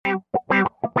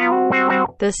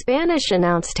The Spanish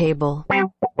announce table.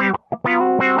 All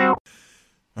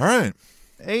right.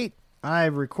 8.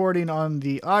 I'm recording on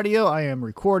the audio. I am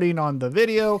recording on the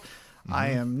video. Mm-hmm. I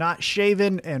am not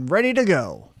shaven and ready to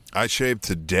go. I shaved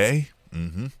today.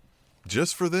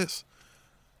 Just for this.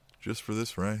 Just for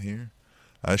this right here.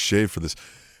 I shaved for this.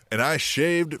 And I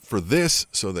shaved for this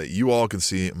so that you all can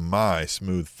see my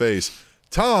smooth face.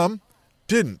 Tom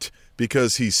didn't,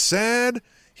 because he's sad,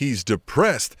 he's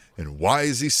depressed. And why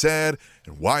is he sad?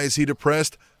 And why is he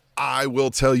depressed? I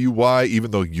will tell you why, even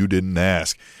though you didn't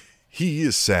ask. He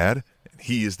is sad and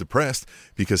he is depressed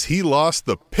because he lost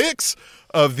the picks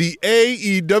of the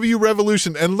AEW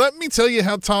Revolution. And let me tell you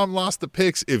how Tom lost the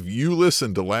picks if you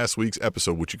listened to last week's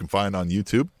episode, which you can find on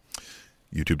YouTube,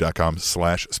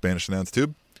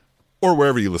 youtube.com/SpanishAnnounceTube, or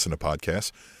wherever you listen to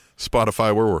podcasts.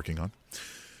 Spotify, we're working on.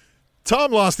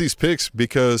 Tom lost these picks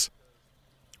because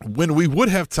when we would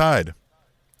have tied,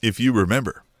 if you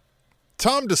remember,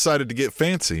 Tom decided to get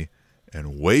fancy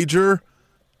and wager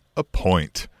a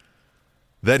point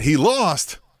that he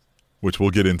lost, which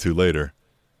we'll get into later,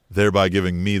 thereby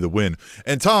giving me the win.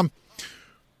 And Tom,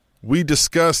 we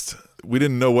discussed, we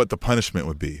didn't know what the punishment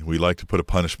would be. We like to put a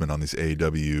punishment on these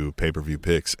AEW pay-per-view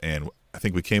picks, and I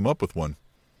think we came up with one.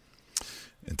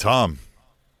 And Tom,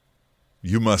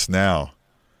 you must now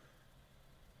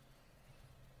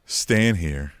stand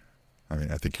here. I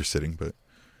mean, I think you're sitting, but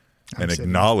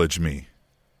acknowledge me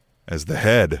as the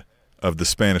head of the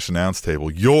Spanish announce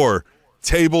table, your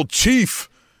table chief,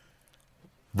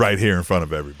 right here in front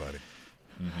of everybody.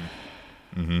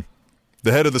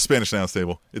 The head of the Spanish announce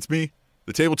table. It's me,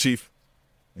 the table chief,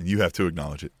 and you have to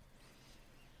acknowledge it.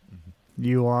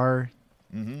 You are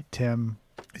Tim.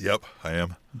 Yep, I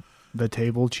am. The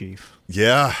table chief.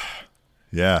 Yeah.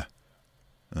 The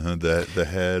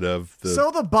head of the...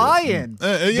 So the buy-in.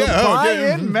 The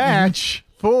buy-in match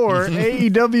for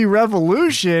AEW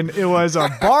Revolution, it was a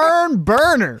barn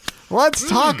burner. Let's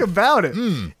talk about it.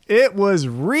 It was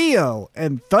Rio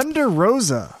and Thunder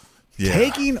Rosa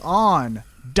taking on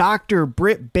Dr.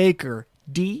 Britt Baker,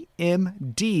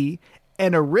 DMD,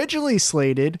 and originally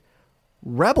slated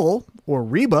Rebel, or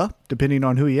Reba, depending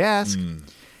on who you ask.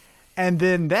 And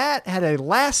then that had a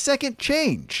last-second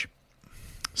change.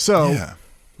 So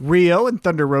Rio and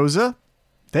Thunder Rosa,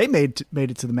 they made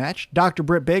it to the match. Dr.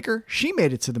 Britt Baker, she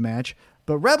made it to the match.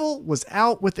 But Rebel was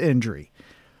out with injury.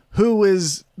 Who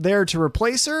is there to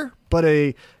replace her but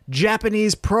a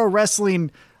Japanese pro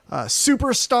wrestling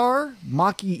superstar,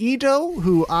 Maki Ito,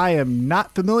 who I am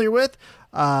not familiar with.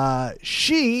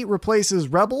 She replaces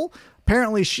Rebel.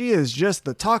 Apparently, she is just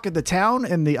the talk of the town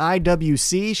in the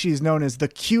IWC. She's known as the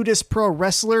cutest pro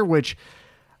wrestler, which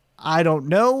I don't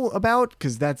know about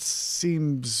because that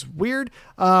seems weird.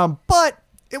 But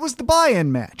it was the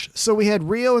buy-in match. So we had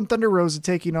Rio and Thunder Rosa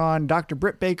taking on Dr.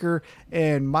 Britt Baker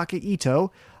and Maki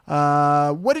Ito.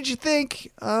 What did you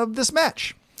think of this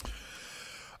match?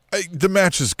 The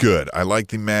match is good. I like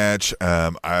the match.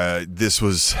 This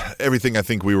was everything I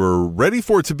think we were ready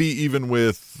for it to be, even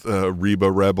with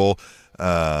Reba Rebel.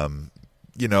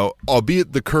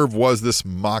 Albeit the curve was this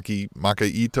Maki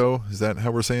Ito. Is that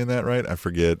how we're saying that right? I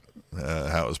forget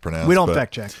how it was pronounced. We don't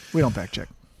fact check.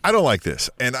 I don't like this,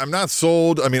 and I'm not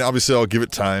sold. I mean, obviously, I'll give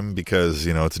it time because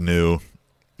it's new,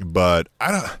 but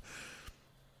I don't.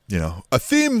 A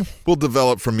theme will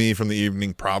develop for me from the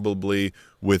evening, probably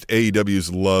with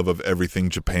AEW's love of everything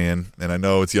Japan. And I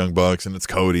know it's Young Bucks and it's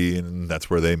Cody, and that's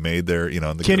where they made their,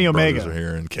 the Kenny Omega are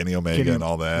here, and Kenny Omega and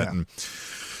all that.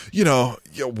 Yeah.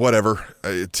 And, whatever,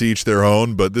 to each their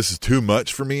own, but this is too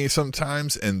much for me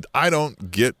sometimes. And I don't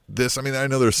get this. I mean, I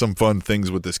know there's some fun things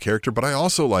with this character, but I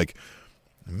also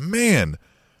man,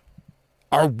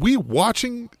 are we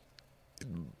watching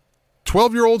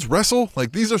 12-year-olds wrestle?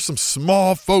 These are some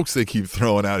small folks they keep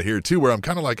throwing out here too, where I'm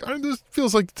kind of this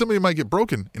feels like somebody might get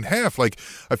broken in half. I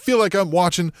feel like I'm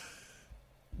watching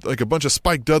a bunch of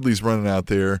Spike Dudleys running out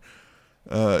there.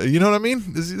 You know what I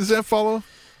mean? Does that follow?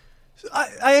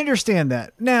 I understand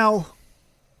that. Now,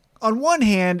 on one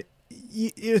hand,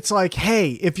 it's like,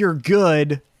 hey, if you're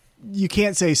good, you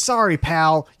can't say, sorry,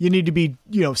 pal, you need to be,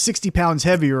 60 pounds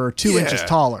heavier or 2 inches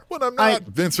taller. Well, I'm not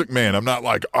Vince McMahon. I'm not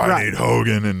I need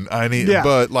Hogan and I need,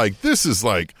 but this is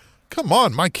come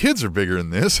on, my kids are bigger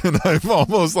than this. And I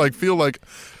almost feel like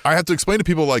I have to explain to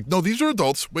people no, these are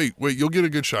adults. Wait, you'll get a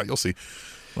good shot. You'll see.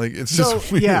 It's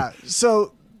just weird. Yeah.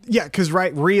 So, because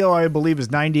Rio, I believe,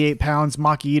 is 98 pounds.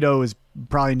 Maki Ito is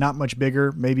probably not much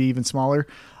bigger, maybe even smaller.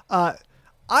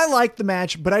 I liked the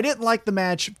match, but I didn't like the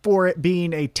match for it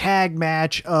being a tag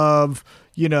match of,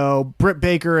 Britt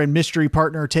Baker and mystery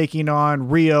partner taking on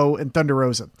Rio and Thunder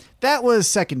Rosa. That was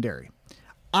secondary.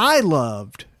 I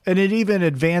loved and it even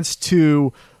advanced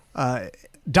to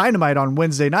Dynamite on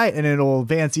Wednesday night, and it'll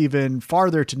advance even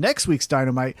farther to next week's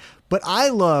Dynamite. But I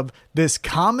love this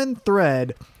common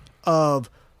thread of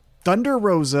Thunder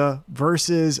Rosa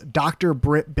versus Dr.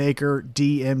 Britt Baker,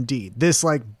 DMD. This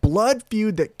like blood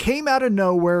feud that came out of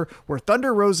nowhere, where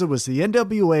Thunder Rosa was the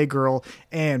NWA girl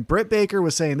and Britt Baker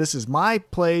was saying, this is my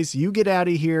place. You get out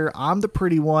of here. I'm the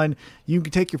pretty one. You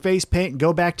can take your face paint and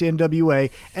go back to NWA.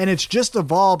 And it's just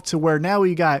evolved to where now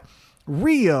we got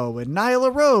Rio and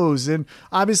Nyla Rose and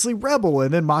obviously Rebel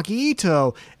and then Maki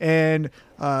Ito and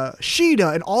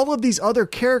Shida and all of these other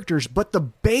characters. But the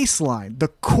baseline, the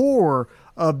core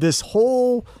of this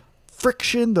whole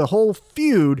friction, the whole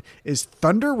feud is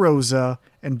Thunder Rosa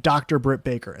and Dr. Britt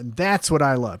Baker. And that's what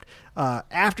I loved.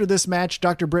 After this match,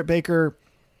 Dr. Britt Baker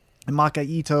and Maki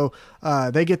Ito,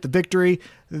 they get the victory.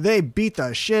 They beat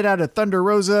the shit out of Thunder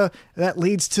Rosa. That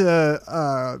leads to,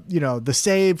 the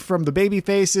save from the baby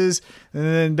faces. And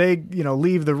then they,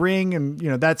 leave the ring. And,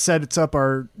 that sets up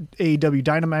our AEW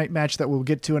Dynamite match that we'll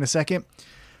get to in a second.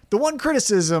 The one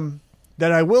criticism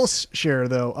that I will share,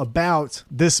 though, about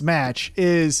this match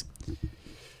is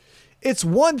it's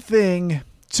one thing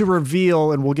to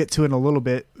reveal, and we'll get to in a little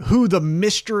bit, who the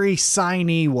mystery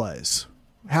signee was.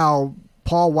 How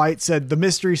Paul White said the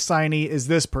mystery signee is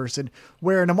this person,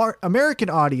 where an American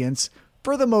audience,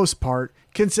 for the most part,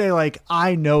 can say, like,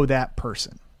 I know that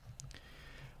person.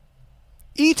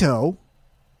 Ito,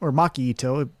 or Maki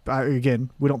Ito,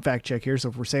 again, we don't fact check here, so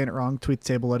if we're saying it wrong, tweet the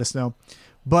table, let us know.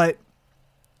 But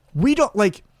we don't,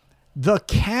 like, the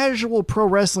casual pro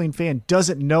wrestling fan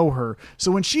doesn't know her. So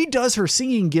when she does her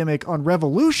singing gimmick on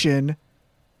Revolution,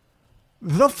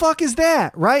 the fuck is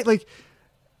that, right? Like,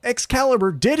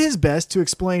 Excalibur did his best to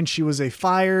explain she was a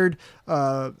fired,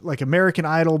 American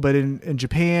Idol, but in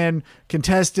Japan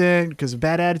contestant because of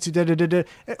bad attitude.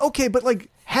 Okay, but like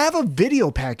have a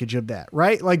video package of that,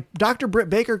 right? Like Dr. Britt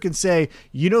Baker can say,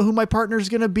 you know who my partner is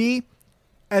going to be?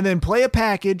 And then play a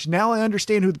package. Now I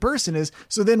understand who the person is.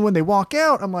 So then when they walk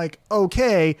out, I'm like,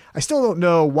 okay, I still don't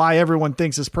know why everyone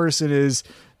thinks this person is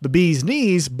the bee's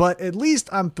knees, but at least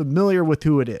I'm familiar with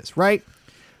who it is, right?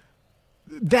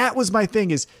 That was my thing,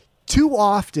 is too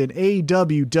often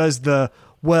AEW does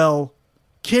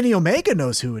Kenny Omega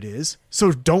knows who it is.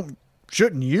 So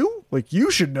shouldn't you? Like, you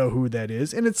should know who that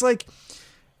is. And it's like,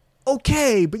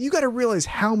 okay, but you got to realize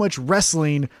how much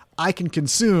wrestling I can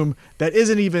consume that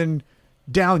isn't even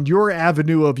down your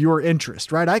avenue of your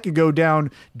interest, right? I could go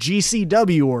down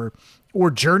GCW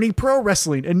or Journey Pro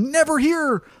Wrestling and never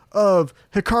hear of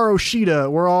Hikaru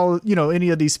Shida or any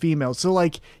of these females. So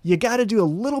like, you got to do a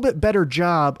little bit better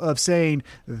job of saying,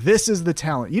 this is the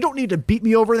talent. You don't need to beat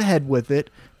me over the head with it,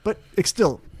 but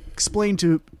still explain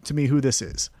to me who this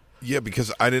is. Yeah,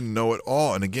 because I didn't know it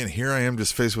all. And again, here I am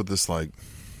just faced with this like,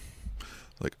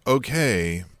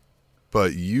 okay,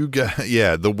 but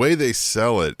the way they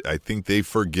sell it, I think they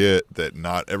forget that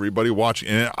not everybody watching,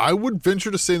 and I would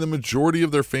venture to say the majority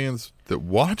of their fans that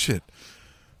watch it.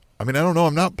 I mean, I don't know,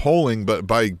 I'm not polling, but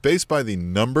based by the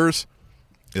numbers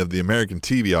of the American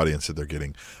TV audience that they're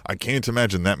getting, I can't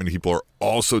imagine that many people are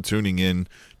also tuning in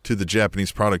to the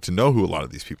Japanese product to know who a lot of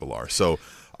these people are. So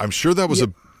I'm sure that was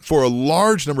for a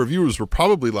large number of viewers were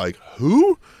probably like,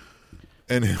 who?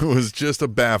 And it was just a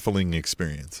baffling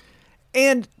experience.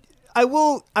 And I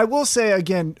will say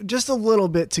again, just a little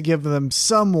bit to give them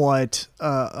somewhat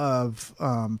of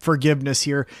forgiveness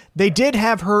here. They did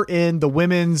have her in the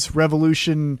Women's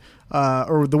Revolution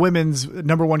or the Women's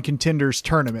number one contenders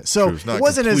tournament, so it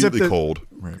wasn't as if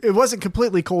it wasn't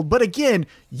completely cold. But again,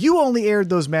 you only aired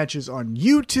those matches on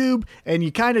YouTube, and you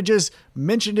kind of just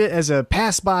mentioned it as a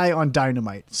pass by on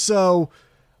Dynamite. So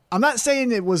I'm not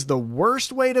saying it was the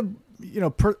worst way to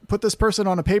put this person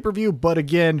on a pay-per-view, but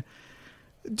again,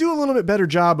 do a little bit better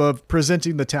job of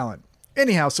presenting the talent.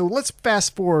 Anyhow, so let's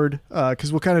fast forward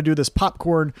because we'll kind of do this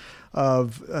popcorn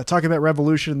of talking about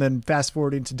Revolution and then fast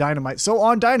forwarding to Dynamite. So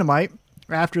on Dynamite,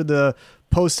 after the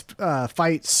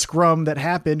post-fight scrum that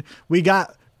happened, we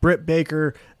got Britt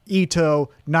Baker, Ito,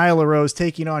 Nyla Rose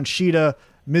taking on Shida,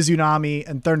 Mizunami,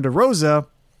 and Thunder Rosa.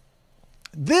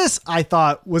 This, I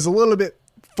thought, was a little bit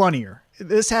funnier.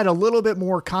 This had a little bit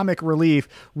more comic relief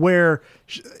where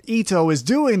Ito is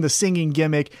doing the singing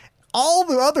gimmick. All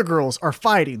the other girls are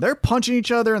fighting. They're punching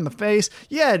each other in the face.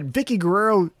 You had Vicky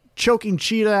Guerrero choking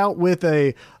Cheetah out with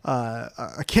a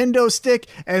kendo stick.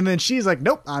 And then she's like,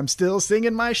 nope, I'm still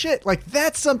singing my shit. Like,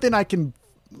 that's something I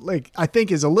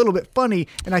think is a little bit funny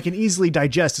and I can easily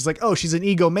digest. It's like, oh, she's an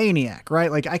egomaniac,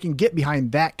 right? Like, I can get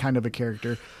behind that kind of a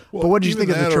character. Well, but what did you think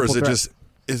of the triple threat?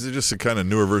 Is it just a kind of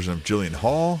newer version of Jillian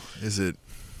Hall? Is it?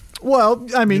 Well,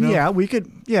 I mean, You know? yeah, we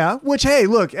could, yeah. Which, hey,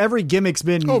 look, every gimmick's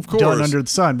been Oh, of course. done under the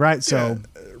sun, right? So,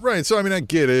 Right. So, I mean, I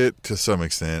get it to some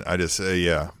extent. I just say,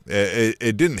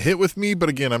 it didn't hit with me. But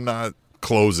again, I'm not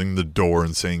closing the door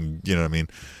and saying, you know what I mean?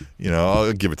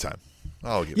 I'll give it time.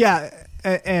 yeah.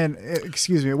 And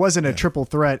excuse me, it wasn't a triple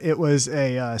threat. It was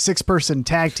a 6-person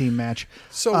tag team match.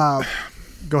 So,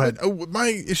 Go ahead. my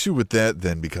issue with that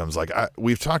then becomes like,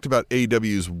 we've talked about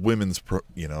AEW's women's,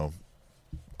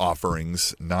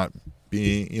 offerings not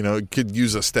being, could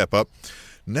use a step up.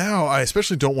 Now, I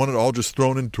especially don't want it all just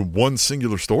thrown into one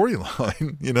singular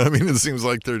storyline. You know what I mean? It seems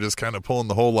like they're just kind of pulling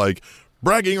the whole, like,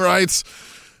 bragging rights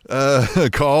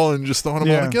call and just throwing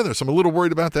them all together. So I'm a little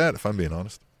worried about that, if I'm being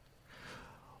honest.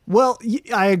 Well,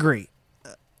 I agree.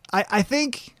 I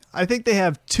think they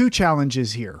have two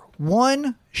challenges here.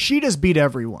 One, she just beat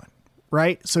everyone,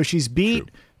 right? So she's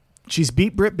beat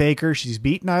Britt Baker, she's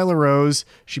beat Nyla Rose,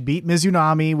 she beat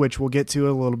Mizunami, which we'll get to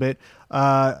in a little bit.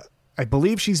 I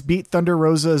believe she's beat Thunder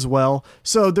Rosa as well.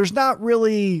 So there's not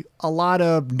really a lot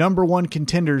of number one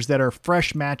contenders that are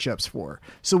fresh matchups for her.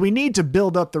 So we need to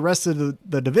build up the rest of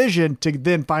the division to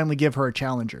then finally give her a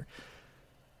challenger.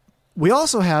 We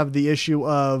also have the issue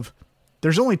of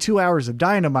there's only 2 hours of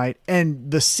Dynamite, and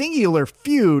the singular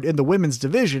feud in the women's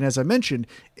division, as I mentioned,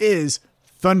 is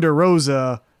Thunder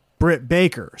Rosa, Britt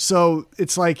Baker. So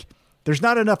it's like there's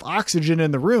not enough oxygen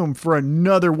in the room for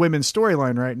another women's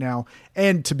storyline right now.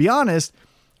 And to be honest,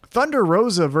 Thunder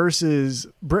Rosa versus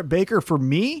Britt Baker for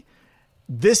me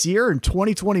this year in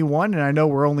 2021, and I know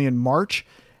we're only in March,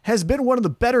 has been one of the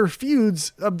better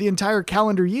feuds of the entire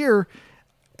calendar year.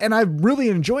 And I'm really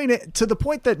enjoying it to the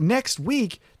point that next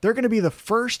week they're going to be the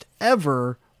first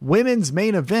ever women's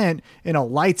main event in a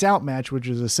lights out match, which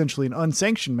is essentially an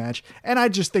unsanctioned match. And I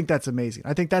just think that's amazing.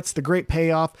 I think that's the great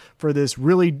payoff for this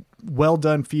really well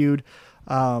done feud.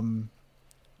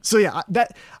 So yeah,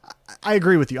 that I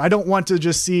agree with you. I don't want to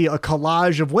just see a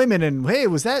collage of women and, hey,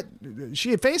 was that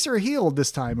she a face or a heel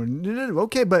this time?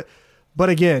 Okay. But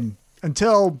again,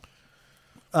 until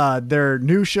their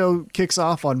new show kicks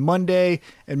off on Monday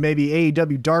and maybe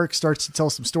AEW Dark starts to tell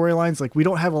some storylines, like we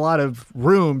don't have a lot of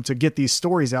room to get these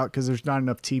stories out because there's not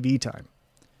enough TV time.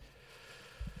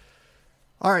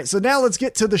 All right. So now let's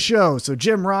get to the show. So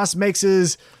Jim Ross makes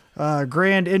his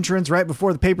grand entrance right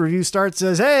before the pay-per-view starts,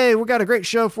 says, hey, we got a great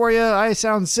show for you. I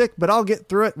sound sick, but I'll get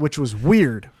through it, which was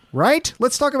weird, right?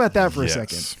 Let's talk about that for a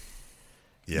second.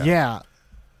 Yeah.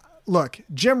 Look,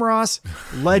 Jim Ross,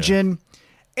 legend.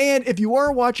 And if you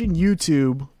are watching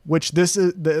YouTube, which this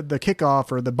is the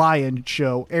kickoff or the buy-in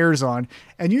show airs on,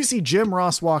 and you see Jim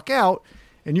Ross walk out,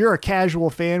 and you're a casual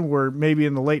fan where maybe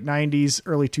in the late 90s,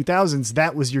 early 2000s,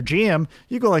 that was your jam,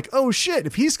 you go like, oh shit,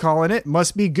 if he's calling it,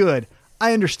 must be good.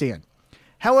 I understand.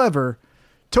 However,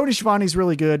 Tony Schiavone's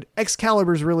really good.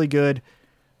 Excalibur's really good.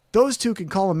 Those two can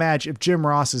call a match if Jim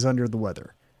Ross is under the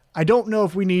weather. I don't know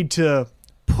if we need to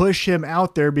push him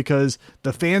out there because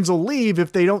the fans will leave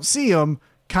if they don't see him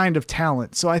kind of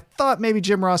talent. So I thought maybe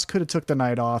Jim Ross could have took the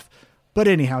night off. But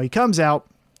anyhow, he comes out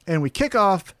and we kick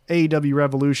off AEW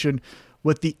Revolution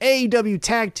with the AEW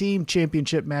Tag Team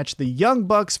Championship match, the Young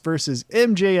Bucks versus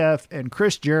MJF and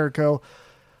Chris Jericho.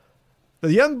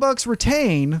 The Young Bucks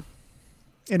retain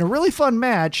in a really fun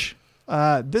match.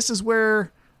 This is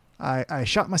where I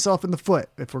shot myself in the foot.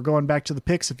 If we're going back to the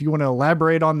picks, if you want to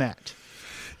elaborate on that.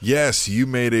 Yes, you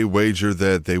made a wager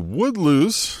that they would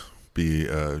lose, be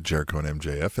Jericho and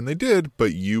MJF, and they did,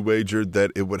 but you wagered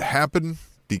that it would happen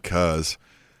because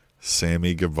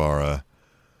Sammy Guevara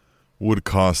would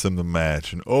cost them the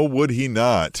match. And oh, would he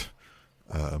not?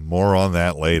 More on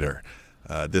that later.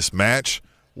 This match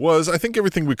was, I think,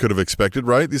 everything we could have expected,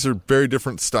 right? These are very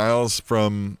different styles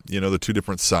from, the two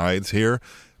different sides here,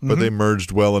 but they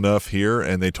merged well enough here,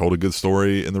 and they told a good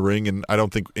story in the ring, and I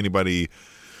don't think anybody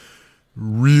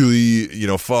really,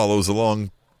 follows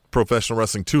along professional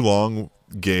wrestling too long,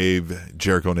 gave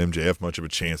Jericho and MJF much of a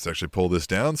chance to actually pull this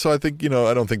down. So I think,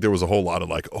 I don't think there was a whole lot of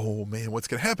like, oh man, what's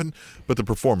going to happen? But the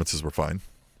performances were fine.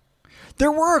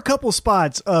 There were a couple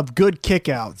spots of good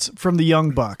kickouts from the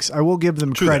Young Bucks. I will give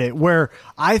them credit where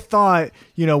I thought,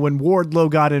 when Wardlow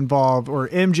got involved or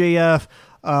MJF,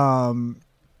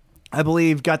 I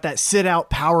believe got that sit out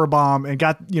power bomb and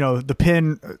got, the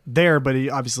pin there, but he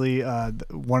obviously,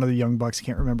 one of the Young Bucks,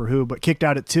 can't remember who, but kicked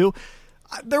out at 2.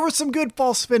 There were some good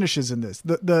false finishes in this.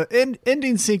 The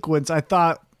ending sequence, I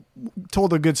thought,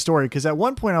 told a good story because at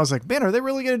one point I was like, man, are they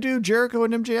really going to do Jericho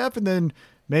and MJF and then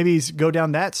maybe go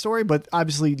down that story? But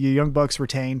obviously the Young Bucks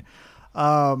retain.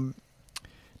 Now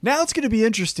it's going to be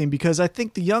interesting because I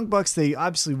think the Young Bucks, they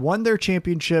obviously won their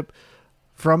championship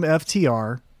from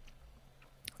FTR.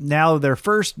 Now their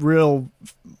first real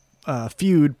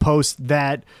feud post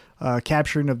that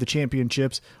capturing of the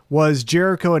championships was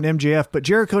Jericho and MJF, but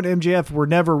Jericho and MJF were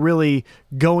never really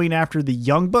going after the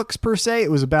Young Bucks per se.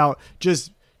 It was about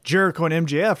just Jericho and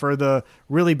MJF are the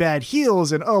really bad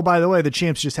heels, and oh, by the way, the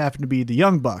champs just happen to be the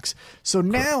Young Bucks. So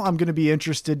now I'm going to be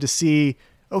interested to see,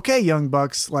 okay, Young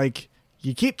Bucks, like,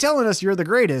 you keep telling us you're the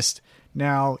greatest.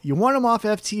 Now, you want them off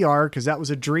FTR because that was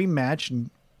a dream match,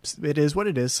 and it is what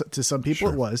it is. To some people,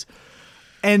 It was.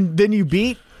 And then you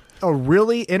beat a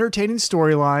really entertaining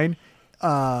storyline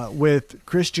with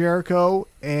Chris Jericho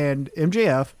and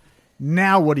MJF.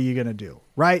 Now what are you going to do,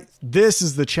 right? This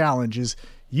is the challenge. Is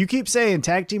you keep saying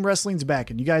tag team wrestling's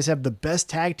back, and you guys have the best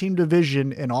tag team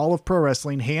division in all of pro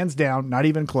wrestling, hands down, not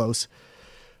even close.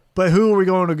 But who are we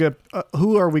going to get?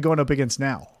 Who are we going up against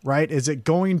now, right? Is it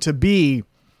going to be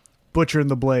Butcher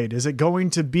and the Blade? Is it going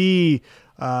to be,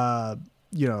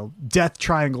 Death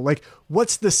Triangle? Like,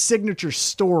 what's the signature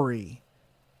story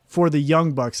for the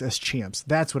Young Bucks as champs?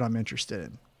 That's what I'm interested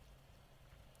in.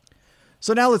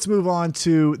 So now let's move on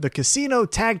to the Casino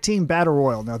Tag Team Battle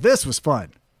Royal. Now, this was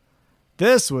fun.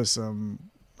 This was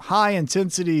some high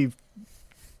intensity,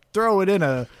 throw it in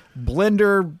a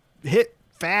blender, hit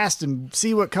fast and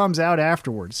see what comes out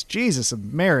afterwards. Jesus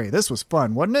and Mary, this was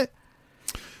fun, wasn't it?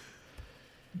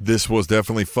 This was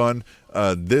definitely fun.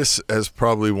 This is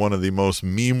probably one of the most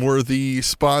meme-worthy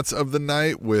spots of the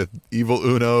night, with Evil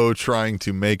Uno trying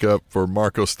to make up for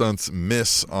Marco Stunt's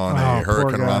miss on a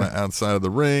Hurricane Rana outside of the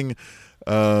ring,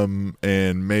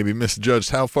 and maybe misjudged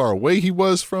how far away he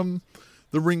was from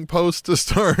the ring post to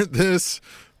start this,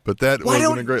 but that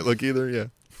wasn't a great look either.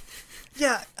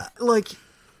 Yeah, like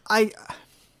I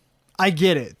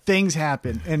get it. Things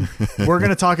happen, and we're going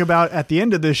to talk about at the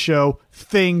end of this show,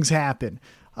 things happen.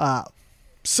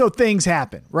 So things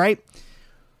happen, right?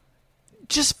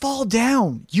 Just fall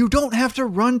down. You don't have to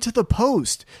run to the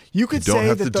post. You could say that you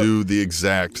don't have to do the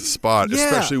exact spot,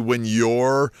 especially when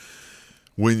your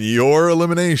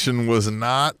elimination was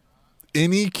not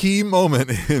any key moment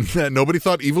in that. Nobody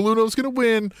thought Evil Uno was going to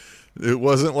win. It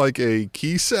wasn't like a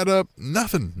key setup.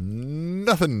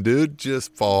 Nothing, dude.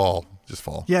 Just fall.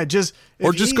 Yeah, just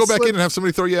go back in and have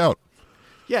somebody throw you out.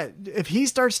 Yeah, if he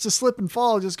starts to slip and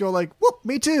fall, just go like, whoop,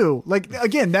 me too. Like,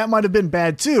 again, that might have been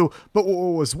bad too, but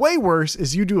what was way worse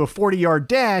is you do a 40-yard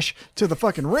dash to the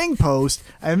fucking ring post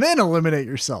and then eliminate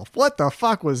yourself. What the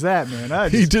fuck was that,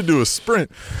 man? He did do a sprint.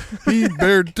 He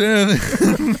bared down.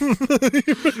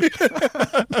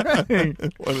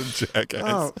 What a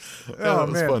jackass. That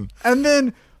was fun. And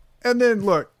then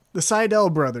look, the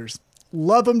Sydal brothers,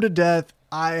 love them to death.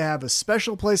 I have a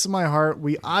special place in my heart.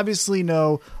 We obviously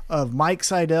know of Mike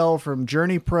Sydal from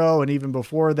Journey Pro, and even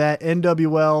before that,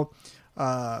 NWL.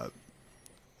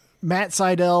 Matt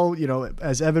Sydal,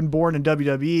 as Evan Bourne in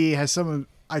WWE, has some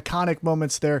iconic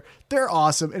moments there. They're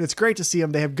awesome, and it's great to see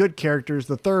them. They have good characters.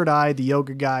 The Third Eye, the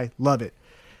yoga guy, love it.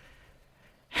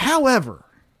 However,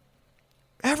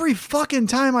 every fucking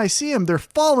time I see them, they're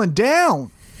falling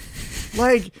down.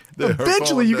 Like,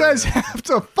 eventually you guys have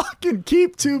to fucking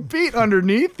keep 2 feet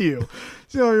underneath you.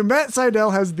 So Matt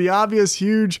Sydal has the obvious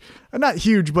huge, not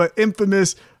huge, but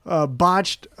infamous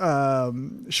botched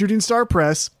shooting star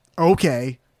press.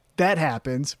 Okay, that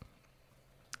happens.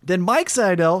 Then Mike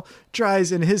Sydal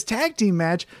tries in his tag team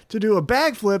match to do a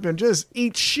backflip and just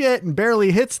eats shit and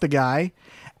barely hits the guy.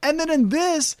 And then in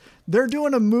this, they're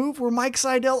doing a move where Mike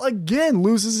Sydal again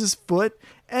loses his foot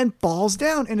and falls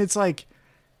down. And it's like,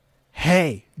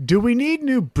 hey, do we need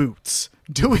new boots?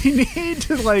 Do we need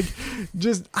to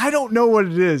I don't know what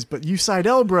it is, but you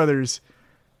Sydal brothers,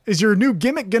 is your new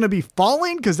gimmick going to be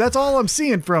falling? Because that's all I'm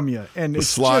seeing from you. And it's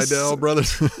Slidell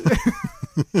brothers.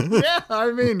 Yeah,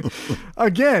 I mean,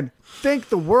 again, think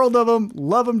the world of them,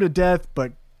 love them to death,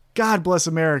 but God bless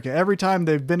America. Every time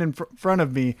they've been in front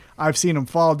of me, I've seen them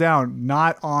fall down,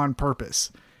 not on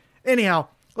purpose. Anyhow,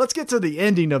 let's get to the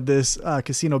ending of this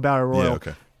Casino Battle Royal. Yeah,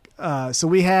 okay. So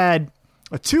we had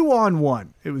a 2-on-1.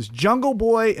 It was Jungle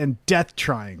Boy and Death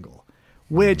Triangle,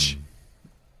 which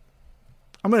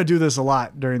I'm going to do this a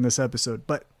lot during this episode,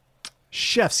 but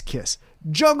chef's kiss.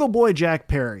 Jungle Boy Jack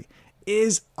Perry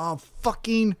is a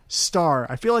fucking star.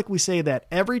 I feel like we say that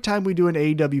every time we do an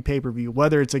AEW pay-per-view,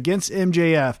 whether it's against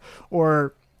MJF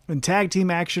or in tag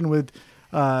team action with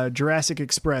Jurassic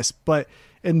Express. But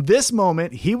in this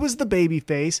moment, he was the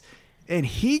babyface and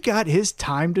he got his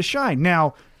time to shine.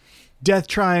 Now, Death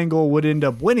Triangle would end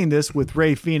up winning this with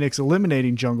Rey Fenix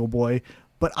eliminating Jungle Boy.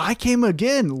 But I came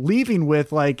again leaving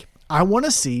with I want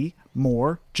to see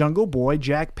more Jungle Boy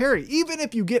Jack Perry. Even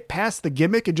if you get past the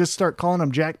gimmick and just start calling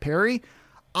him Jack Perry,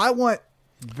 I want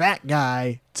that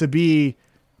guy to be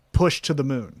pushed to the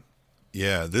moon.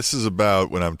 Yeah, this is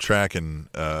about when I'm tracking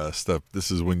stuff.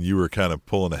 This is when you were kind of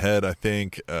pulling ahead, I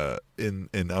think. And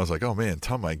I was like, oh man,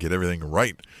 Tom might get everything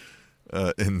right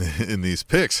in these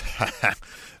picks.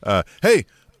 Hey,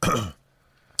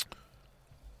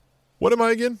 what am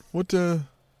I again? What?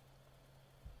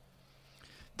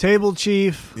 Table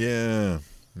chief. Yeah.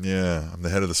 I'm the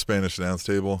head of the Spanish announce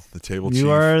table. The table chief.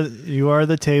 You are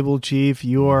the table chief.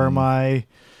 You are my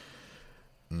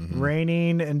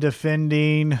reigning and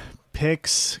defending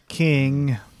picks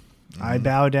king. I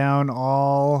bow down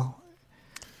all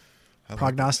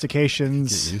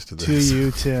prognostications to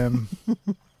you, Tim.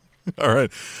 All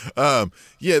right.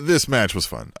 Yeah, this match was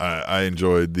fun. I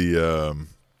enjoyed the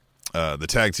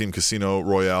tag team casino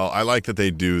royale. I like that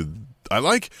they do. I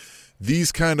like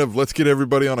these kind of let's get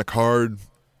everybody on a card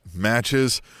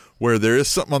matches where there is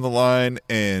something on the line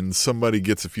and somebody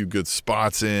gets a few good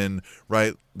spots in,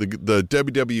 right? The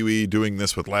WWE doing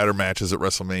this with ladder matches at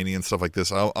WrestleMania and stuff like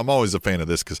this. I'm always a fan of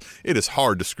this because it is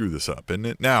hard to screw this up.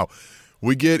 And now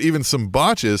we get even some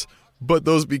botches, but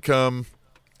those become,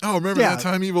 remember that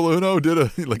time Evil Uno did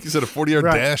like you said, a 40-yard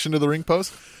dash into the ring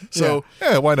post? So,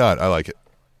 yeah, why not? I like it.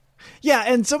 Yeah,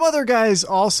 and some other guys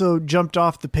also jumped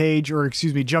off the page,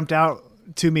 jumped out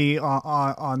to me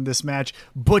on this match.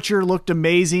 Butcher looked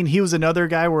amazing. He was another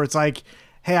guy where it's like,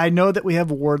 hey, I know that we have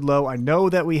Wardlow. I know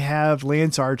that we have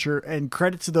Lance Archer, and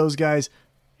credit to those guys.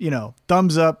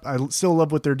 Thumbs up. I still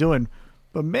love what they're doing.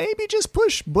 But maybe just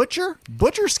push Butcher.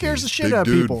 Butcher scares the shit out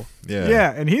of people.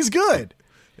 Yeah, and he's good.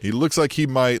 He looks like he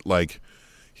might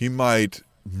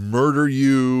murder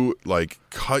you, like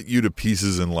cut you to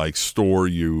pieces and like store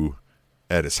you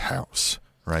at his house,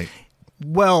 right?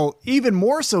 Well, even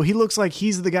more so, he looks like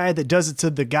he's the guy that does it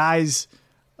to the guys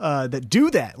that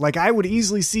do that. Like, I would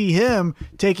easily see him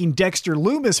taking Dexter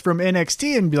Lumis from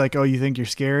NXT and be like, oh, you think you're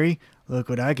scary? Look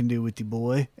what I can do with you,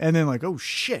 boy. And then like, oh,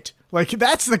 shit. Like,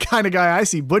 that's the kind of guy I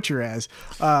see Butcher as.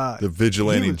 The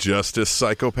vigilante justice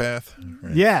psychopath.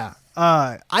 Right? Yeah.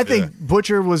 I think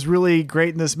Butcher was really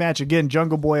great in this match. Again,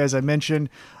 Jungle Boy, as I mentioned.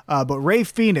 But Rey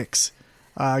Fenix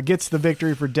gets the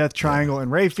victory for Death Triangle.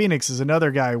 And Rey Fenix is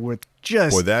another guy with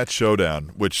just... Boy, that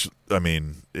showdown, which, I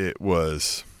mean, it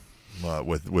was...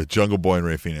 with Jungle Boy and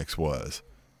Rey Fenix was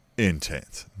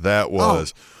intense. That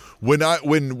was...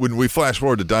 When we flash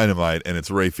forward to Dynamite and it's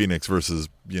Rey Fenix versus,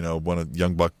 one of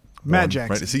Young Buck... Matt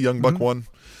Jackson. Right? Is he Young Buck one?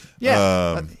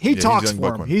 Yeah. He talks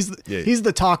for him. He's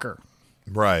the talker.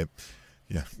 Right.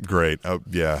 Yeah. Great. Oh,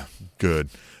 yeah. Good.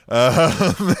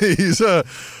 He's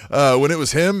when it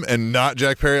was him and not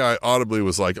Jack Perry, I audibly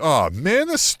was like, "Oh man,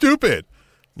 that's stupid."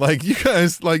 Like you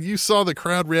guys, like you saw the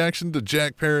crowd reaction to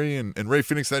Jack Perry and Rey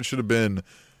Fenix. That should have been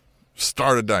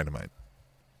started Dynamite.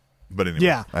 But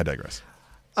anyway, I digress.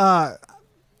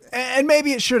 And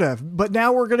maybe it should have, but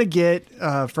now we're going to get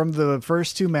from the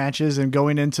first two matches and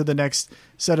going into the next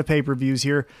set of pay-per-views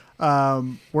here,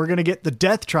 we're going to get the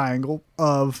Death Triangle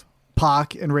of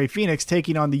Pac and Rey Fenix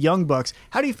taking on the Young Bucks.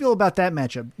 How do you feel about that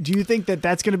matchup? Do you think that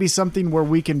that's going to be something where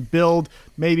we can build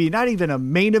maybe not even a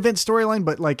main event storyline,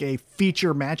 but like a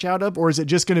feature match out of, or is it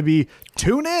just going to be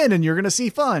tune in and you're going to see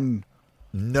fun?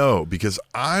 No, because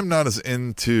I'm not as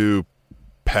into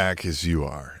Pac as you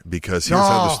are, because here's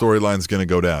how the storyline's going to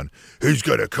go down. He's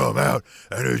going to come out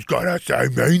and he's going to say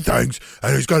mean things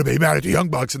and he's going to be mad at the Young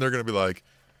Bucks and they're going to be like,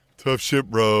 tough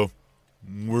shit, bro.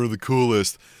 We're the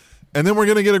coolest. And then we're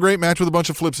going to get a great match with a bunch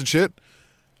of flips and shit.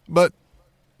 But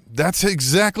that's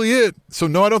exactly it. So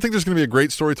no, I don't think there's going to be a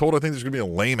great story told. I think there's going to be a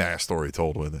lame-ass story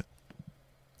told with it.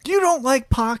 You don't like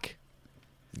Pac?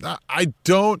 I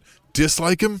don't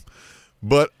dislike him,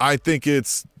 but I think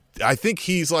he's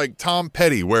like Tom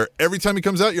Petty, where every time he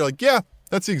comes out, you're like, yeah,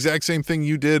 that's the exact same thing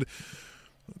you did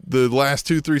the last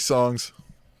 2-3 songs.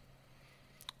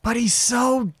 But he's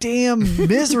so damn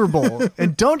miserable.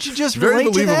 And don't you just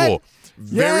relate to that?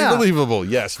 Very believable.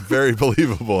 Yes, very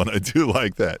believable. And I do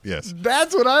like that. Yes.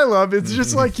 That's what I love. It's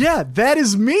just like, that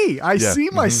is me. I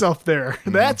see myself there.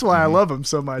 That's why I love him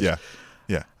so much. Yeah.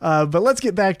 Yeah. But let's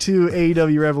get back to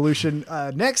AEW Revolution.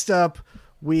 Next up,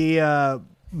 we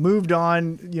moved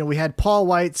on. We had Paul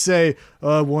White say,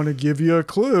 I want to give you a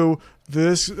clue.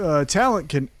 This talent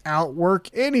can outwork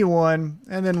anyone.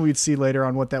 And then we'd see later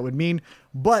on what that would mean.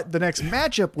 But the next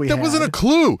matchup we had... That wasn't a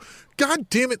clue. God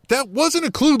damn it. That wasn't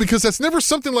a clue, because that's never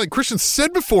something like Christian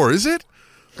said before, is it?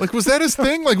 Like, was that his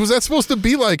thing? Like, was that supposed to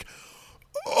be like,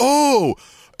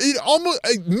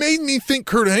 it made me think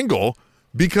Kurt Angle,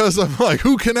 because I'm like,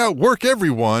 who can outwork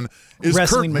everyone is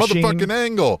Wrestling Kurt machine. motherfucking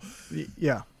Angle.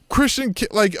 Yeah. Christian,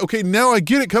 like, okay, now I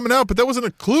get it coming out, but that wasn't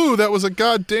a clue. That was a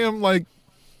goddamn, like,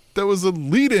 that was a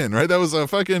lead-in, right? That was a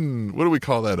fucking, what do we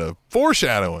call that? A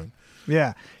foreshadowing.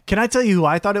 Yeah. Can I tell you who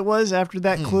I thought it was after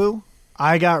that clue?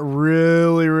 I got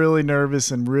really, really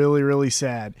nervous and really, really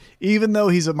sad. Even though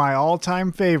he's my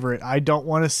all-time favorite, I don't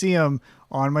want to see him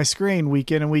on my screen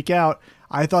week in and week out.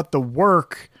 I thought the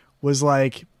work was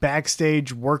like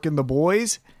backstage working the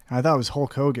boys. And I thought it was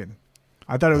Hulk Hogan.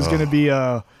 I thought it was going to be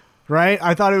right?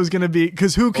 I thought it was going to be,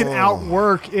 because who can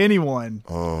outwork anyone?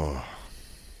 Oh.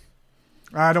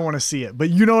 I don't want to see it, but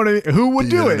you know what I mean? Who would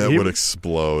do it? The internet would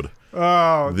explode.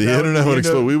 Oh, the internet would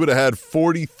explode. We would have had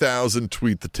 40,000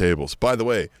 tweet the tables. By the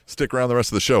way, stick around the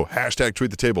rest of the show. #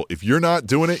 tweet the table. If you're not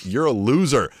doing it, you're a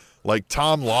loser. Like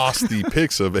Tom lost the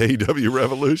picks of AEW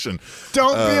Revolution.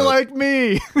 Don't be like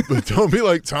me. But don't be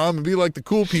like Tom and be like the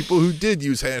cool people who did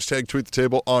use # tweet the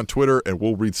table on Twitter, and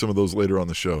we'll read some of those later on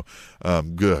the show.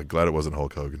 Good. Glad it wasn't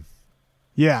Hulk Hogan.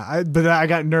 Yeah, but I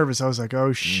got nervous. I was like,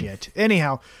 oh, shit.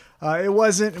 Anyhow, it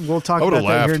wasn't. We'll talk about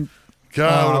laughed. that here.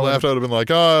 God, I would have laughed. I would have been like,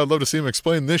 I'd love to see him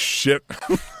explain this shit.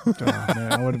 Oh,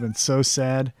 man, I would have been so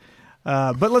sad.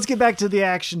 But let's get back to the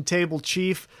action table,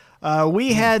 Chief.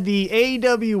 We had the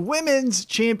AEW Women's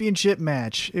Championship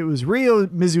match. It was Ryo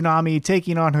Mizunami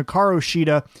taking on Hikaru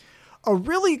Shida. A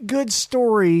really good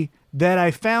story that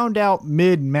I found out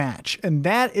mid-match, and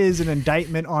that is an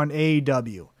indictment on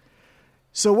AEW.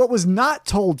 So what was not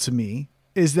told to me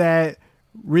is that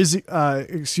Hikaru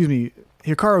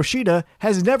Shida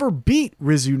has never beat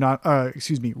Ryo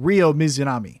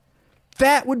Mizunami.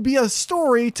 That would be a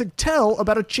story to tell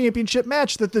about a championship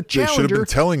match that the challenger... They should have been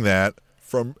telling that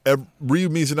from Ryo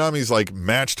Mizunami's like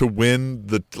match to win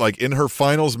the in her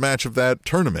finals match of that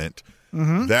tournament.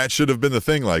 Mm-hmm. That should have been the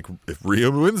thing. Like, if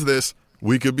Ryo wins this,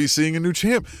 we could be seeing a new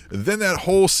champ. And then that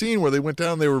whole scene where they went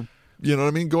down, they were, you know what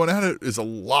I mean, going at it is a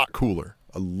lot cooler.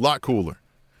 A lot cooler.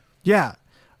 Yeah.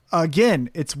 Again,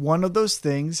 it's one of those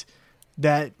things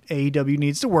that AEW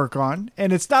needs to work on.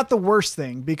 And it's not the worst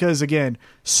thing because, again,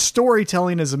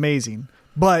 storytelling is amazing.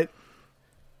 But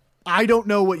I don't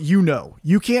know what you know.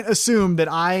 You can't assume that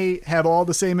I have all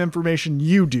the same information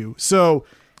you do. So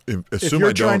assume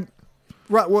I don't.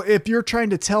 Right. Well, if you're trying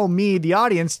to tell me, the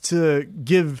audience, to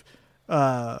give,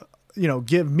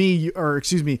 give me, or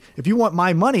excuse me, if you want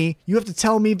my money, you have to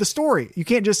tell me the story. You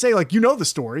can't just say, like, you know the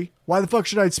story. Why the fuck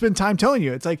should I spend time telling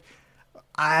you? It's like,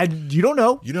 you don't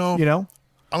know. You know.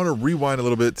 I'm going to rewind a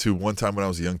little bit to one time when I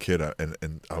was a young kid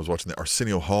and I was watching the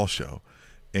Arsenio Hall show.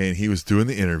 And he was doing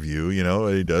the interview, you know,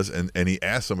 and he does, and he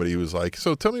asked somebody, he was like,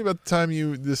 so tell me about the time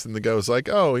you this, and the guy was like,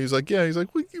 oh, he's like, yeah, he's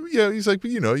like, well, yeah, he's like,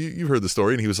 but you know, you've heard the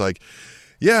story, and he was like,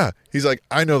 yeah, he's like,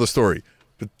 I know the story,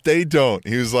 but they don't.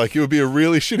 He was like, it would be a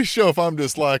really shitty show if I'm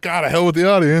just like, God, to hell with the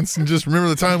audience, and just remember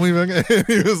the time we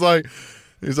he was like,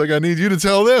 I need you to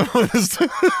tell them.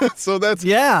 So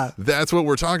that's what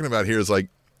we're talking about here is like,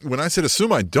 when I said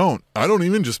assume I don't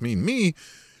even just mean me,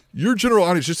 your general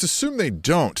audience, just assume they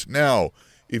don't. Now,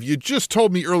 if you just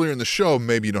told me earlier in the show,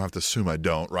 maybe you don't have to assume I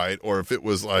don't, right? Or if it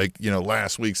was like, you know,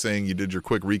 last week saying you did your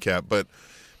quick recap, but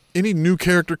any new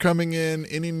character coming in,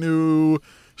 any new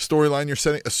storyline you're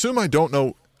setting, assume I don't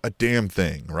know a damn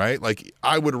thing, right? Like,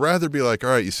 I would rather be like, all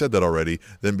right, you said that already,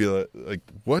 than be like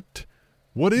what?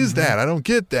 What is that? I don't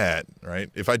get that, right?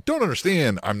 If I don't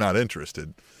understand, I'm not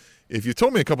interested. If you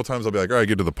told me a couple times, I'll be like, all right,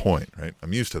 get to the point, right?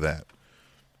 I'm used to that.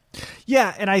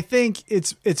 Yeah, and I think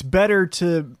it's better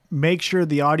to make sure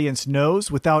the audience knows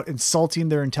without insulting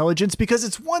their intelligence, because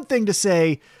it's one thing to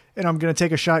say, and I'm going to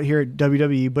take a shot here at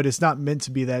WWE, but it's not meant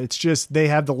to be that. It's just they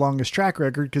have the longest track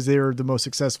record because they are the most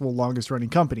successful, longest running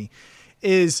company.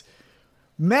 Is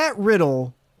Matt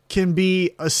Riddle can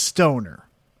be a stoner,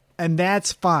 and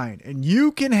that's fine. And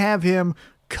you can have him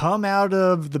come out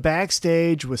of the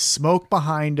backstage with smoke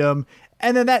behind him,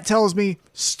 and then that tells me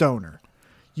stoner.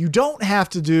 You don't have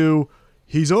to do,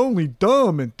 he's only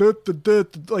dumb and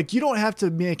like, you don't have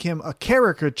to make him a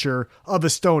caricature of a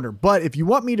stoner. But if you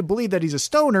want me to believe that he's a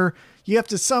stoner, you have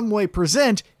to some way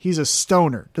present he's a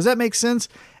stoner. Does that make sense?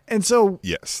 And so,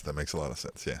 yes, that makes a lot of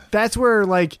sense. Yeah. That's where,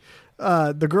 like,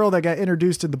 the girl that got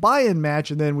introduced in the buy-in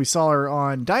match and then we saw her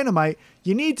on Dynamite,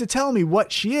 you need to tell me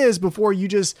what she is before you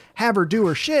just have her do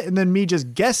her shit and then me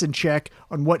just guess and check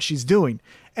on what she's doing.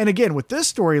 And again, with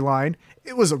this storyline,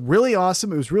 it was really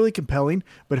awesome. It was really compelling.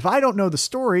 But if I don't know the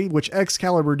story, which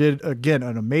Excalibur did, again,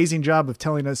 an amazing job of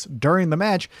telling us during the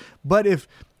match, but if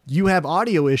you have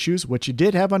audio issues, which you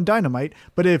did have on Dynamite,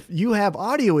 but if you have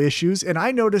audio issues and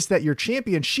I notice that your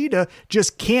champion Shida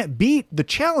just can't beat the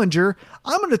challenger,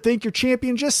 I'm going to think your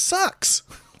champion just sucks.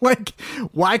 Like,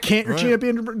 why can't your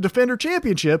champion defend her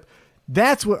championship?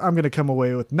 That's what I'm going to come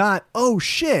away with. Not, oh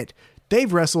shit,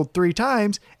 they've wrestled 3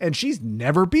 times and she's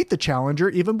never beat the challenger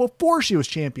even before she was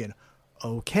champion.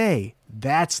 Okay,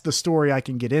 that's the story I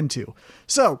can get into.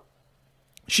 So,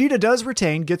 Shida does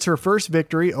retain, gets her first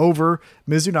victory over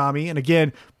Mizunami. And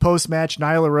again, post-match,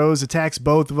 Nyla Rose attacks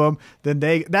both of them. Then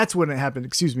that's when it happened.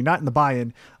 Excuse me, not in the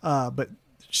buy-in. But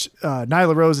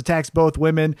Nyla Rose attacks both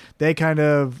women. They kind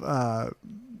of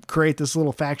create this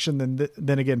little faction.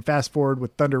 Then again, fast forward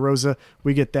with Thunder Rosa,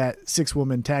 we get that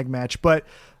 6-woman tag match. But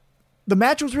the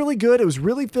match was really good. It was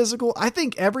really physical. I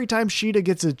think every time Shida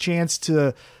gets a chance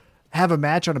to have a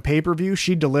match on a pay-per-view,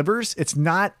 she delivers. It's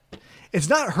not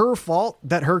her fault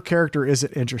that her character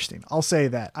isn't interesting. I'll say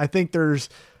that. I think there's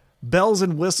bells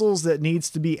and whistles that needs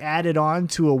to be added on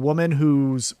to a woman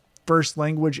whose first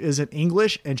language isn't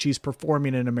English and she's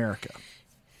performing in America.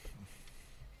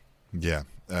 Yeah,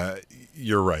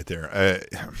 you're right there.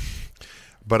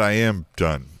 But I am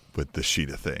done with the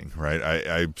Shida thing,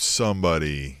 right?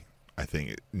 Somebody I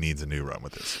think needs a new run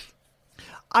with this.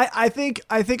 I think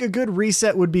a good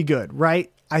reset would be good,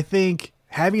 right? I think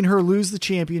having her lose the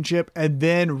championship and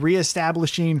then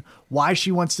reestablishing why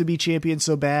she wants to be champion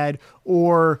so bad,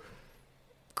 or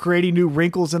creating new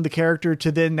wrinkles in the character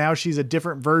to then now she's a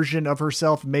different version of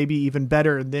herself, maybe even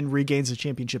better, and then regains the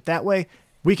championship that way.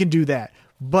 We can do that.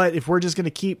 But if we're just going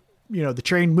to keep, the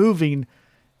train moving,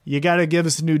 you got to give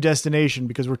us a new destination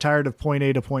because we're tired of point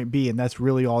A to point B. And that's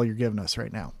really all you're giving us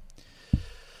right now.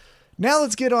 Now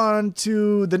let's get on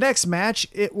to the next match.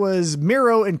 It was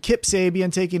Miro and Kip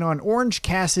Sabian taking on Orange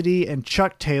Cassidy and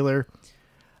Chuck Taylor.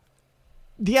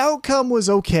 The outcome was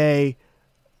okay.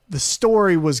 The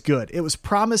story was good. It was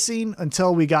promising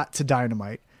until we got to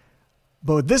Dynamite.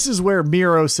 But this is where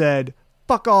Miro said,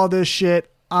 fuck all this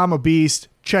shit. I'm a beast.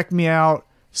 Check me out.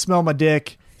 Smell my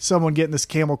dick. Someone getting this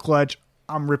camel clutch.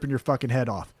 I'm ripping your fucking head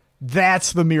off.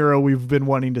 That's the Miro we've been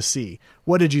wanting to see.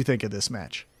 What did you think of this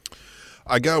match?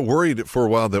 I got worried for a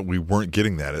while that we weren't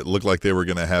getting that. It looked like they were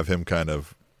going to have him kind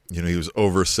of, he was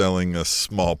overselling a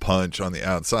small punch on the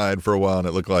outside for a while, and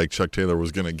it looked like Chuck Taylor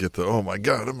was going to get oh my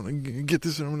God, I'm going to get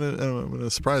this, I'm going to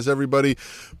surprise everybody.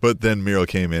 But then Miro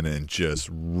came in and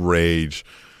just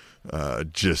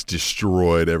just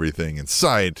destroyed everything in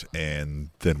sight, and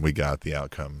then we got the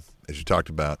outcome, as you talked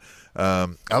about. I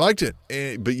liked it,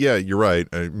 but yeah, you're right.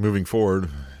 Moving forward,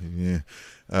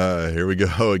 here we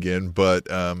go again. But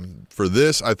for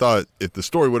this, I thought if the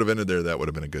story would have ended there, that would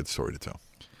have been a good story to tell.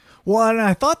 Well, and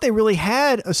I thought they really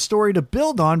had a story to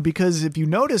build on, because if you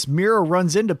notice, Miro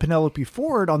runs into Penelope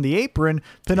Ford on the apron.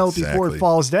 Penelope Ford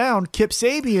falls down. Kip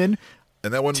Sabian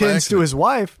and that one tends to his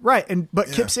wife. Right.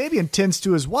 Kip Sabian tends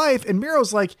to his wife, and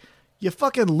Miro's like, you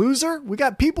fucking loser. We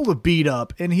got people to beat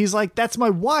up. And he's like, that's my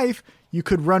wife. You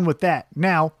could run with that.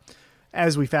 Now,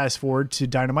 as we fast forward to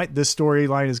Dynamite, this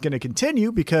storyline is going to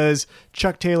continue because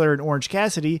Chuck Taylor and Orange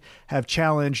Cassidy have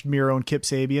challenged Miro and Kip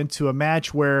Sabian to a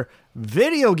match where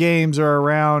video games are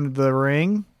around the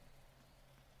ring.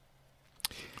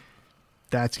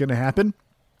 That's going to happen.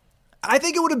 I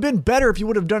think it would have been better if you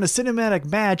would have done a cinematic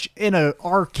match in an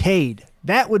arcade.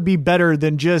 That would be better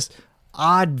than just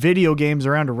odd video games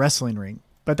around a wrestling ring.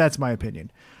 But that's my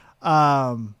opinion.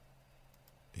 Yeah.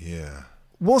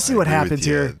 We'll see what happens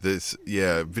here.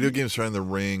 Video games around the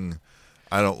ring,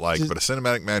 I don't like, but a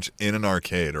cinematic match in an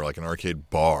arcade or like an arcade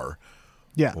bar,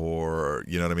 or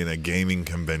a gaming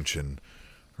convention,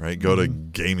 right? Go to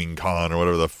Gaming Con or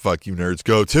whatever the fuck you nerds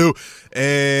go to,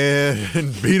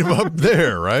 and beat them up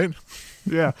there, right?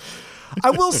 Yeah.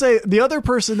 I will say the other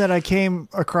person that I came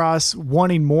across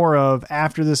wanting more of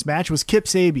after this match was Kip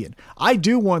Sabian. I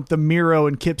do want the Miro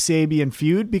and Kip Sabian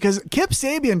feud because Kip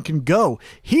Sabian can go.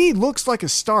 He looks like a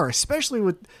star, especially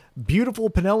with beautiful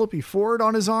Penelope Ford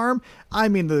on his arm. I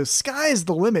mean, the sky is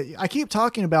the limit. I keep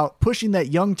talking about pushing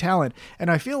that young talent,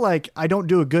 and I feel like I don't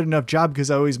do a good enough job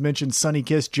because I always mention Sonny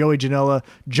Kiss, Joey Janela,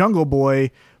 Jungle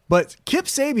Boy. But Kip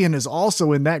Sabian is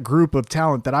also in that group of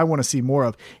talent that I want to see more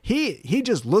of. He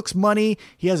just looks money.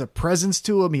 He has a presence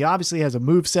to him. He obviously has a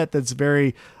moveset that's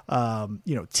very,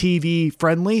 TV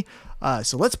friendly.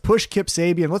 So let's push Kip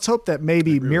Sabian. Let's hope that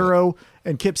maybe Miro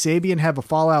and Kip Sabian have a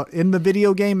fallout in the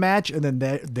video game match, and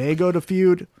then they go to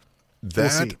feud.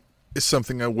 That is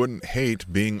something I wouldn't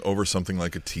hate, being over something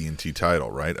like a TNT title,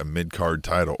 right? A mid-card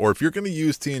title. Or if you're going to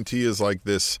use TNT as like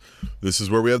this is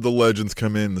where we have the legends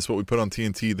come in, this is what we put on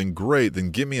TNT, then great. Then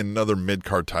give me another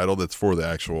mid-card title that's for the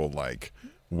actual like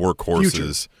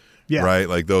workhorses, right?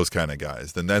 Like those kind of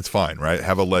guys. Then that's fine, right?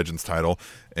 Have a legends title.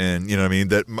 And you know what I mean?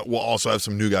 That will also have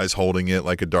some new guys holding it,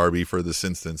 like a Darby for this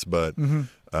instance. But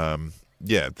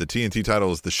if the TNT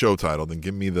title is the show title, then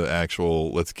give me the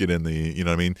actual, let's get in the, you know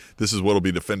what I mean? This is what will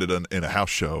be defended in a house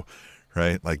show,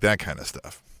 right? Like that kind of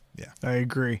stuff. Yeah. I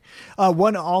agree.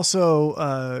 One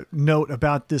also note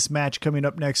about this match coming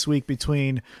up next week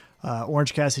between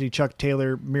Orange Cassidy, Chuck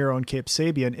Taylor, Miro, and Kip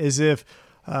Sabian is if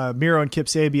Miro and Kip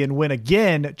Sabian win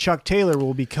again, Chuck Taylor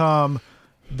will become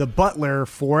the butler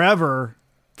forever.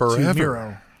 To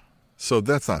Miro. So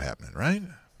that's not happening, right?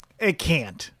 It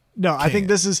can't. No, I think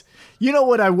this is, you know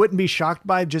what I wouldn't be shocked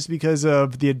by just because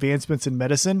of the advancements in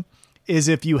medicine is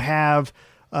if you have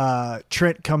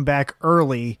Trent come back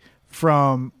early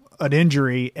from an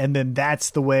injury and then that's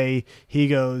the way he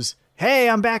goes, hey,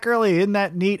 I'm back early. Isn't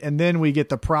that neat? And then we get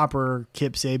the proper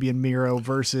Kip Sabian Miro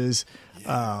versus,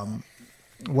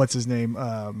 what's his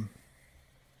name?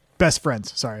 Best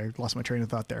friends. Sorry, I lost my train of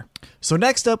thought there. So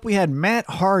next up, we had Matt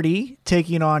Hardy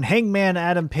taking on Hangman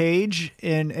Adam Page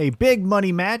in a big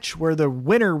money match where the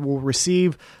winner will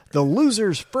receive the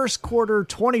loser's first quarter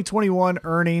 2021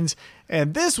 earnings.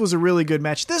 And this was a really good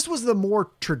match. This was the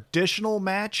more traditional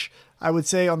match, I would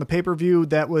say, on the pay-per-view.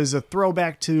 That was a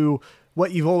throwback to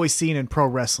what you've always seen in pro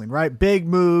wrestling, right? Big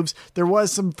moves. There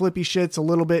was some flippy shits a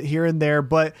little bit here and there,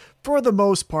 but for the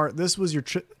most part, this was your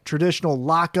traditional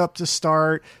lockup to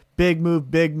start. Big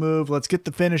move. Let's get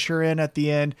the finisher in at the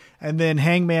end. And then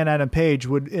Hangman Adam Page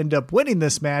would end up winning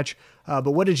this match.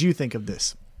 But what did you think of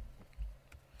this?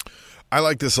 I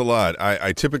like this a lot.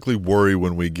 I typically worry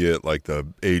when we get like the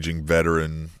aging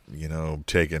veteran,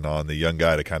 taking on the young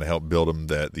guy to kind of help build him,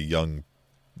 that the young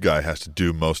guy has to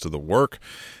do most of the work.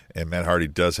 And Matt Hardy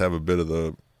does have a bit of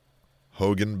the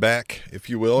Hogan back,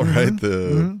 if you will, right?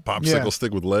 The popsicle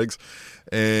stick with legs.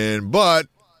 But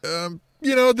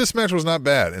this match was not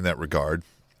bad in that regard.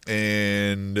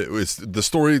 And it was, the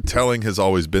storytelling has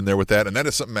always been there with that. And that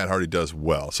is something Matt Hardy does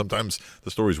well. Sometimes the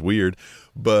story's weird,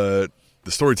 but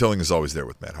the storytelling is always there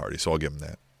with Matt Hardy. So I'll give him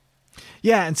that.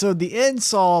 Yeah, and so the end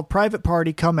saw Private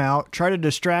Party come out, try to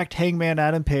distract Hangman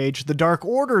Adam Page. The Dark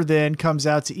Order then comes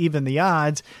out to even the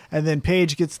odds, and then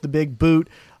Page gets the big boot,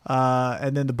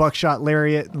 and then the buckshot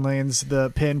lariat lands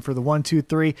the pin for the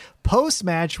 1-2-3.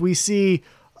 Post-match, we see,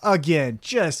 again,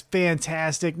 just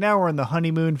fantastic. Now we're in the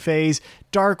honeymoon phase.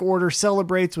 Dark Order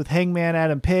celebrates with Hangman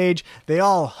Adam Page. They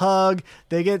all hug.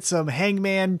 They get some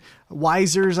Hangman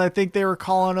Wisers, I think they were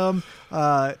calling them.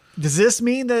 Does this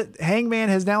mean that Hangman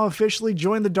has now officially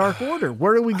joined the Dark Order?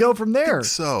 Where do we go from there?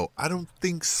 I don't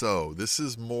think so. This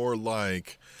is more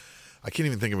like, I can't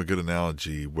even think of a good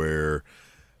analogy where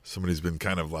somebody's been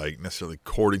kind of like necessarily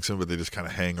courting somebody, they just kind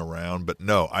of hang around. But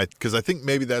no, because I think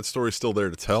maybe that story's still there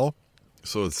to tell.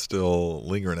 So it's still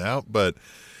lingering out, but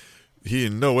he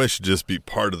in no way should just be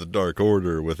part of the Dark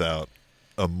Order without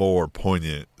a more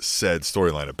poignant, sad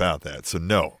storyline about that. So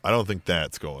no, I don't think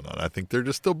that's going on. I think they're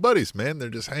just still buddies, man. They're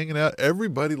just hanging out.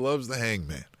 Everybody loves the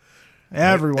Hangman.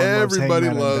 Everybody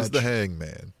loves the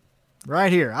Hangman.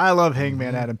 Right here. I love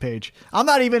Hangman Adam Page. I'm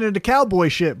not even into cowboy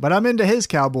shit, but I'm into his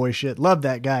cowboy shit. Love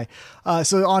that guy.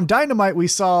 So on Dynamite, we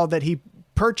saw that he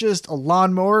purchased a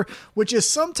lawnmower, which is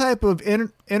some type of not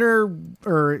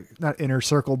inner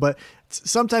circle, but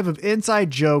some type of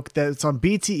inside joke that's on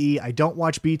BTE. I don't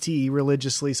watch BTE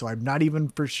religiously, so I'm not even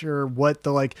for sure what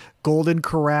the Golden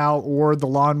Corral or the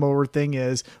lawnmower thing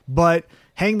is, but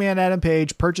Hangman Adam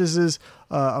Page purchases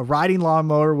a riding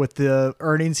lawnmower with the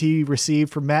earnings he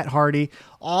received from Matt Hardy.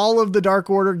 All of the Dark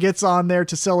Order gets on there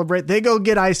to celebrate. They go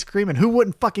get ice cream, and who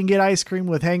wouldn't fucking get ice cream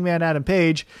with Hangman Adam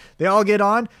Page? They all get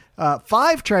on.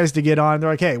 Five tries to get on. They're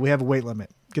like, hey, we have a weight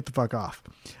limit. Get the fuck off.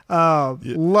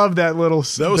 Love that little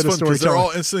That was fun because they're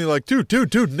all instantly like,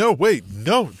 dude, no, wait,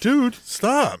 no, dude,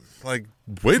 stop. Like,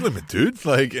 weight limit, dude.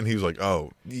 And he was like,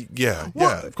 oh, yeah,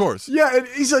 of course. Yeah, and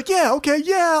he's like, yeah, okay,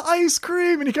 yeah, ice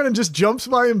cream. And he kind of just jumps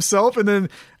by himself, and then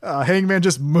Hangman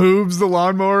just moves the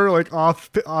lawnmower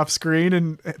off screen,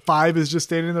 and Five is just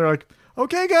standing there like,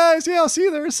 okay, guys, yeah, I'll see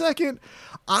you there in a second.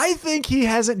 I think he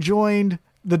hasn't joined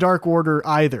the Dark Order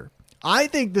either. I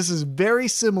think this is very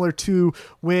similar to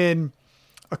when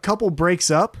a couple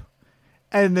breaks up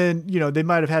and then, they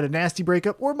might have had a nasty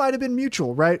breakup or it might have been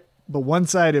mutual, right? But one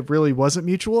side, it really wasn't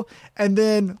mutual. And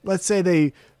then let's say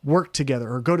they work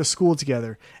together or go to school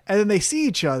together and then they see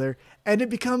each other and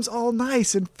it becomes all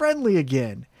nice and friendly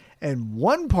again. And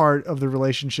one part of the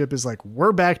relationship is like,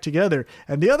 we're back together.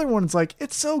 And the other one's like,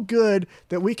 it's so good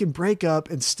that we can break up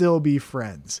and still be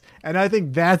friends. And I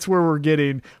think that's where we're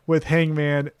getting with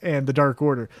Hangman and the Dark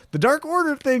Order. The Dark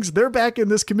Order thinks they're back in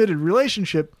this committed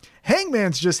relationship.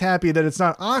 Hangman's just happy that it's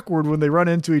not awkward when they run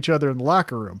into each other in the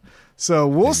locker room. So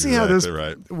we'll see how this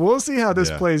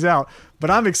plays out. But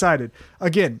I'm excited.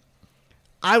 Again,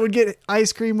 I would get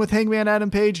ice cream with Hangman Adam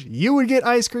Page. You would get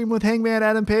ice cream with Hangman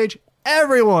Adam Page.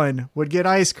 Everyone would get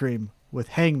ice cream with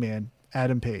Hangman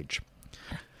Adam Page.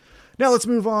 Now let's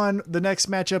move on. The next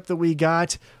matchup that we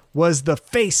got was the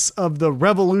face of the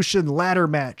Revolution ladder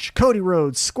match. Cody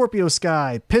Rhodes, Scorpio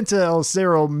Sky, Penta El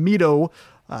Zero Mito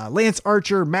Lance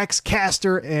Archer, Max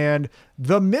Caster, and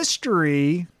the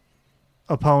mystery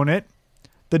opponent,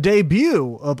 the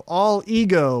debut of All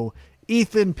Ego,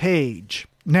 Ethan Page.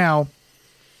 Now,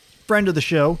 friend of the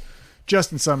show,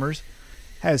 Justin Summers,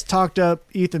 has talked up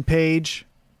Ethan Page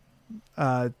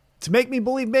to make me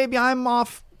believe maybe I'm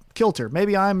off kilter.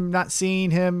 Maybe I'm not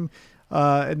seeing him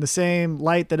in the same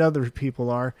light that other people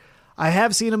are. I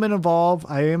have seen him in Evolve.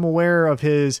 I am aware of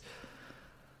his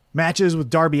matches with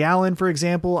Darby Allin, for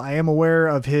example. I am aware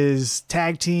of his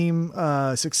tag team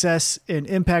success in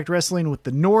Impact Wrestling with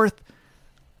the North.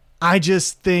 I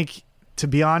just think, to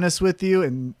be honest with you,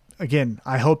 and again,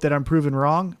 I hope that I'm proven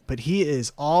wrong, but he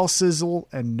is all sizzle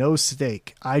and no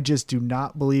steak. I just do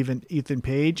not believe in Ethan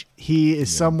Page. He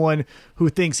is someone who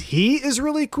thinks he is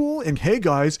really cool. And hey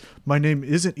guys, my name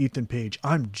isn't Ethan Page.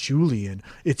 I'm Julian.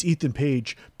 It's Ethan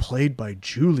Page played by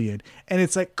Julian. And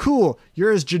it's like, cool.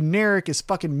 You're as generic as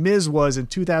fucking Miz was in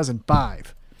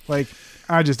 2005. Like,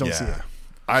 I just don't see it.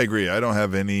 I agree. I don't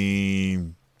have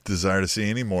any desire to see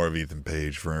any more of Ethan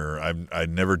Page. I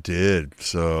never did,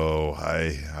 so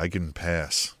I can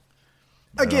pass.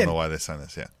 Again, I don't know why they signed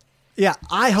this. Yeah,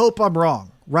 I hope I'm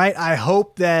wrong, right? I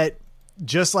hope that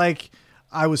just like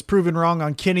I was proven wrong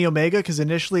on Kenny Omega, because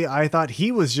initially I thought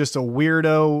he was just a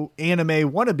weirdo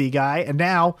anime wannabe guy, and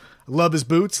now I love his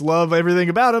boots, love everything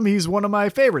about him. He's one of my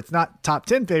favorites, not top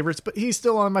 10 favorites, but he's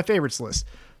still on my favorites list.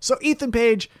 So Ethan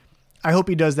Page, I hope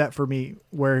he does that for me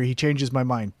where he changes my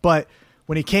mind. But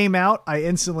when he came out, I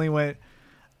instantly went,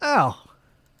 oh,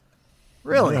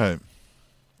 really? Right.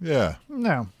 Yeah.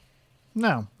 No,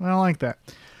 I don't like that.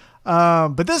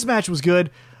 But this match was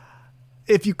good.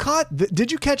 If you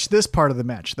did you catch this part of the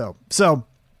match though? So,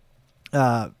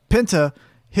 Penta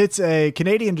hits a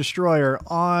Canadian Destroyer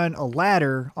on a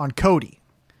ladder on Cody.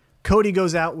 Cody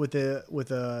goes out with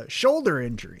a shoulder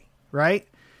injury, right?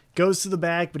 Goes to the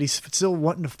back, but he's still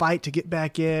wanting to fight to get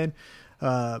back in.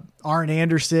 Arn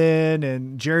Anderson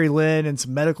and Jerry Lynn and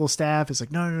some medical staff is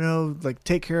like, no, like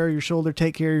take care of your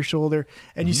shoulder.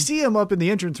 And you see him up in the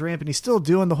entrance ramp and he's still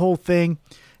doing the whole thing.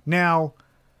 Now,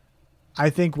 I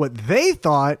think what they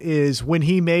thought is when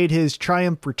he made his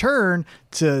triumph return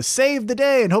to save the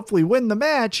day and hopefully win the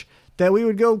match, that we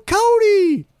would go,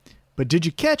 Cody. But did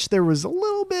you catch there was a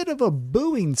little bit of a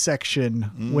booing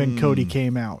section when Cody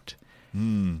came out?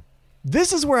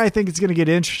 This is where I think it's going to get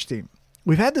interesting.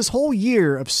 We've had this whole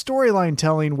year of storyline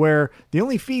telling where the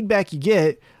only feedback you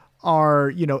get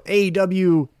are,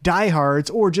 AEW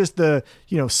diehards or just the,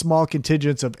 small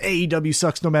contingents of AEW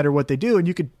sucks no matter what they do. And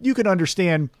you could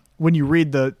understand when you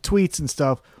read the tweets and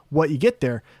stuff, what you get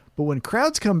there. But when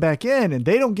crowds come back in and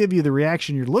they don't give you the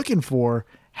reaction you're looking for,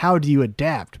 how do you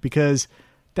adapt? Because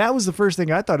that was the first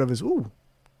thing I thought of is, ooh,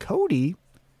 Cody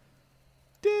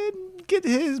did get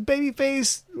his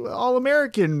babyface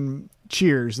All-American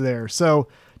cheers there. So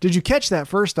did you catch that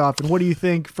first off, and what do you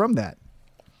think from that?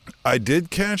 I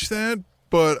did catch that,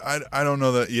 but I don't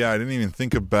know that. Yeah, I didn't even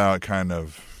think about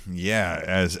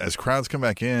as crowds come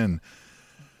back in,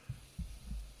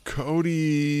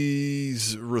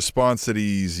 Cody's response that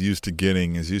he's used to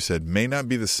getting, as you said, may not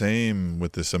be the same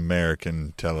with this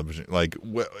American television. Like,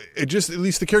 it just, at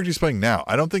least the character he's playing now,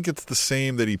 I don't think it's the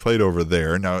same that he played over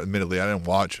there. Now, admittedly, I didn't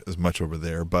watch as much over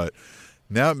there, but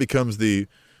now it becomes the,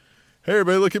 hey,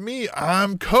 everybody, look at me.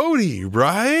 I'm Cody,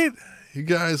 right? You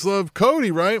guys love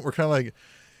Cody, right? We're kind of like,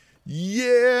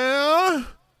 yeah.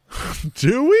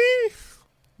 Do we?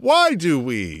 Why do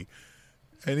we?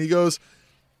 And he goes,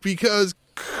 because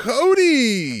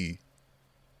Cody.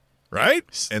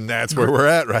 Right? And that's where we're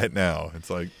at right now. It's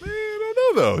like, I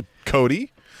don't know, though,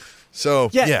 Cody. So,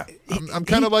 yeah I'm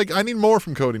kind of like, I need more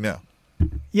from Cody now.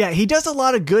 Yeah, he does a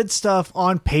lot of good stuff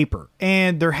on paper,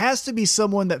 and there has to be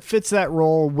someone that fits that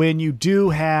role when you do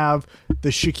have the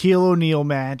Shaquille O'Neal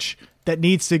match that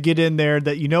needs to get in there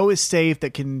that is safe,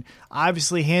 that can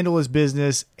obviously handle his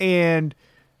business and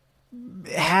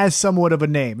has somewhat of a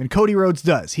name. And Cody Rhodes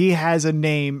does. He has a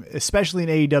name, especially in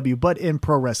AEW, but in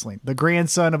pro wrestling. The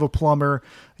grandson of a plumber,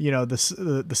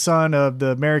 the son of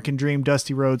the American Dream,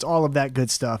 Dusty Rhodes, all of that good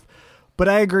stuff. But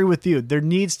I agree with you. There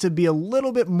needs to be a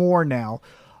little bit more now.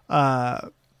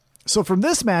 So from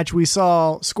this match, we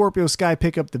saw Scorpio Sky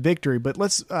pick up the victory, but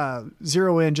let's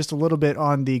zero in just a little bit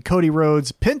on the Cody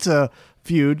Rhodes Penta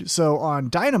feud. So on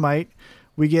Dynamite,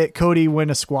 we get Cody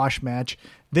win a squash match.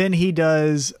 Then he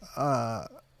does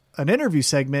an interview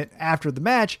segment after the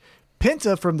match.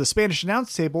 Penta from the Spanish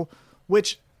announce table,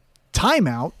 which,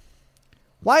 timeout.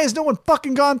 Why has no one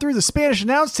fucking gone through the Spanish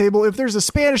announce table if there's a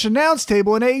Spanish announce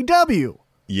table in AEW?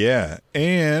 Yeah,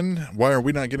 and why are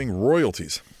we not getting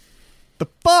royalties? The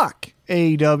fuck,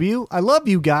 AEW? I love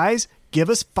you guys. Give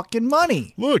us fucking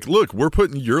money. Look, we're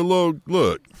putting your logo.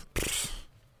 Look, I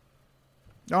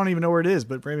don't even know where it is,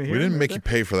 but right here. we didn't make you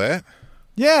pay for that.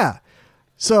 Yeah.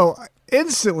 So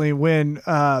instantly when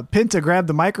Penta grabbed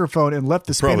the microphone and left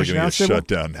the Probably Spanish going to announce get table. shut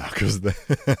down now because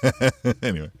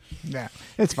anyway, Yeah,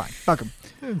 it's fine. Fuck them.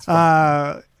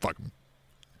 fuck 'em.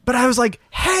 But I was like,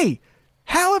 hey,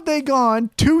 how have they gone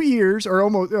 2 years or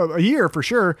almost a year for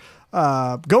sure,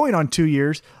 going on 2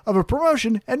 years of a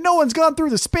promotion and no one's gone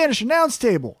through the Spanish announce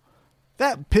table?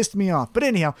 That pissed me off. But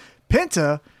anyhow,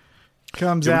 Penta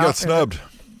comes Yeah, out. we got snubbed.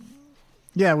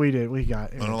 Yeah, we did. We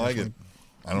got it. I don't like it.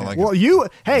 I don't like Well, it. you,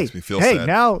 hey, Makes me feel sad.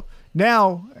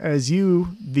 now, as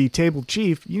you, the table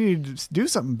chief, you need to do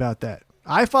something about that.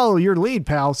 I follow your lead,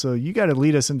 pal, so you got to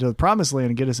lead us into the promised land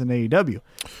and get us in AEW.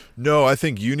 No, I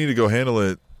think you need to go handle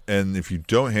it. And if you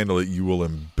don't handle it, you will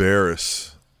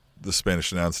embarrass the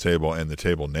Spanish announce table and the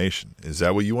Table Nation. Is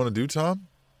that what you want to do, Tom?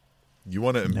 You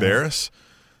want to embarrass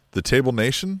the Table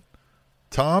Nation,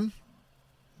 Tom,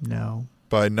 No.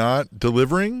 by not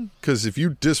delivering? Because if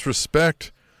you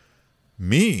disrespect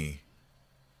me,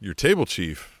 your table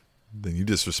chief, then you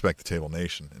disrespect the Table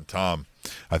Nation. And Tom,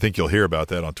 I think you'll hear about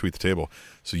that on Tweet the Table.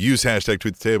 So use hashtag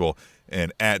Tweet the Table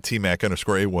and at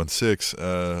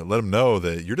TMac_816. Let him know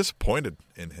that you're disappointed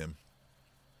in him.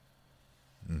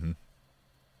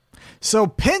 So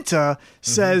Penta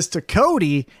says to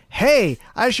Cody, hey,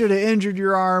 I should have injured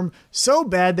your arm so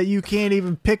bad that you can't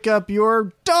even pick up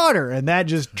your daughter. And that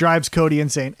just drives Cody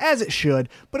insane, as it should.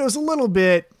 But it was a little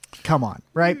bit, come on,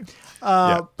 right?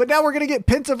 Yeah. But now we're going to get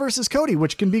Penta versus Cody,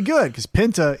 which can be good because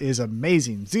Penta is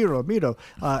amazing. Zero Mito.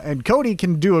 And Cody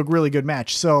can do a really good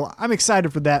match. So I'm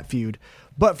excited for that feud.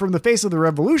 But from the Face of the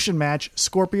Revolution match,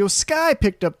 Scorpio Sky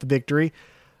picked up the victory.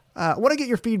 I want to get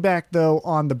your feedback, though,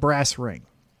 on the brass ring.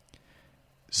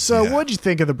 So Yeah. what'd you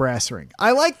think of the brass ring?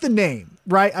 I like the name,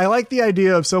 right? I like the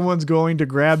idea of someone's going to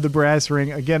grab the brass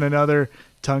ring. Again, another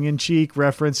tongue-in-cheek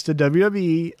reference to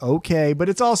WWE. Okay, but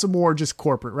it's also more just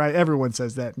corporate, right? Everyone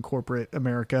says that in corporate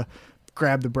America,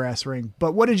 grab the brass ring.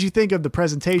 But what did you think of the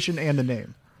presentation and the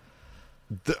name?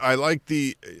 I like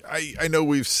the. I know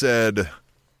we've said,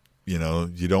 you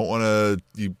don't want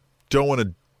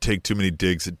to take too many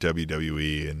digs at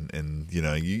WWE, and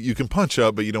you can punch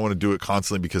up, but you don't want to do it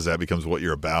constantly because that becomes what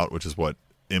you're about, which is what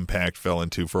Impact fell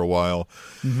into for a while.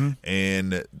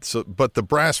 And so, but the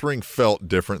brass ring felt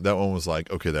different. That one was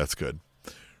like, okay, that's good,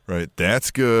 right?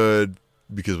 That's good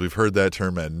because we've heard that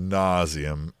term ad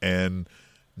nauseum, and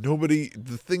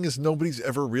the thing is, nobody's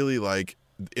ever really, like,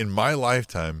 in my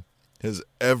lifetime, has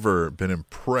ever been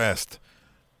impressed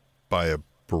by a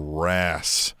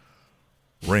brass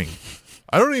ring.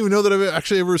 I don't even know that I've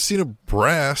actually ever seen a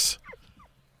brass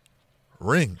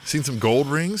ring. Seen some gold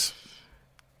rings,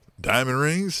 diamond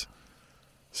rings.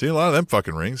 Seen a lot of them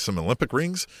fucking rings, some Olympic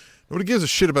rings. Nobody gives a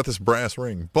shit about this brass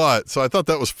ring. So I thought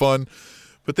that was fun.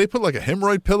 But they put like a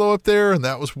hemorrhoid pillow up there, and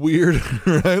that was weird,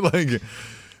 right? Like,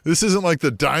 this isn't like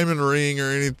the diamond ring or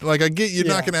anything. Like, I get you're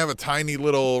not going to have a tiny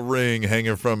little ring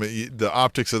hanging from it. The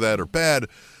optics of that are bad.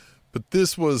 But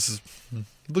this looks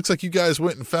like you guys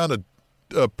went and found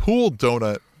a pool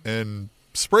donut and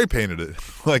spray painted it.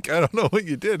 Like, I don't know what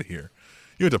you did here.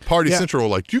 You went to Party Central,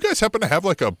 like, do you guys happen to have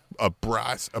like a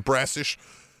brassish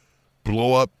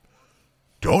blow up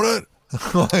donut?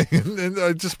 Like,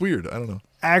 and just weird. I don't know.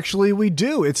 Actually, we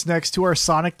do. It's next to our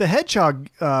Sonic the Hedgehog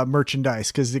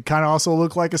merchandise because it kind of also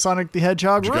looked like a Sonic the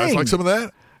Hedgehog Did ring. you guys like some of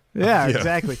that? Yeah,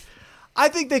 exactly. I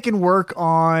think they can work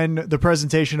on the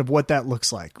presentation of what that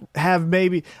looks like.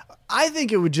 I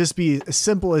think it would just be as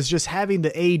simple as just having the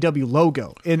AEW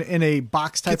logo in a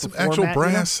box type Get some of actual format,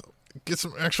 brass. Get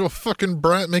some actual fucking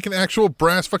brass. Make an actual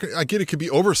brass fucking. I get it could be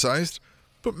oversized,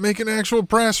 but make an actual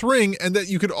brass ring, and that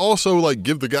you could also like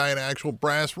give the guy an actual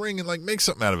brass ring and like make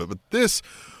something out of it. But this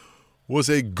was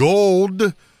a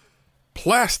gold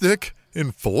plastic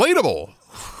inflatable.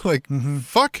 Like,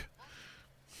 fuck.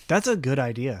 That's a good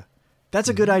idea. That's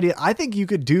a good idea. I think you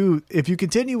could do, if you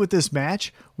continue with this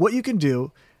match, what you can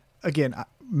do, again,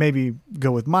 maybe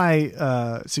go with my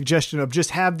suggestion of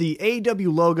just have the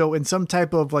AEW logo in some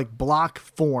type of like block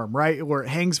form, right? Where it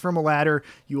hangs from a ladder,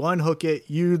 you unhook it,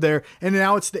 you there, and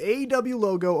now it's the AEW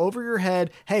logo over your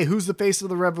head. Hey, who's the face of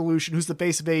the Revolution? Who's the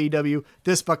face of AEW?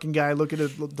 This fucking guy. Look at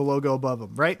the logo above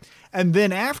him, right? And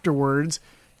then afterwards,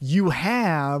 you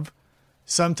have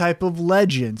some type of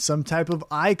legend, some type of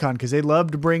icon, because they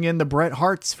love to bring in the Bret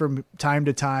Harts from time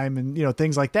to time and,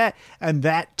 things like that. And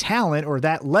that talent or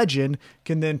that legend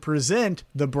can then present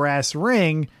the brass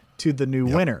ring to the new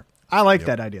winner. I like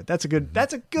that idea. That's a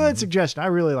good suggestion. I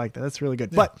really like that. That's really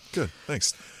good. Yeah, But good.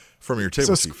 Thanks. From your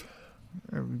table chief.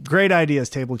 Great ideas,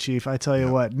 Table Chief. I tell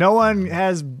you what, no one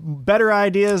has better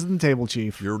ideas than Table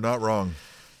Chief. You're not wrong.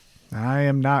 I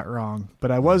am not wrong,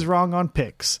 but I was wrong on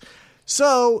picks.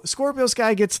 So Scorpio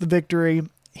Sky gets the victory.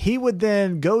 He would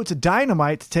then go to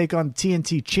Dynamite to take on the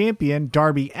TNT champion,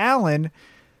 Darby Allin.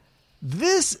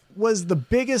 This was the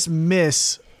biggest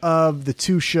miss of the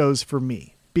two shows for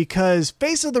me because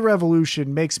Face of the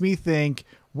Revolution makes me think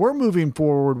we're moving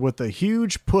forward with a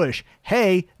huge push.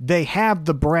 Hey, they have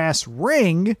the brass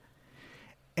ring,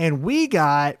 and we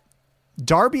got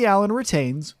Darby Allin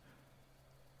retains,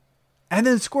 and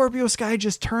then Scorpio Sky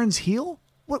just turns heel?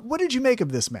 What did you make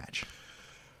of this match?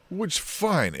 Which,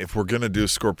 fine, if we're going to do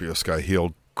Scorpio Sky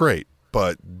heel, great.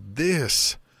 But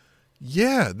this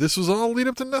was all lead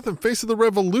up to nothing. Face of the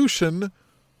Revolution,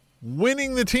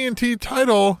 winning the TNT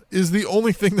title is the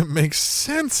only thing that makes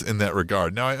sense in that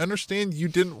regard. Now, I understand you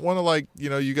didn't want to,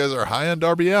 you guys are high on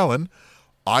Darby Allin.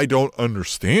 I don't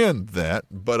understand that,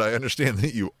 but I understand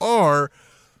that you are.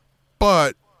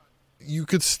 But you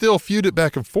could still feud it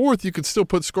back and forth. You could still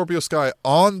put Scorpio Sky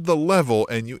on the level,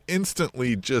 and you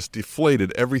instantly just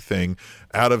deflated everything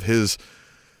out of his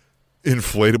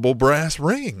inflatable brass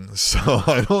ring. So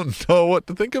I don't know what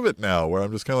to think of it now, where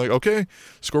I'm just kind of like, okay,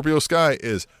 Scorpio Sky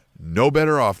is no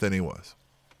better off than he was.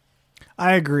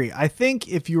 I agree. I think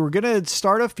if you were going to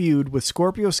start a feud with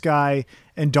Scorpio Sky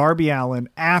and Darby Allin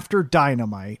after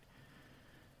Dynamite,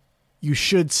 you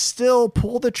should still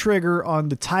pull the trigger on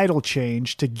the title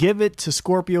change to give it to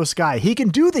Scorpio Sky. He can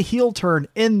do the heel turn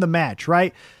in the match,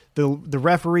 right? The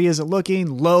referee isn't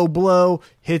looking, low blow,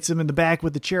 hits him in the back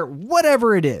with the chair,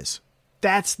 whatever it is.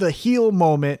 That's the heel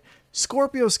moment.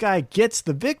 Scorpio Sky gets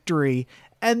the victory,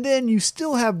 and then you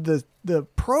still have the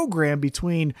program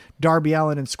between Darby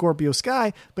Allin and Scorpio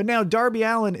Sky, but now Darby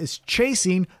Allin is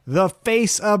chasing the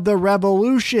Face of the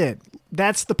Revolution.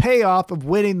 That's the payoff of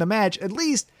winning the match, at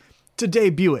least to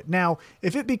debut it. Now,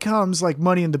 if it becomes like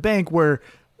Money in the Bank where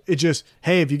it just,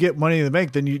 hey, if you get Money in the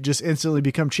Bank, then you just instantly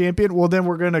become champion, well, then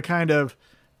we're going to kind of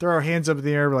throw our hands up in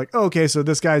the air like, oh, okay, so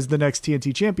this guy's the next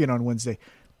TNT champion on Wednesday.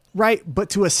 Right? But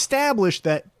to establish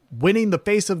that winning the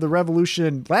Face of the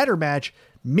Revolution ladder match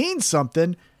means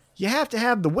something, you have to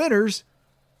have the winners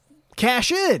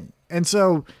cash in. And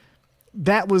so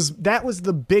that was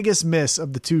the biggest miss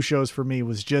of the two shows for me,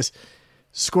 was just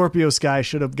Scorpio Sky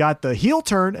should have got the heel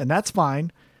turn, and that's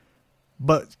fine,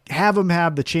 but have him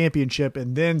have the championship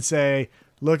and then say,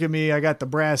 look at me, I got the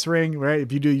brass ring, right?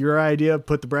 If you do your idea,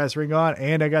 put the brass ring on,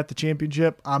 and I got the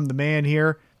championship, I'm the man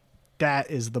here.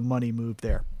 That is the money move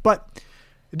there. But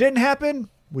it didn't happen.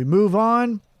 We move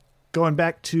on. Going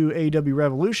back to AEW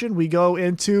Revolution, we go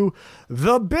into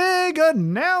the big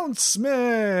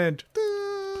announcement.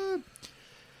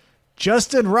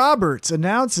 Justin Roberts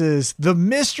announces the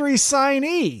mystery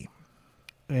signee,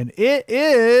 and it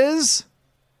is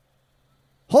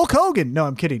Hulk Hogan. No,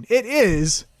 I'm kidding. It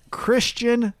is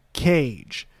Christian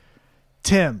Cage.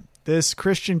 Tim, this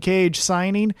Christian Cage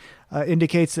signing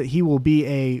indicates that he will be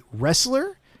a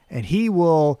wrestler and he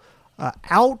will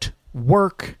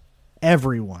outwork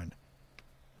everyone.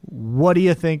 What do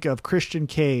you think of Christian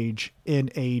Cage in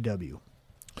AEW?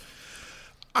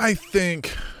 I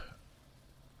think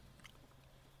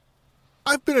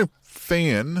I've been a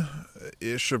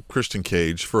fan-ish of Christian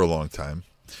Cage for a long time,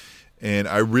 and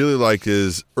I really liked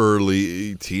his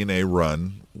early TNA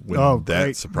run when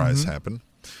that surprise happened.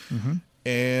 Mm-hmm.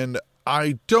 And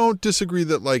I don't disagree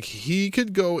that he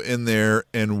could go in there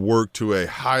and work to a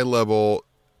high level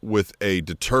with a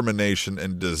determination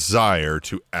and desire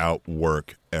to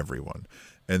outwork everyone,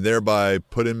 and thereby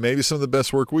put in maybe some of the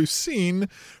best work we've seen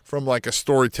from a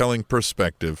storytelling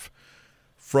perspective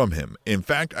from him. In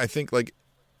fact, I think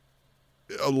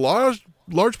a large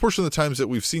portion of the times that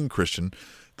we've seen Christian,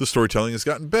 the storytelling has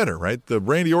gotten better, right? The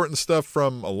Randy Orton stuff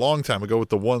from a long time ago with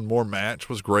the One More match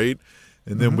was great.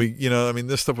 And then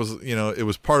this stuff was, it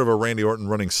was part of a Randy Orton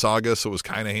running saga, so it was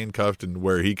kind of handcuffed and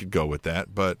where he could go with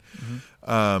that. But,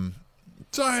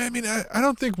 so, I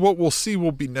don't think what we'll see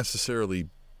will be necessarily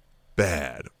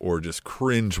bad or just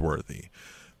cringeworthy.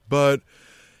 But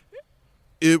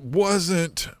it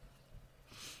wasn't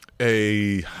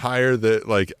a hire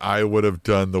that I would have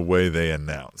done the way they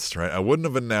announced, right? I wouldn't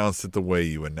have announced it the way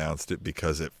you announced it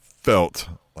because it felt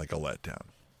like a letdown.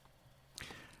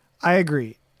 I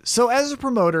agree. So as a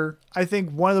promoter, I think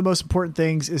one of the most important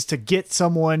things is to get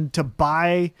someone to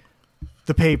buy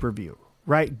the pay-per-view,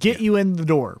 right? Get you in the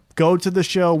door, go to the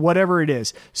show, whatever it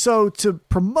is. So to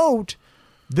promote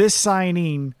this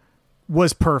signing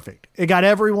was perfect. It got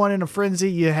everyone in a frenzy.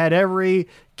 You had every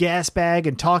gas bag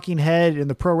and talking head in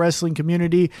the pro wrestling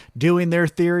community doing their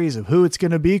theories of who it's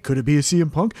going to be. Could it be a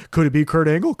CM Punk? Could it be Kurt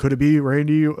Angle? Could it be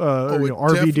Randy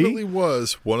RVD? Definitely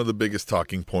was one of the biggest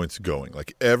talking points going.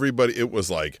 Like everybody, it was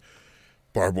like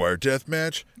barbed wire death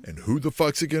match, and who the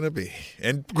fuck's it going to be?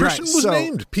 And Christian was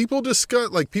named. People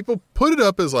discussed, like people put it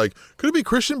up as like, could it be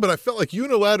Christian? But I felt like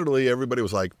unilaterally everybody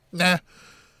was like, nah.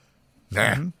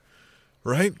 Mm-hmm.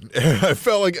 Right? I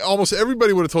felt like almost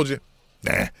everybody would have told you,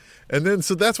 nah. And then,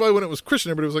 so that's why when it was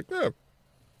Christian, everybody was like, yeah.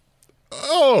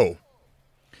 Oh.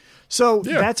 So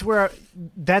that's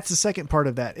the second part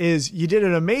of that is you did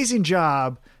an amazing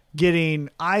job getting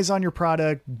eyes on your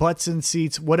product, butts in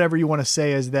seats, whatever you want to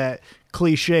say as that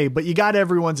cliche, but you got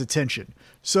everyone's attention.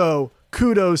 So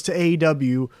kudos to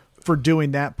AEW for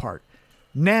doing that part.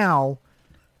 Now,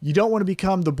 you don't want to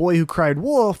become the boy who cried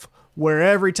wolf, where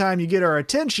every time you get our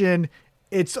attention,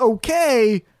 it's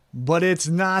okay, but it's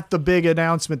not the big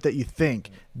announcement that you think.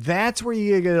 That's where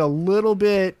you get a little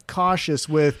bit cautious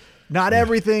with not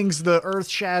everything's the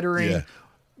earth-shattering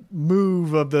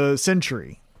move of the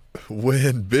century.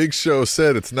 When Big Show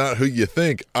said it's not who you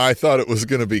think, I thought it was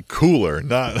going to be cooler,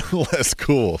 not less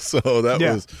cool. So that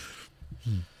was...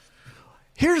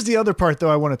 Here's the other part, though,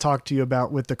 I want to talk to you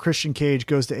about with the Christian Cage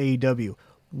goes to AEW.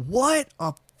 What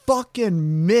a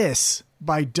fucking miss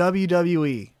by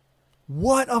WWE.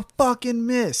 What a fucking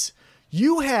miss.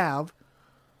 You have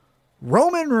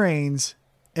Roman Reigns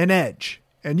and Edge,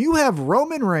 and you have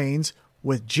Roman Reigns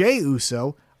with Jey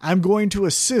Uso. I'm going to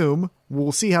assume,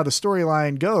 we'll see how the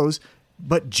storyline goes,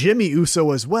 but Jimmy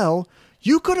Uso as well.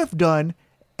 You could have done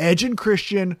Edge and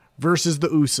Christian versus the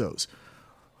Usos.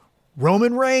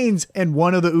 Roman Reigns and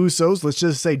one of the Usos, let's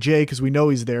just say Jey because we know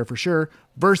he's there for sure,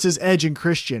 versus Edge and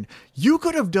Christian. You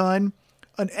could have done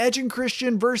an Edge and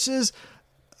Christian versus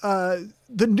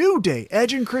the New Day.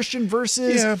 Edge and Christian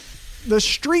versus the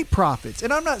Street Profits.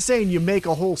 And I'm not saying you make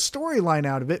a whole storyline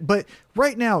out of it, but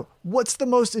right now, what's the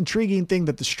most intriguing thing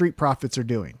that the Street Profits are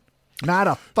doing? Not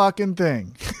a fucking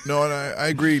thing. No, and I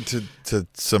agree to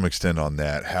some extent on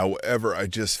that. However, I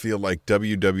just feel like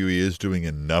WWE is doing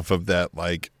enough of that,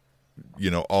 like,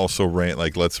 also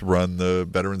let's run the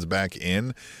veterans back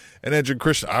in. And Edge and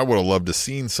Christian, I would have loved to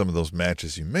seen some of those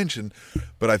matches you mentioned,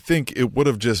 but I think it would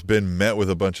have just been met with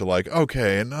a bunch of like,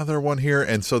 okay, another one here.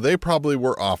 And so they probably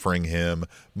were offering him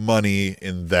money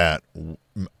in that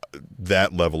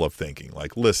level of thinking.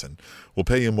 Like, listen, we'll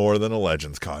pay you more than a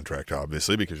Legends contract,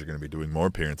 obviously, because you're going to be doing more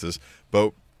appearances.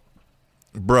 But,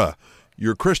 bruh,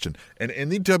 you're Christian. And in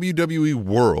the WWE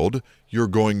world, you're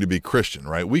going to be Christian,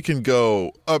 right? We can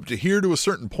go up to here to a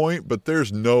certain point, but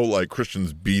there's no like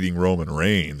Christians beating Roman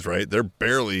Reigns, right? They're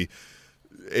barely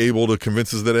able to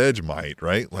convince us that Edge might,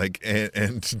 right? Like,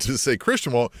 and to say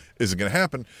Christian, well, isn't going to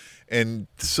happen. And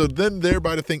so then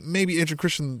thereby to think maybe Edge and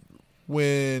Christian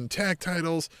win tag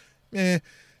titles, you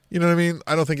know what I mean?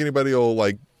 I don't think anybody will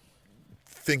like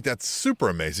think that's super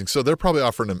amazing. So they're probably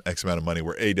offering them X amount of money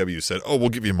where AEW said, oh, we'll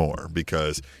give you more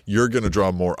because you're going to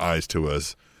draw more eyes to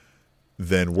us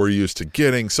than we're used to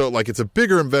getting. So like it's a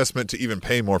bigger investment to even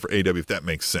pay more for AEW, if that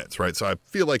makes sense, right? So I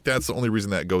feel like that's the only reason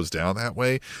that goes down that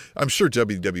way. I'm sure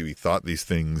WWE thought these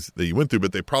things that you went through,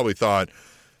 but they probably thought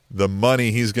the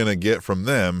money he's going to get from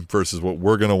them versus what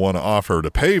we're going to want to offer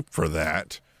to pay for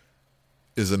that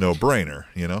is a no-brainer,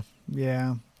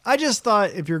 Yeah. I just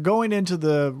thought if you're going into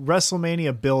the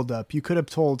WrestleMania buildup, you could have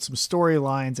told some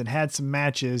storylines and had some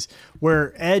matches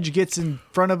where Edge gets in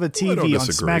front of a TV on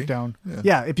SmackDown.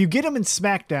 Yeah, if you get him in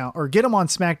SmackDown or get him on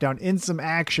SmackDown in some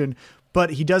action,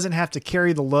 but he doesn't have to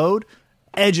carry the load,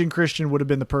 Edge and Christian would have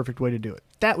been the perfect way to do it.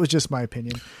 That was just my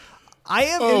opinion. I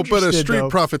am interested, but a Street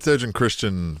Profits Edge and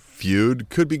Christian feud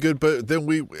could be good, but then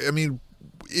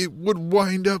it would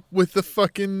wind up with the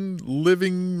fucking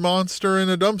living monster in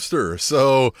a dumpster.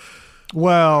 So,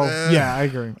 yeah,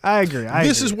 I agree.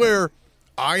 This is where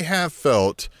I have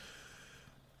felt.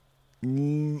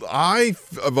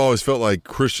 I've always felt like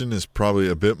Christian is probably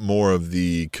a bit more of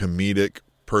the comedic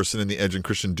person in the Edge and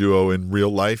Christian duo in real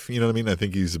life. You know what I mean? I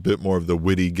think he's a bit more of the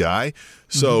witty guy.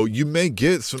 So you may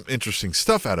get some interesting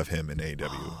stuff out of him in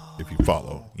AEW if you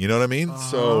follow. You know what I mean?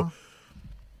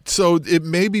 So it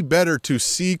may be better to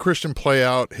see Christian play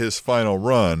out his final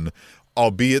run,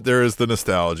 albeit there is the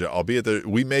nostalgia, albeit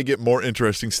we may get more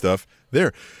interesting stuff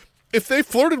there. If they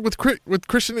flirted with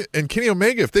Christian and Kenny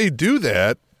Omega, if they do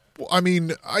that, I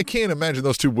mean, I can't imagine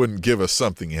those two wouldn't give us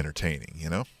something entertaining,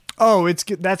 Oh, that's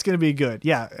going to be good.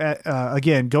 Yeah.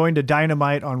 Again, going to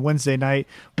Dynamite on Wednesday night,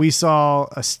 we saw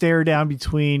a stare down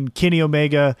between Kenny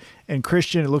Omega and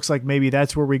Christian. It looks like maybe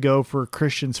that's where we go for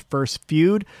Christian's first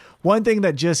feud. One thing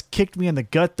that just kicked me in the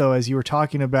gut, though, as you were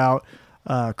talking about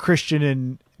Christian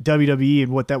and WWE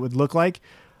and what that would look like,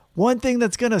 one thing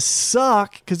that's going to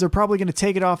suck, because they're probably going to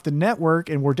take it off the network,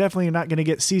 and we're definitely not going to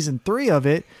get season 3 of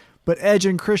it, but Edge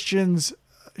and Christian's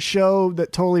show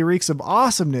that totally reeks of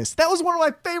awesomeness. That was one of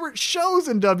my favorite shows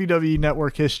in WWE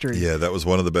Network history. Yeah, that was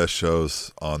one of the best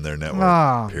shows on their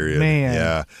network, period. Man.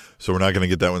 Yeah, so we're not going to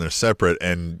get that when they're separate,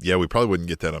 and yeah, we probably wouldn't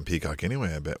get that on Peacock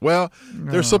anyway, I bet. Well,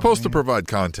 they're supposed to provide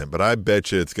content, but I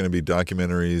bet you it's going to be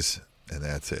documentaries, and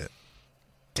that's it.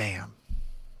 Damn.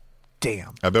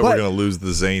 I bet we're going to lose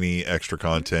the zany extra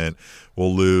content.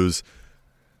 We'll lose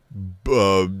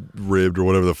ribbed or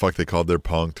whatever the fuck they called their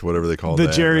punked, whatever they called the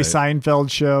that, Jerry right? Seinfeld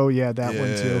show. Yeah, that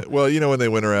one too. Well, you know when they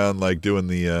went around like doing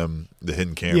the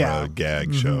hidden camera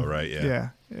gag show, right?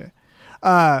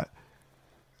 Yeah.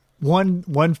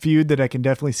 One feud that I can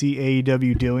definitely see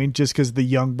AEW doing, just because the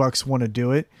Young Bucks want to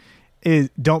do it, is,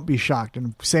 don't be shocked. And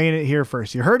I'm saying it here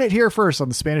first. You heard it here first on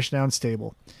the Spanish Announce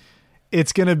Table.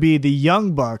 It's going to be the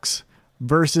Young Bucks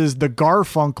versus the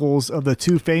Garfunkels of the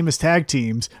two famous tag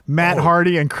teams, Matt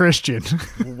Hardy and Christian.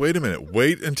 Wait a minute.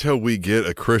 Wait until we get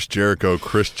a Chris Jericho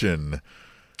Christian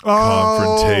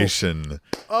confrontation in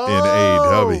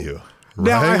AEW. Right?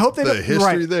 Now, I hope they the don't,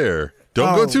 history there.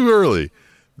 Don't go too early.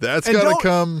 That's got to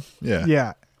come. Yeah.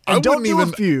 Yeah. And don't do a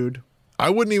feud. I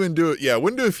wouldn't even do it. Yeah, I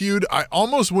wouldn't do a feud. I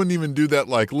almost wouldn't even do that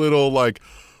like little like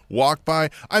walk by.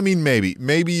 I mean, maybe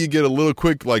you get a little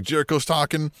quick, like Jericho's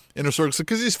talking in a circle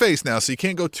because he's face now, so you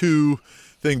can't go too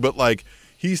thing. But like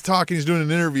he's talking, he's doing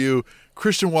an interview.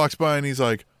 Christian walks by and he's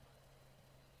like,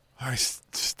 I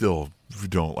still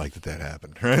don't like that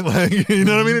happened, right? Like, you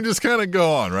know what I mean? And just kind of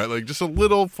go on, right? Like just a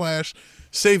little flash.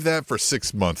 Save that for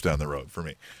 6 months down the road for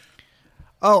me.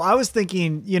 Oh, I was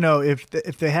thinking, you know, if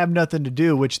they have nothing to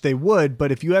do, which they would,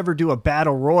 but if you ever do a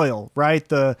battle royal, right?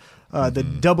 The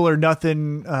Double or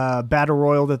Nothing battle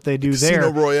royal that they do there.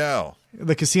 Casino Royale.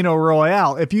 The Casino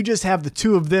Royale. If you just have the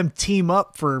two of them team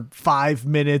up for 5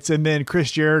 minutes and then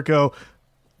Chris Jericho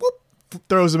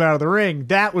throws him out of the ring,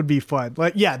 that would be fun.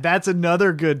 Like, yeah, that's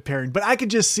another good pairing. But I could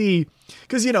just see,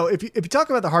 because, you know, if you talk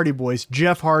about the Hardy Boys,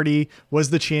 Jeff Hardy was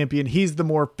the champion. He's the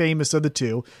more famous of the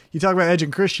two. You talk about Edge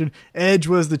and Christian. Edge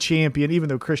was the champion, even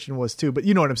though Christian was too. But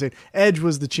you know what I'm saying. Edge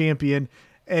was the champion,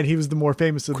 and he was the more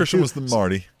famous of Christian the two. was the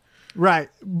Marty. Right.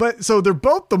 But so they're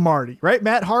both the Marty, right?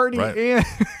 Matt Hardy and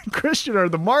Christian are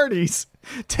the Martys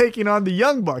taking on the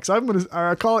Young Bucks. I'm going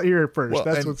to call it here first. Well,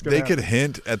 that's what's going to happen. They could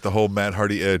hint at the whole Matt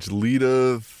Hardy Edge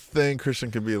Lita thing.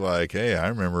 Christian could be like, hey, I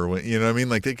remember when, you know what I mean?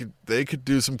 Like they could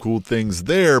do some cool things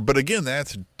there. But again,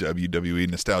 that's WWE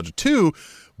nostalgia too.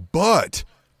 But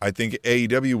I think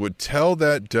AEW would tell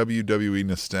that WWE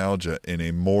nostalgia in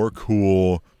a more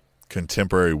cool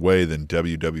contemporary way than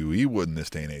WWE would in this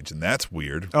day and age, and that's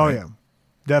weird. Oh right? yeah,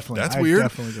 definitely. That's weird.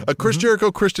 Definitely A Chris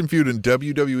Jericho Christian feud in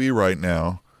WWE right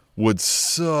now would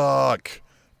suck,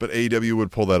 but AEW would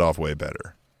pull that off way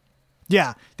better.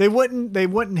 Yeah, they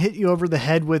wouldn't hit you over the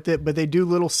head with it, but they do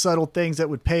little subtle things that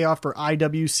would pay off for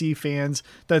IWC fans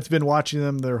that's been watching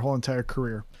them their whole entire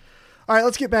career. All right,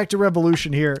 let's get back to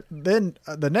Revolution here. Then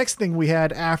the next thing we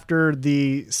had after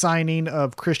the signing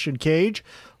of Christian Cage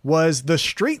was the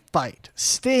street fight.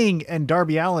 Sting and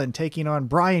Darby Allin taking on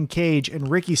Brian Cage and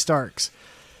Ricky Starks.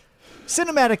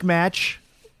 Cinematic match.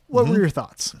 What were your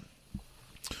thoughts?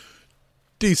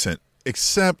 Decent,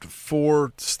 except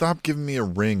for stop giving me a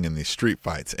ring in these street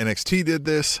fights. NXT did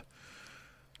this.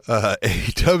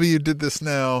 AEW did this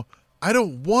now. I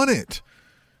don't want it.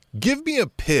 Give me a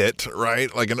pit,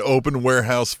 right? Like an open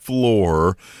warehouse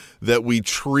floor that we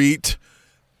treat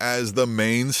as the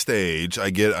main stage. I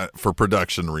get for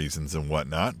production reasons and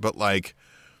whatnot, but like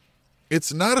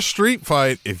it's not a street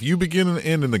fight if you begin and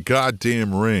end in the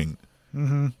goddamn ring.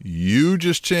 Mm-hmm. You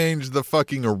just changed the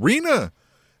fucking arena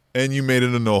and you made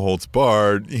it a no holds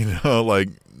barred, you know, like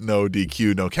no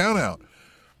DQ, no count out.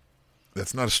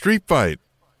 That's not a street fight.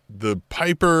 The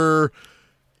Piper,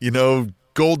 you know,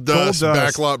 Gold Dust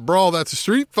backlot brawl, that's a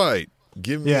street fight.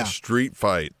 Give me a street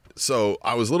fight. So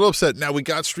I was a little upset. Now we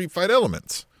got street fight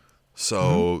elements.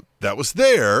 So that was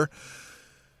there.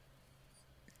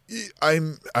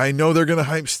 I know they're gonna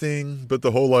hype Sting, but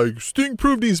the whole like Sting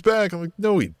proved he's back. I'm like,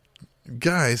 no, he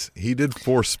did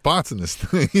 4 spots in this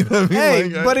thing. You know what I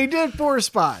mean? Hey, but he did 4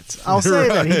 spots. I'll say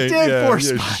that he did 4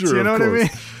 spots. Sure, you know what I mean?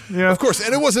 Yeah. Of course,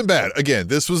 and it wasn't bad. Again,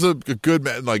 this was a good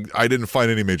match. Like I didn't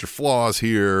find any major flaws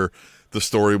here. The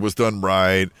story was done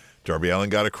right. Darby Allin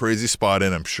got a crazy spot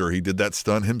in. I'm sure he did that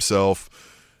stunt himself.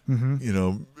 You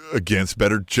know, against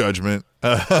better judgment.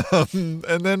 And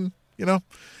then, you know,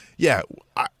 yeah,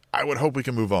 I would hope we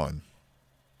can move on.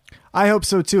 I hope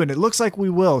so too, and it looks like we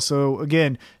will. So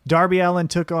again, Darby Allin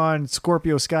took on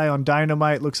Scorpio Sky on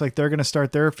Dynamite. Looks like they're going to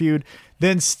start their feud.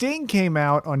 Then Sting came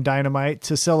out on Dynamite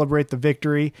to celebrate the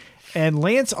victory, and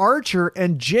Lance Archer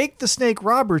and Jake the Snake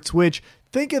Roberts, which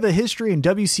think of the history in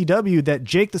WCW that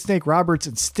Jake the Snake Roberts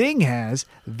and Sting has.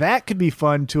 That could be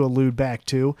fun to allude back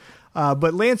to.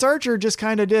 But Lance Archer just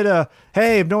kind of did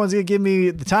hey, if no one's going to give me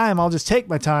the time, I'll just take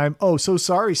my time. Oh, so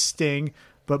sorry, Sting,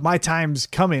 but my time's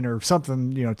coming, or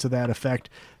something, to that effect.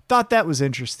 Thought that was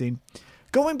interesting.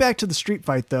 Going back to the street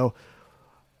fight, though,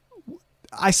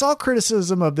 I saw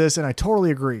criticism of this, and I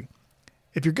totally agree.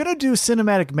 If you're going to do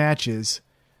cinematic matches,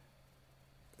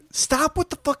 stop with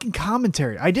the fucking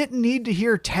commentary. I didn't need to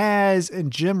hear Taz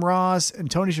and Jim Ross and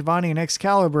Tony Schiavone and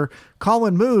Excalibur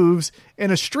calling moves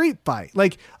in a street fight.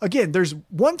 Like, again, there's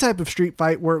one type of street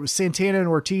fight where it was Santana and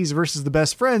Ortiz versus the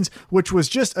Best Friends, which was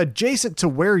just adjacent to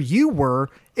where you were.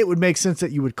 It would make sense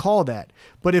that you would call that.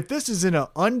 But if this is in an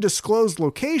undisclosed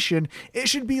location, it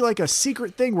should be like a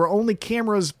secret thing where only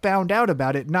cameras found out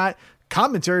about it, not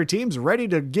commentary teams ready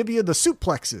to give you the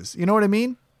suplexes. You know what I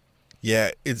mean?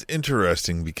 Yeah, it's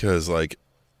interesting because,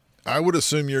 I would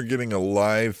assume you're getting a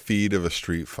live feed of a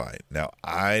street fight. Now,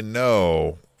 I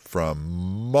know from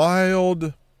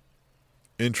mild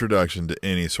introduction to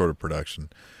any sort of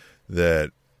production that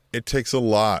it takes a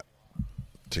lot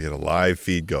to get a live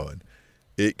feed going.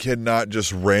 It cannot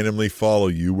just randomly follow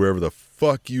you wherever the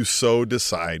fuck you so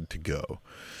decide to go,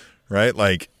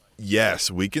 right?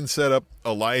 Yes, we can set up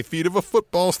a live feed of a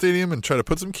football stadium and try to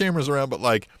put some cameras around, but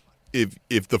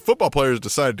if the football players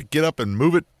decided to get up and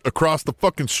move it across the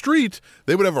fucking street,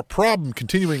 they would have a problem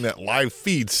continuing that live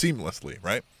feed seamlessly,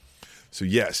 right? So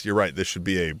yes, you're right. This should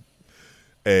be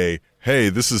a hey,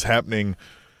 this is happening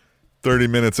 30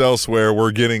 minutes elsewhere.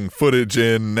 We're getting footage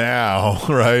in now,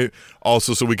 right?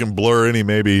 Also, so we can blur any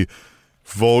maybe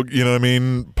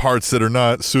parts that are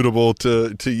not suitable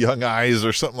to young eyes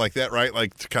or something like that, right?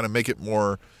 To kind of make it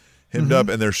more hemmed up,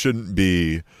 and there shouldn't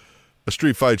be. A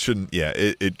street fight shouldn't,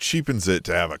 it cheapens it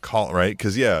to have a call, right?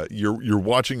 Because, you're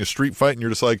watching a street fight and you're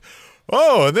just like,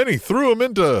 oh, and then he threw him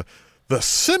into the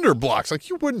cinder blocks.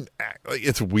 You wouldn't act.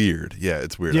 It's weird. Yeah,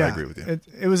 it's weird. Yeah, I agree with you.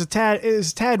 It was a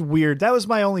tad weird. That was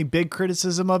my only big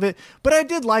criticism of it, but I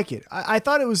did like it. I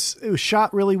thought it was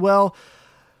shot really well.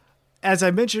 As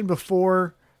I mentioned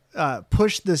before,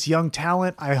 push this young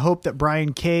talent. I hope that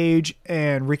Brian Cage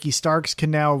and Ricky Starks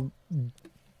can now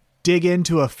dig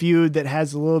into a feud that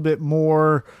has a little bit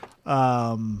more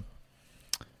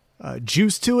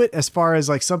juice to it, as far as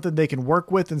something they can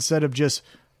work with instead of just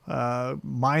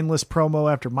mindless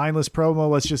promo after mindless promo.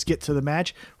 Let's just get to the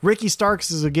match. Ricky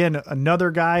Starks is, again, another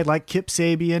guy like Kip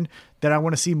Sabian that I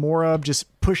want to see more of.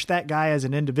 Just push that guy as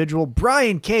an individual.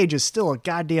 Brian Cage is still a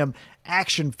goddamn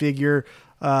action figure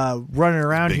running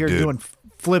around here doing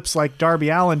flips like Darby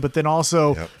Allin, but then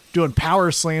also doing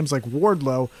power slams like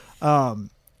Wardlow.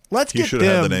 He should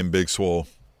have had the name Big Swole.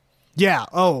 Yeah.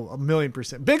 Oh,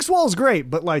 1,000,000%. Big Swole's great,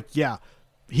 but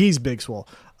he's Big Swole.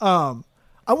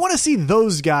 I want to see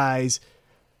those guys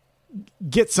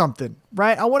get something,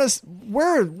 right? I want to.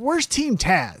 Where's Team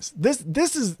Taz?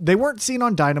 This is, they weren't seen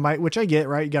on Dynamite, which I get,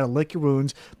 right? You got to lick your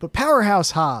wounds, but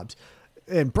Powerhouse Hobbs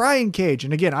and Brian Cage,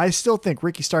 and again, I still think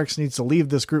Ricky Starks needs to leave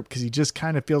this group because he just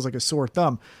kind of feels like a sore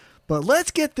thumb. But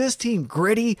let's get this team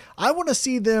gritty. I want to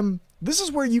see them. This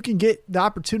is where you can get the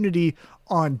opportunity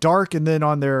on Dark and then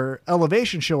on their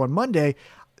Elevation show on Monday.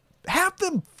 Have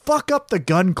them fuck up the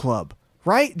Gun Club,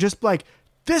 right? Just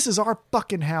this is our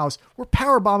fucking house. We're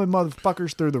powerbombing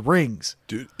motherfuckers through the rings.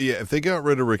 Dude, yeah, if they got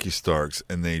rid of Ricky Starks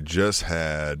and they just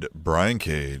had Brian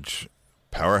Cage,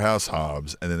 Powerhouse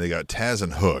Hobbs, and then they got Taz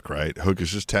and Hook, right? Hook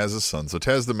is just Taz's son. So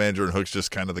Taz the manager and Hook's just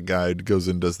kind of the guy who goes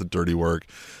in and does the dirty work.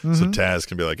 Mm-hmm. So Taz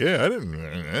can be like, yeah, I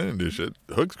didn't do shit.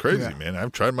 Hook's crazy, man.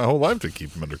 I've tried my whole life to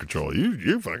keep him under control.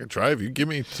 You fucking try. If you give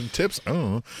me some tips, I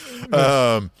don't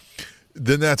know.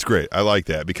 Then that's great. I like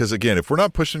that. Because, again, if we're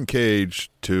not pushing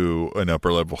Cage to an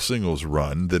upper-level singles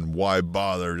run, then why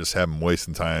bother just having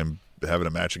wasting time having a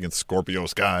match against Scorpio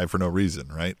Sky for no reason,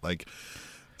 right?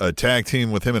 A tag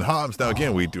team with him and Hobbs. Now,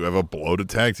 again, we do have a bloated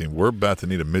tag team. We're about to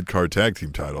need a mid-card tag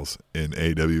team titles in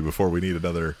AEW before we need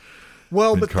another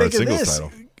mid-card singles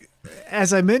title.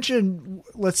 As I mentioned,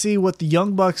 let's see what the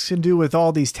Young Bucks can do with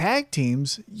all these tag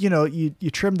teams.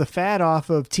 You trim the fat off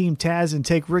of Team Taz and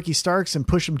take Ricky Starks and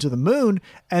push him to the moon,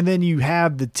 and then you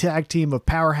have the tag team of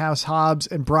Powerhouse Hobbs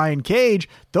and Brian Cage.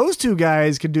 Those two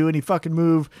guys can do any fucking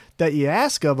move that you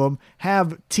ask of them.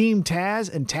 Have Team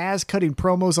Taz and Taz cutting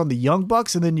promos on the Young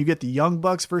Bucks, and then you get the Young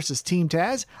Bucks versus Team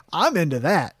Taz. I'm into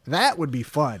that. That would be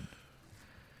fun.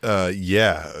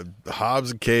 Yeah,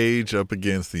 Hobbs and Cage up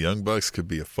against the Young Bucks could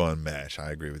be a fun match.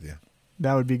 I agree with you.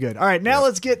 That would be good. All right, now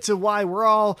let's get to why we're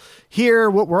all here,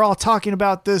 what we're all talking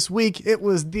about this week. It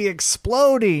was the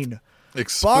exploding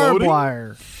barbed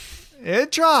wire.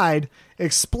 It tried.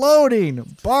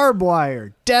 Exploding barbed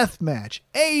wire death match.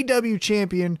 AEW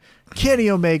champion Kenny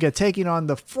Omega taking on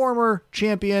the former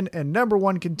champion and number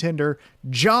one contender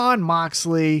Jon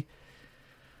Moxley.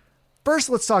 First,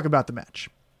 let's talk about the match.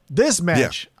 This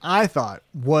match, I thought,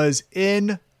 was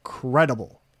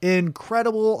incredible.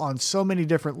 Incredible on so many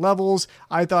different levels.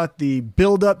 I thought the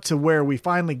build up to where we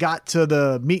finally got to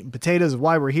the meat and potatoes of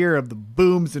why we're here, of the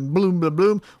booms and bloom blah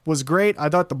bloom, was great. I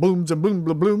thought the booms and boom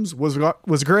blah blooms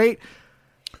was great.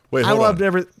 Wait, hold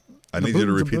on. I need you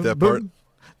to repeat that part.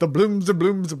 The blooms and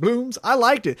blooms and blooms. I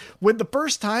liked it. When the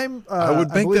first time, I would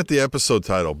make that the episode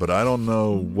title, but I don't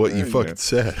know what you fucking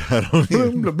said. I don't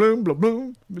bloom blah bloom blah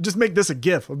bloom. Just make this a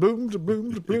gif. Boom blah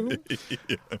bloom blah bloom.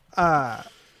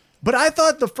 But I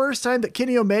thought the first time that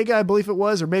Kenny Omega, I believe it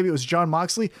was, or maybe it was Jon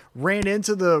Moxley, ran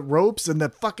into the ropes and the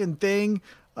fucking thing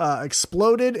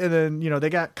exploded, and then they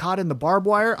got caught in the barbed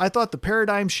wire. I thought the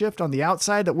paradigm shift on the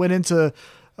outside that went into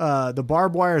the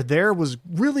barbed wire there was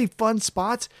really fun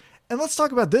spots. And let's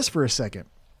talk about this for a second.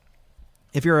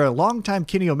 If you're a longtime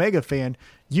Kenny Omega fan,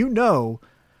 you know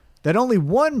that only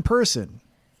one person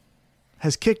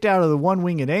has kicked out of the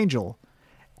One-Winged Angel.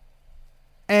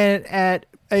 And at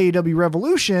AEW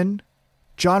Revolution,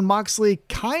 Jon Moxley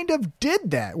kind of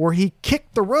did that, where he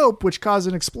kicked the rope, which caused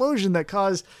an explosion that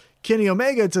caused Kenny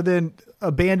Omega to then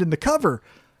abandon the cover.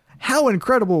 How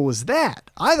incredible was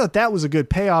that? I thought that was a good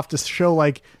payoff to show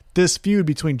like this feud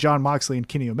between Jon Moxley and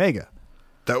Kenny Omega.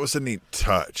 That was a neat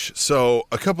touch. So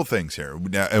a couple things here.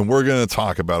 Now, and we're going to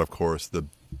talk about, of course, the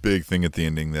big thing at the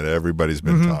ending that everybody's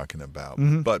been talking about.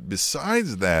 But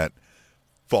besides that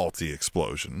faulty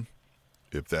explosion,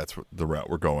 if that's the route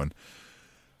we're going,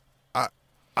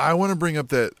 I want to bring up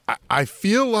that I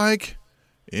feel like,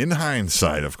 in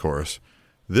hindsight, of course,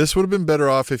 this would have been better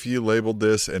off if you labeled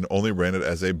this and only ran it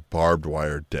as a barbed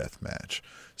wire death match.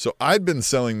 So I'd been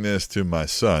selling this to my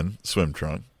son, Swim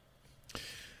Trunk,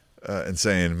 and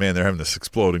saying, man, they're having this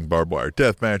exploding barbed wire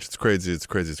death match. It's crazy, it's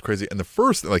crazy, it's crazy. And the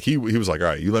first, like, he was like, all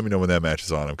right, you let me know when that match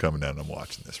is on. I'm coming down and I'm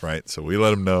watching this, right? So we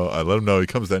let him know. I let him know. He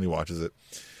comes down, he watches it.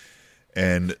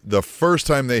 And the first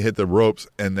time they hit the ropes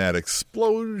and that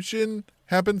explosion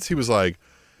happens, he was like,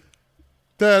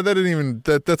 that didn't even,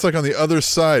 that's like on the other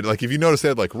side. Like, if you notice, they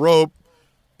had like rope,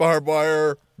 barbed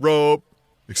wire, rope,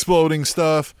 exploding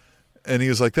stuff. And he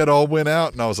was like, that all went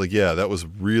out. And I was like, yeah, that was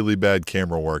really bad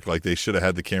camera work. Like, they should have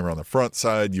had the camera on the front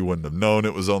side. You wouldn't have known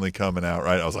it was only coming out,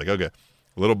 right? I was like, okay,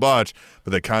 a little botch, but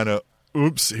they kind of,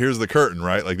 oops, here's the curtain,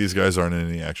 right? Like, these guys aren't in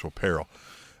any actual peril.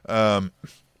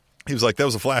 He was like, that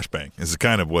was a flashbang, is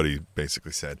kind of what he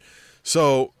basically said.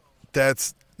 So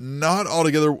that's not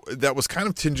altogether, that was kind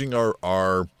of tinging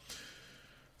our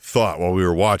thought while we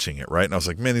were watching it, right? And I was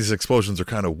like, man, these explosions are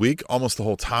kind of weak almost the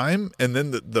whole time. And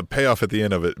then the payoff at the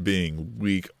end of it being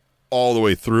weak all the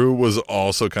way through was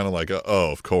also kind of like,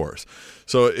 oh, of course.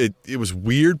 So it was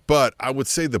weird, but I would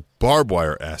say the barbed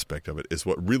wire aspect of it is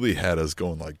what really had us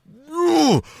going like,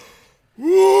 ooh,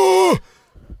 ooh,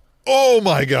 oh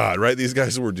my God, right? These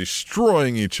guys were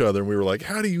destroying each other. And we were like,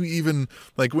 how do you even,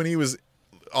 like when he was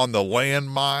on the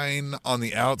landmine on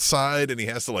the outside and he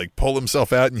has to like pull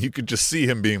himself out and you could just see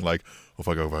him being like, oh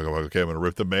fuck, okay, I'm going to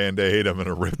rip the Band-Aid. I'm going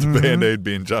to rip the Band-Aid,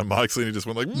 being Jon Moxley. And he just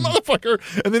went like, motherfucker.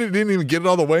 And then he didn't even get it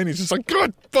all the way. And he's just like,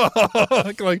 good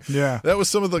fuck. Like, yeah, that was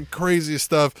some of the craziest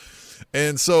stuff.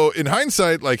 And so in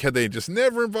hindsight, like had they just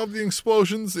never involved the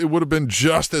explosions, it would have been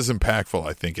just as impactful,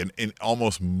 I think, and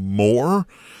almost more.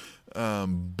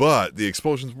 But the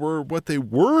explosions were what they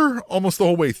were almost the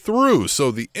whole way through.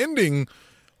 So the ending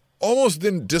almost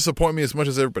didn't disappoint me as much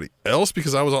as everybody else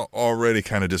because I was already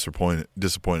kind of disappointed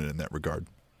in that regard.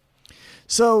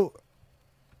 So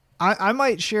I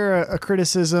might share a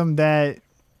criticism that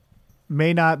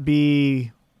may not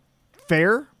be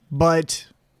fair, but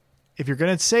if you're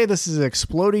going to say this is an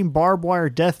exploding barbed wire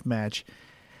death match,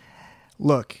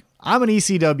 look, I'm an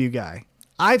ECW guy.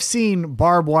 I've seen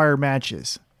barbed wire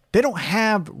matches. They don't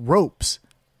have ropes.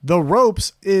 The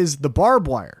ropes is the barbed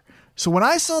wire. So when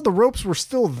I saw the ropes were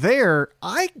still there,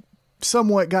 I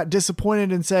somewhat got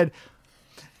disappointed and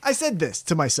I said this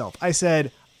to myself. I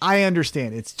said, I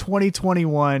understand. It's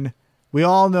 2021. We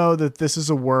all know that this is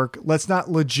a work. Let's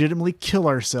not legitimately kill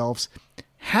ourselves.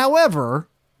 However,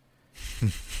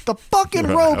 the fucking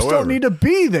ropes don't need to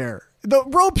be there. The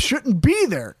ropes shouldn't be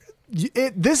there.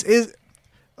 This is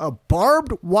a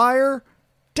barbed wire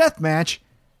death match.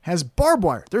 Has barbed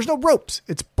wire. There's no ropes.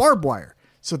 It's barbed wire.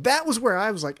 So that was where I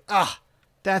was like,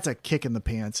 that's a kick in the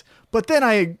pants. But then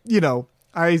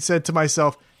I said to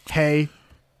myself, hey,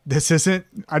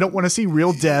 I don't want to see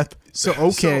real death. So,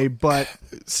 okay, but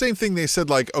same thing. They said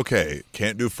like, okay,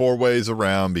 can't do 4 ways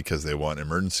around because they want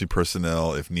emergency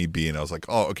personnel if need be. And I was like,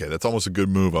 oh, okay, that's almost a good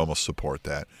move. I almost support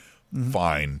that.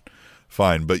 Fine.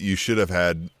 But you should have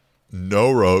had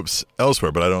no ropes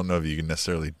elsewhere. But I don't know if you can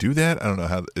necessarily do that. I don't know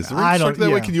how. Is the ring structured that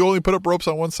way? Can you only put up ropes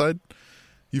on one side?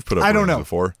 You've put up rings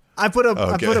before. I put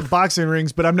up boxing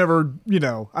rings, but I've never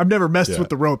messed with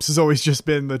the ropes. It's always just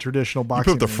been the traditional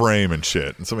boxing. You put up the frame and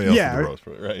shit, and somebody else put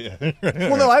the ropes, right? Yeah.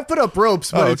 Well, no, I've put up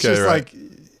ropes, but it's just like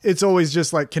it's always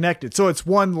just like connected. So it's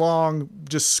one long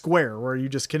just square where you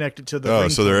just connect it to the. Oh,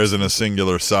 so there isn't a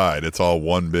singular side. It's all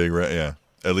one big. Yeah.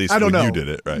 At least when you did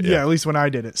it, right? Yeah, at least when I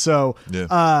did it. So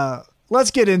let's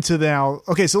get into now.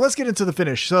 Okay, so let's get into the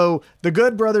finish. So the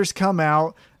Good Brothers come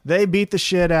out. They beat the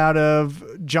shit out of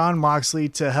Jon Moxley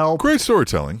to help. Great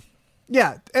storytelling.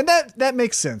 Yeah, and that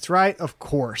makes sense, right? Of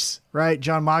course, right?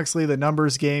 Jon Moxley, the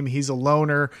numbers game, he's a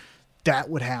loner.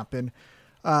 That would happen.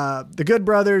 The Good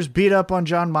Brothers beat up on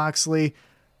Jon Moxley.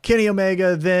 Kenny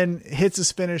Omega then hits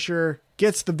his finisher,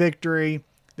 gets the victory.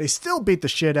 They still beat the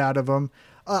shit out of him.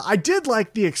 I did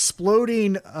like the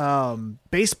exploding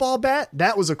baseball bat.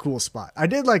 That was a cool spot. I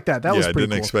did like that. That was pretty cool. I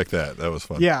didn't expect that. That was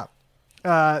fun. Yeah.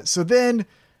 So then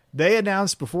they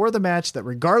announced before the match that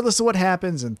regardless of what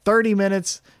happens in 30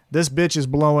 minutes, this bitch is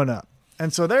blowing up.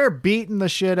 And so they're beating the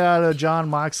shit out of Jon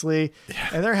Moxley,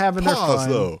 and they're having their fun.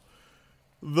 Though.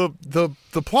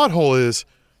 The plot hole is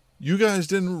you guys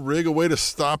didn't rig a way to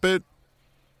stop it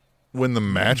when the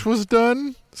match was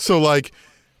done. So, like,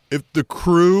 if the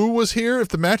crew was here, if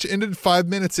the match ended 5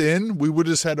 minutes in, we would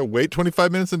have just had to wait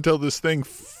 25 minutes until this thing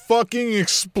fucking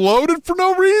exploded for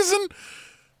no reason.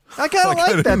 I kind of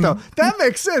like that, though. That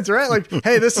makes sense, right? Like,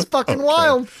 hey, this is fucking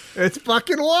wild. It's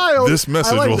fucking wild. This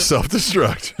message will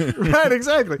self-destruct. Right,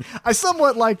 exactly. I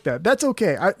somewhat like that. That's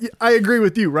okay. I agree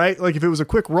with you, right? Like, if it was a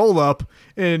quick roll-up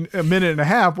in a minute and a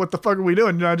half, what the fuck are we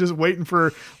doing? You're not just waiting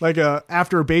for, like,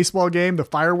 after a baseball game, the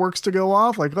fireworks to go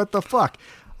off? Like, what the fuck?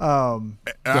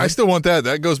 I still want that.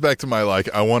 That goes back to my, like,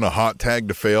 I want a hot tag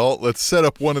to fail. Let's set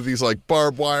up one of these, like,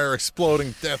 barbed wire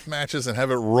exploding death matches and have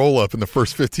it roll up in the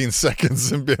first 15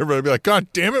 seconds and everybody be like, God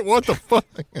damn it, what the fuck?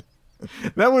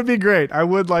 That would be great. I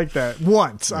would like that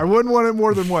once. I wouldn't want it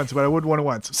more than once, but I would want it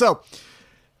once. So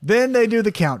then they do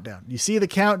the countdown. You see the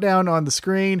countdown on the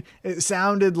screen. It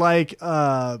sounded like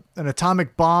an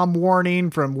atomic bomb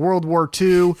warning from World War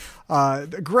II.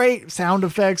 Great sound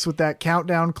effects with that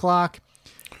countdown clock.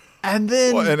 And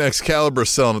then, and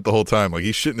Excalibur's selling it the whole time. Like,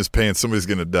 he's shitting his pants. Somebody's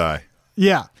going to die.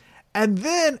 Yeah. And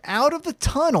then out of the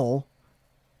tunnel,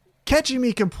 catching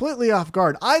me completely off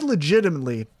guard, I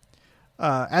legitimately,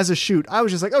 as a shoot, I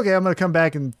was just like, okay, I'm going to come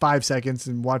back in 5 seconds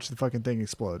and watch the fucking thing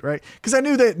explode, right? Because I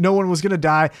knew that no one was going to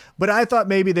die, but I thought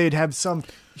maybe they'd have some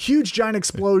huge giant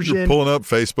explosion. You're pulling up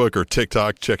Facebook or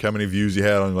TikTok, check how many views you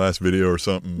had on the last video or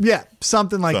something. Yeah,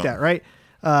 something like that, right?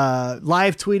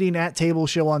 Live tweeting at Table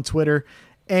Show on Twitter.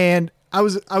 And I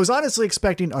was honestly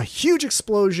expecting a huge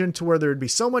explosion to where there would be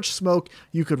so much smoke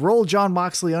you could roll Jon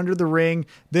Moxley under the ring.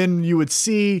 Then you would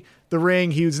see the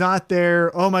ring. He was not there.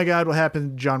 Oh my God, what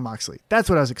happened to Jon Moxley? That's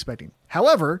what I was expecting.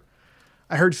 However,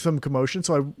 I heard some commotion,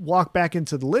 so I walked back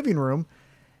into the living room.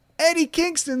 Eddie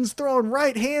Kingston's throwing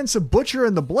right hands to Butcher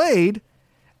and the Blade,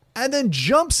 and then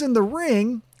jumps in the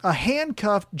ring. A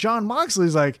handcuffed Jon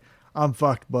Moxley's like, I'm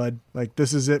fucked, bud. Like,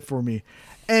 this is it for me.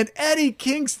 And Eddie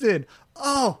Kingston,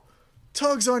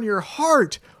 tugs on your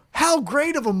heart. How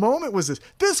great of a moment was this?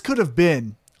 This could have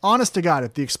been, honest to God,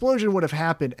 if the explosion would have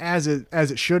happened as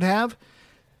it should have,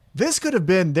 this could have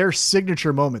been their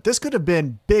signature moment. This could have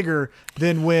been bigger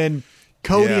than when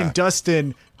Cody and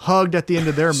Dustin hugged at the end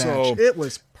of their match. It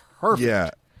was perfect.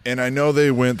 Yeah, and I know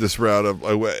they went this route of,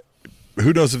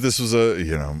 who knows if this was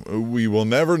we will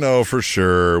never know for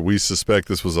sure. We suspect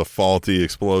this was a faulty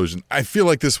explosion. I feel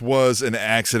like this was an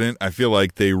accident. I feel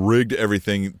like they rigged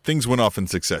everything. Things went off in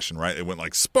succession, right? It went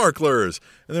like sparklers,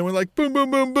 and then it went like boom,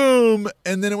 boom, boom, boom,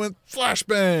 and then it went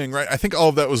flashbang, right? I think all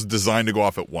of that was designed to go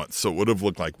off at once, so it would have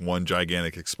looked like one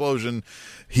gigantic explosion.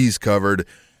 He's covered.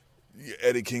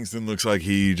 Eddie Kingston looks like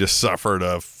he just suffered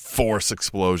a force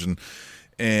explosion,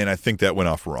 and I think that went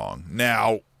off wrong.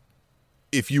 Now,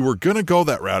 if you were going to go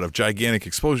that route of gigantic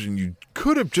explosion, you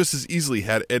could have just as easily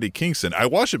had Eddie Kingston. I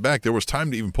watched it back. There was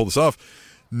time to even pull this off.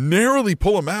 Narrowly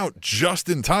pull him out just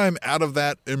in time out of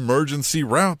that emergency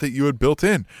route that you had built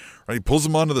in. Right? He pulls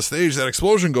him onto the stage. That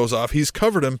explosion goes off. He's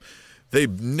covered him. They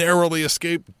narrowly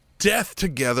escape death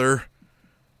together.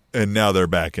 And now they're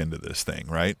back into this thing,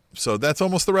 right? So that's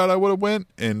almost the route I would have went.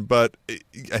 But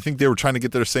I think they were trying to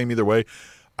get there same either way.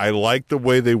 I like the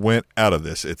way they went out of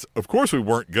this. It's, of course, we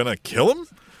weren't going to kill him.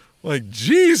 Like,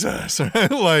 Jesus.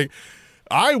 Right? Like,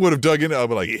 I would have dug into it. I'd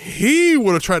be like, he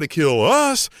would have tried to kill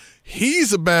us.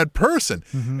 He's a bad person.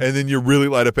 And then you really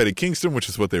light up Eddie Kingston, which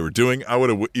is what they were doing. I would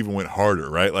have even went harder,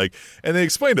 right? Like, and they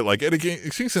explained it like Eddie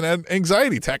Kingston had an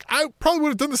anxiety attack. I probably would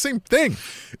have done the same thing.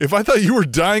 If I thought you were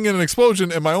dying in an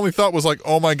explosion and my only thought was like,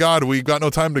 oh my God, we got no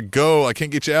time to go. I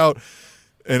can't get you out.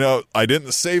 And I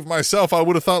didn't save myself. I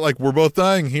would have thought like, we're both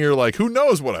dying here. Like, who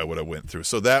knows what I would have went through.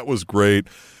 So that was great.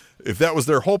 If that was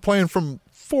their whole plan from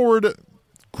forward,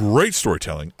 great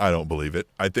storytelling. I don't believe it.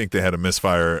 I think they had a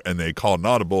misfire and they called an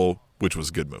audible, which was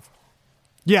a good move.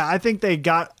 Yeah, I think they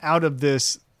got out of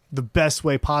this the best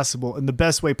way possible. And the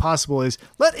best way possible is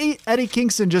let Eddie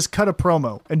Kingston just cut a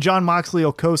promo and Jon Moxley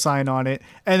will co-sign on it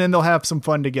and then they'll have some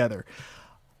fun together.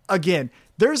 Again,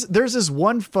 there's this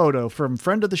one photo from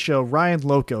friend of the show, Ryan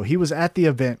Loco. He was at the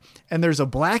event and there's a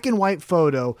black and white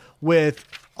photo with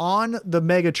on the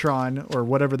Megatron or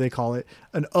whatever they call it,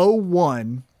 an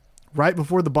 01 right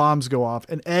before the bombs go off,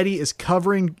 and Eddie is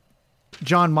covering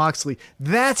Jon Moxley.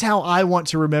 That's how I want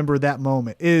to remember that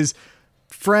moment, is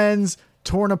friends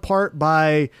torn apart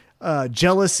by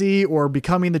jealousy or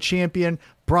becoming the champion,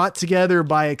 brought together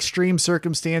by extreme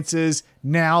circumstances.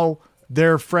 Now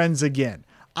they're friends again.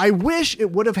 I wish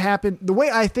it would have happened the way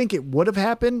I think it would have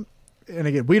happened. And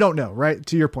again, we don't know, right?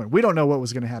 To your point, we don't know what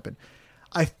was going to happen.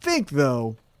 I think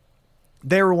though,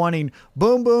 they were wanting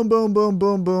boom, boom, boom, boom,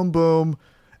 boom, boom, boom.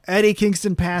 Eddie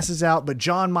Kingston passes out, but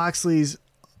Jon Moxley's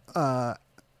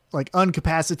like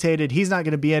incapacitated. He's not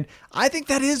going to be in. I think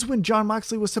that is when Jon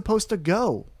Moxley was supposed to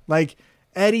go. Like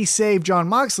Eddie saved Jon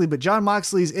Moxley, but Jon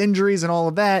Moxley's injuries and all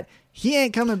of that, he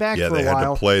ain't coming back for a while. Yeah, they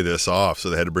had to play this off,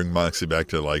 so they had to bring Moxley back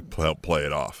to like help play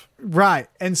it off. Right.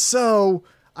 And so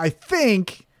I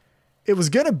think it was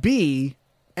going to be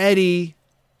Eddie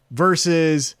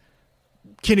versus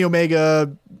Kenny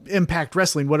Omega, Impact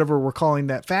Wrestling, whatever we're calling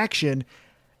that faction.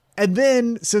 And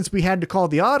then since we had to call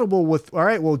the audible with, all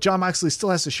right, well, Jon Moxley still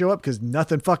has to show up because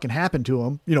nothing fucking happened to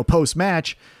him, post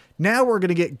match. Now we're going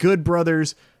to get Good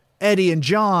Brothers, Eddie and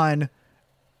John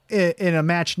in a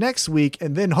match next week.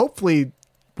 And then hopefully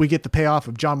we get the payoff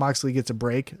of Jon Moxley gets a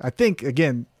break. I think,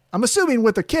 again, I'm assuming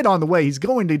with a kid on the way, he's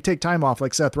going to take time off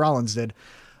like Seth Rollins did.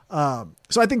 So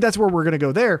I think that's where we're going to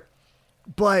go there.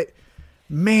 But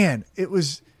man, it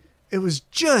was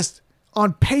just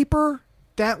on paper.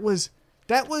 That was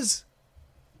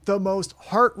the most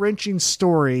heart-wrenching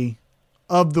story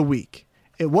of the week.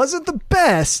 It wasn't the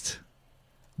best,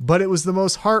 but it was the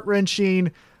most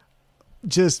heart-wrenching,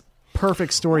 just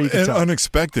perfect story you could tell.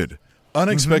 Unexpected,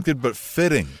 but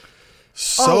fitting.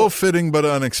 Fitting, but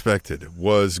unexpected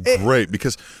was great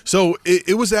because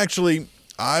it was actually,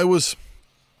 I was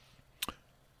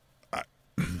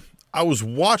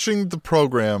watching the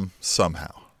program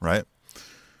somehow, right?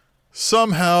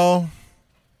 Somehow,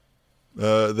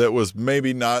 that was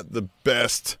maybe not the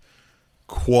best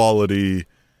quality,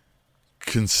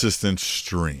 consistent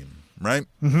stream, right?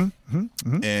 And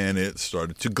it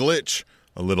started to glitch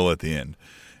a little at the end.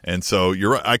 And so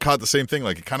you're right. I caught the same thing.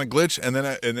 Like it kind of glitched, and then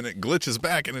it glitches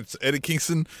back, and it's Eddie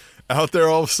Kingston out there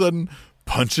all of a sudden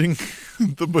punching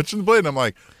the Butcher and the Blade. And I'm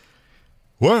like,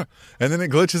 what? And then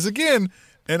it glitches again,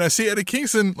 and I see Eddie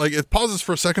Kingston, like it pauses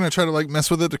for a second. I try to like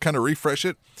mess with it to kind of refresh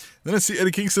it. Then I see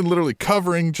Eddie Kingston literally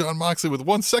covering Jon Moxley with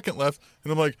 1 second left,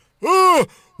 and I'm like, oh,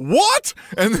 what?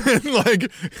 And then like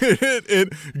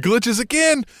it glitches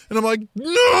again, and I'm like,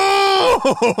 no!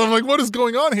 I'm like, what is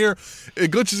going on here? It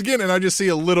glitches again, and I just see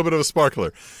a little bit of a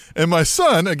sparkler. And my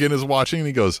son again is watching, and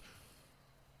he goes,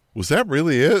 "Was that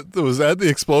really it? Was that the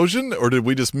explosion, or did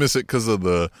we just miss it because of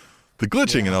the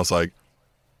glitching?" Yeah. And I was like,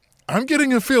 I'm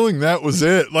getting a feeling that was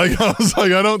it. Like I was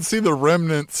like, I don't see the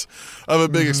remnants of a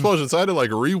big explosion, so I had to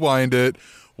like rewind it,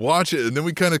 watch it, and then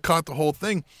we kind of caught the whole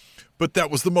thing. But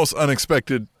that was the most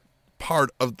unexpected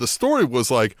part of the story, was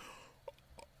like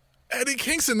Eddie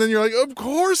Kingston. Then you're like, of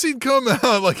course he'd come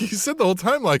out. Like he said the whole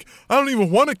time, like, I don't even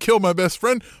want to kill my best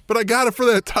friend, but I got it for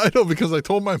that title because I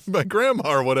told my grandma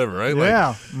or whatever, right?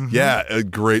 Yeah. Like, yeah, a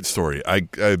great story. I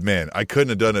couldn't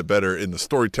have done it better in the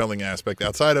storytelling aspect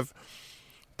outside of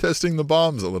testing the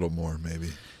bombs a little more,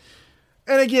 maybe.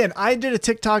 And again, I did a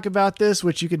TikTok about this,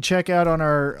 which you can check out on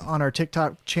our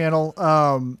TikTok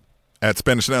channel. At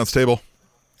Spanish Announce Table.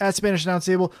 At Spanish Announce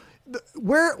Table.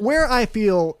 Where I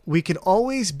feel we can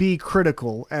always be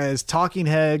critical as talking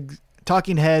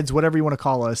heads, whatever you want to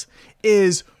call us,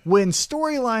 is when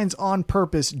storylines on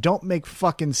purpose don't make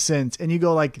fucking sense. And you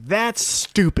go like, that's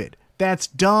stupid. That's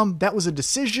dumb. That was a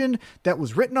decision that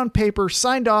was written on paper,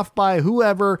 signed off by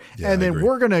whoever. Yeah, and then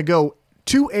we're going to go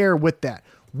to air with that.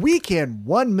 We can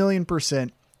 1,000,000%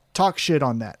 talk shit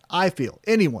on that. I feel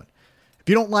anyone. If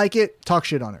you don't like it, talk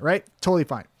shit on it, right? Totally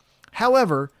fine.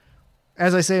 However,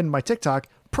 as I say in my TikTok,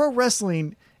 pro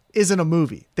wrestling isn't a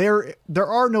movie. There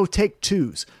are no take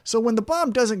twos. So when the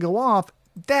bomb doesn't go off,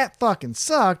 that fucking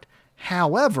sucked.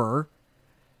 However,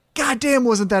 goddamn,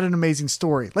 wasn't that an amazing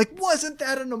story? Like, wasn't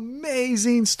that an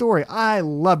amazing story? I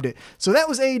loved it. So that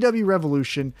was AEW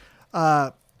Revolution.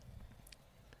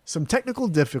 Some technical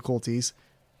difficulties.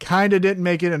 Kind of didn't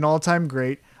make it an all-time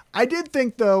great. I did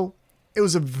think, though, it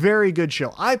was a very good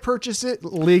show. I purchased it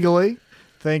legally.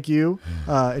 Thank you.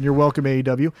 And you're welcome,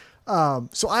 AEW.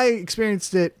 So I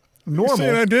experienced it normal. You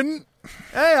saying I didn't?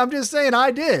 Hey, I'm just saying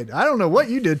I did. I don't know what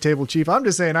you did, Table Chief. I'm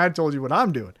just saying I told you what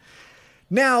I'm doing.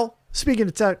 Now, speaking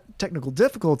of technical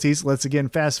difficulties, let's again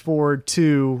fast forward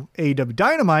to AEW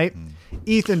Dynamite.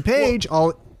 Ethan Page,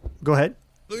 go ahead.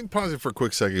 Let me pause it for a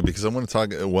quick second because I want to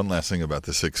talk one last thing about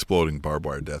this exploding barbed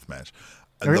wire death match.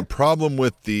 Okay. The problem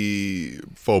with the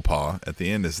faux pas at the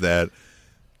end is that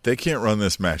they can't run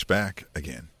this match back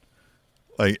again.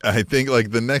 Like, I think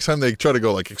like the next time they try to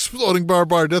go like exploding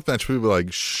barbed wire death match, people are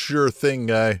like, sure thing,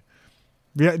 guy.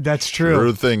 Yeah, that's true.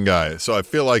 Sure thing, guy. So I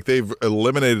feel like they've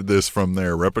eliminated this from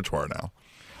their repertoire now.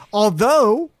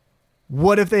 Although,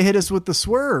 what if they hit us with the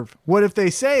swerve? What if they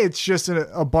say it's just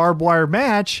a barbed wire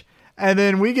match and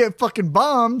then we get fucking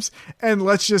bombs and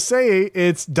let's just say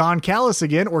it's Don Callis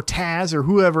again or Taz or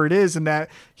whoever it is in that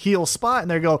heel spot and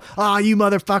they go, you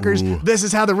motherfuckers, Ooh. This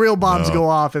is how the real bombs go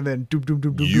off and then doop, doop,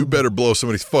 doop, doop, You doop. better blow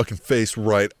somebody's fucking face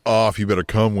right off. You better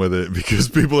come with it because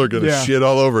people are going to Yeah. shit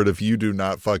all over it if you do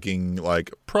not fucking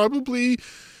like probably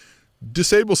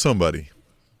disable somebody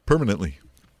permanently.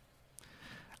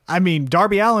 I mean,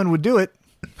 Darby Allin would do it.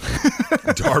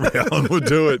 Darby Allin would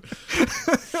do it.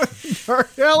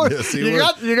 Darby Allin, Yes, he you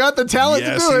would. got the talent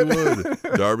Yes, to do he it.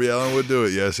 would. Darby Allin would do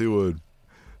it. Yes, he would.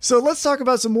 So let's talk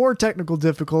about some more technical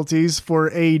difficulties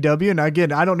for AEW. And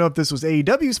again, I don't know if this was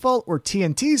AEW's fault or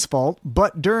TNT's fault,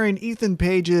 but during Ethan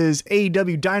Page's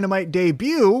AEW Dynamite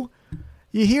debut,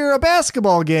 you hear a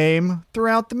basketball game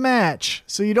throughout the match.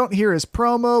 So you don't hear his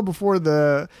promo before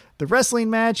the wrestling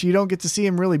match. You don't get to see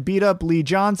him really beat up Lee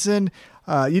Johnson.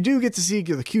 You do get to see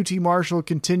the QT Marshall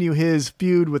continue his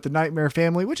feud with the Nightmare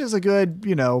Family, which is a good,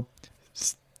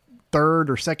 third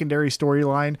or secondary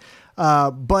storyline.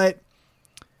 But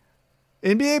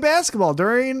NBA basketball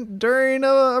during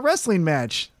a wrestling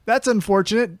match. That's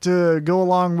unfortunate to go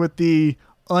along with the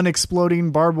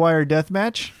unexploding barbed wire death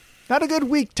match. Not a good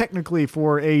week technically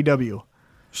for AEW.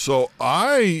 So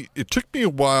it took me a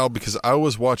while because I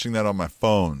was watching that on my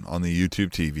phone on the YouTube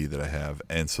TV that I have.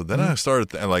 And so then I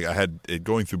started, I had it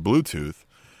going through Bluetooth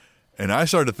and I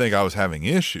started to think I was having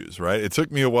issues, right? It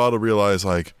took me a while to realize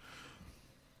something's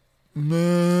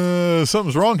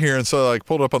wrong here. And so I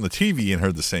pulled up on the TV and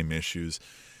heard the same issues.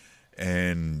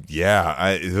 And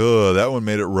yeah, that one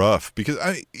made it rough because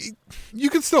you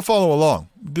could still follow along.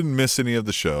 Didn't miss any of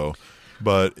the show,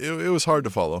 but it was hard to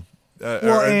follow.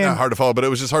 Not hard to follow, but it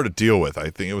was just hard to deal with.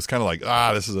 I think it was kind of like,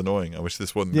 this is annoying. I wish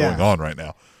this wasn't going on right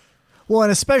now. Well,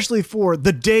 and especially for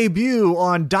the debut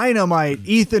on Dynamite,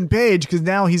 Ethan Page, because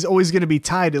now he's always going to be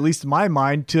tied, at least in my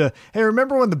mind, to, hey,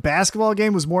 remember when the basketball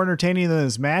game was more entertaining than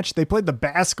his match? They played the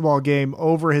basketball game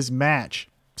over his match.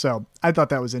 So I thought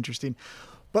that was interesting.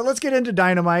 But let's get into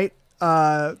Dynamite.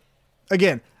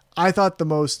 Again, I thought the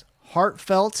most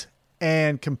heartfelt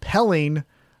and compelling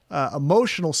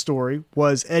emotional story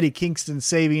was Eddie Kingston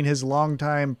saving his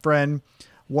longtime friend,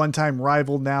 one-time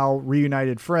rival, now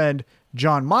reunited friend,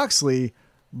 Jon Moxley.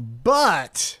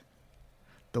 But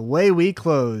the way we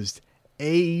closed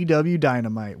AEW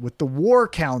Dynamite with the War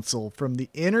Council from the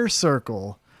Inner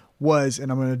Circle was,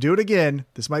 and I'm going to do it again,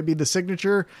 this might be the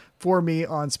signature for me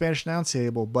on Spanish Announce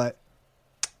Table, but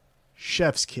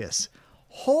chef's kiss.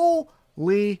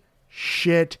 Holy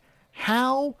shit.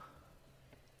 How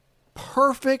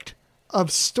perfect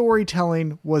of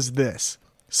storytelling was this?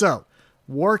 So,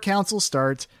 War Council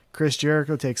starts. Chris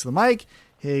Jericho takes the mic.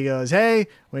 He goes, hey,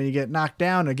 when you get knocked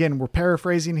down, again, we're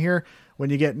paraphrasing here. When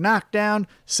you get knocked down,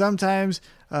 sometimes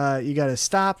you got to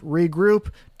stop,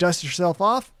 regroup, dust yourself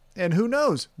off, and who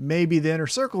knows, maybe the Inner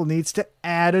Circle needs to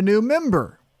add a new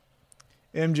member.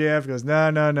 MJF goes,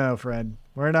 no, friend.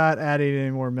 We're not adding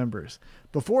any more members.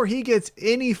 Before he gets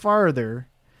any farther,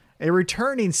 a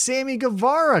returning Sammy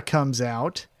Guevara comes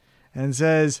out and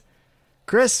says,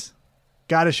 Chris,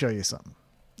 got to show you something.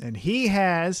 And he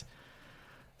has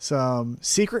some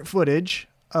secret footage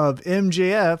of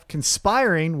MJF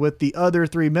conspiring with the other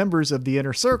three members of the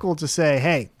Inner Circle to say,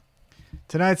 hey,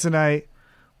 tonight's the night.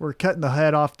 We're cutting the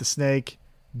head off the snake.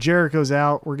 Jericho's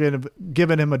out. We're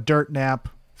giving him a dirt nap.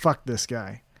 Fuck this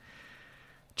guy.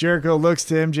 Jericho looks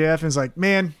to MJF and is like,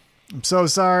 man, I'm so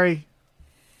sorry.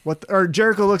 Or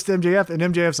Jericho looks to MJF, and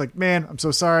MJF's like, man, I'm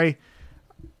so sorry.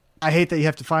 I hate that you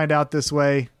have to find out this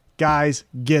way. Guys,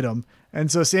 get him. And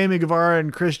so Sammy Guevara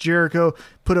and Chris Jericho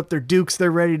put up their dukes.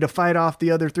 They're ready to fight off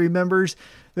the other three members.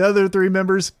 The other three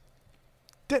members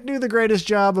didn't do the greatest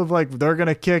job of like, they're going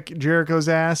to kick Jericho's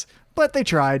ass, but they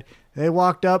tried. They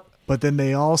walked up, but then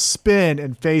they all spin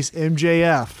and face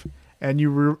MJF. And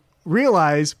you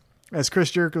realize, as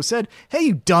Chris Jericho said, hey,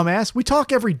 you dumbass, we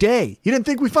talk every day. You didn't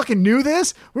think we fucking knew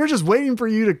this? We were just waiting for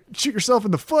you to shoot yourself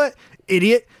in the foot,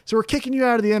 idiot. So we're kicking you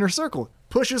out of the inner circle.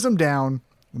 Pushes him down.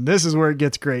 And this is where it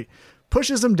gets great.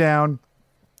 Pushes him down,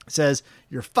 says,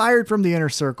 you're fired from the inner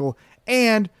circle,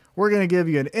 and we're going to give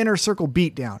you an inner circle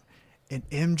beatdown. And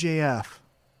MJF,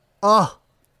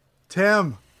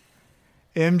 Tim,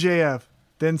 MJF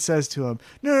then says to him,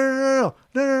 no,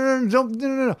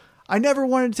 don't. I never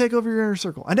wanted to take over your inner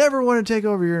circle.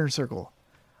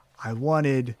 I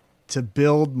wanted to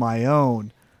build my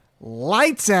own.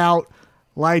 Lights out,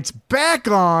 lights back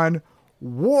on.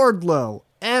 Wardlow,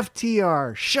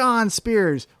 FTR, Shawn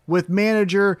Spears with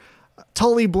manager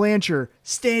Tully Blanchard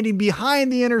standing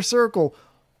behind the inner circle.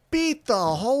 Beat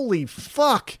the holy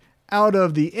fuck out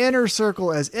of the inner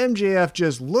circle as MJF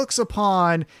just looks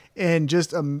upon in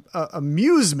just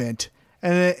amusement.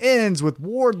 And it ends with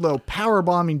Wardlow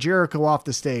powerbombing Jericho off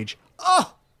the stage.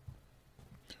 Oh!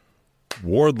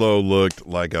 Wardlow looked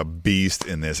like a beast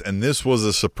in this. And this was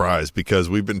a surprise because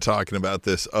we've been talking about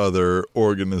this other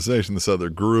organization, this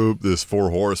other group, this Four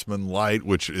Horsemen Light,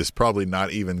 which is probably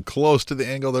not even close to the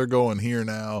angle they're going here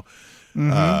now.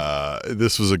 Mm-hmm.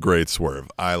 This was a great swerve.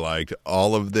 I liked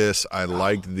all of this. I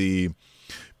liked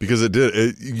because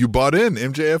you bought in.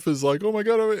 MJF is like, oh my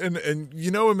God. And you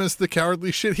know him as the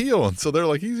cowardly shit heel. And so they're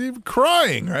like, he's even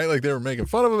crying, right? Like they were making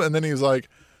fun of him. And then he was like,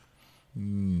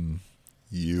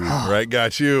 you, right?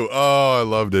 Got you. Oh, I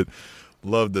loved it.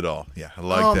 Loved it all. Yeah. I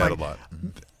liked that a lot.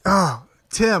 Oh,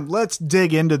 Tim, let's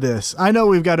dig into this. I know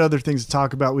we've got other things to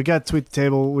talk about. We got Tweet the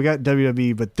Table. We got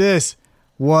WWE, but this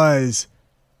was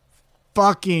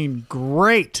fucking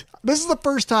great. This is the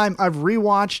first time I've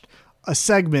rewatched a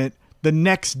segment the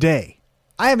next day.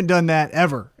 I haven't done that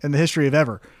ever in the history of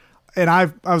ever. And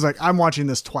I was like, I'm watching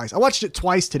this twice. I watched it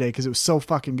twice today because it was so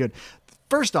fucking good.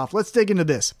 First off, let's dig into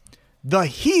this. The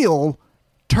heel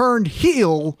turned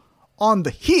heel on the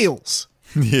heels.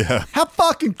 Yeah. How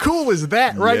fucking cool is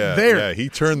that there? Yeah, he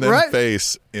turned them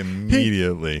face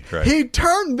immediately. He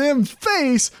turned them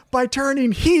face by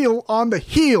turning heel on the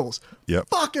heels. Yep.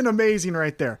 Fucking amazing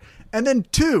right there. And then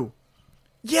 2,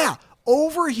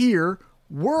 over here,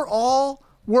 we're all,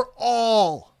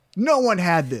 no one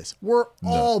had this. We're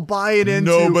all buying into.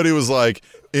 Nobody was like,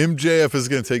 MJF is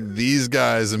going to take these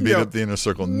guys and beat up the inner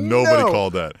circle. Nobody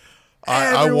called that.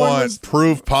 I want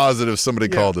proof positive somebody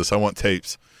called this. I want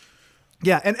tapes.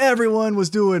 Yeah, and everyone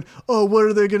was doing, what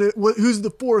are they going to, who's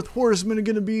the fourth horseman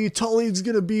going to be? Tully's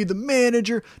going to be the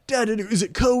manager. Is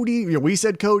it Cody? We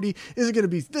said Cody. Is it going to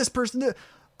be this person?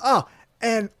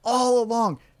 And all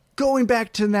along, going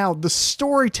back to now, the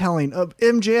storytelling of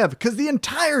MJF, because the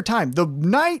entire time, the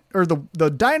night or the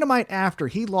Dynamite after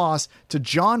he lost to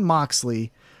Jon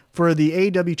Moxley for the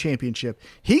AEW championship,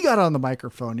 he got on the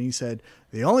microphone and he said,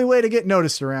 the only way to get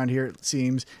noticed around here, it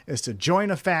seems, is to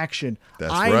join a faction.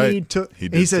 That's right.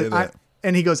 He said,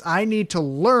 and he goes, I need to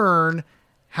learn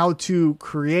how to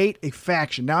create a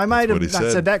faction. Now, I might have not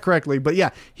said that correctly, but yeah,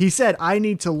 he said, I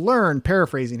need to learn,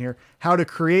 paraphrasing here, how to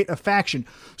create a faction.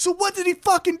 So what did he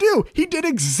fucking do? He did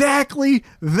exactly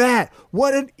that.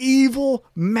 What an evil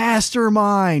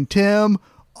mastermind, Tim.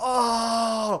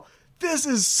 Oh, this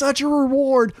is such a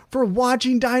reward for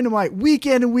watching Dynamite week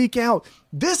in and week out.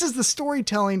 This is the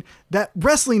storytelling that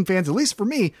wrestling fans, at least for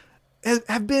me,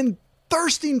 have been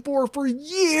thirsting for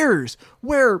years,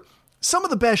 where some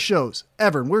of the best shows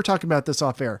ever, and we were talking about this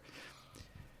off air,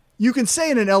 you can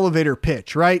say in an elevator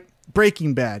pitch, right?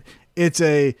 Breaking Bad. It's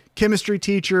a chemistry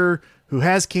teacher who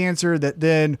has cancer that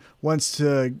then wants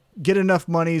to get enough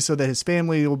money so that his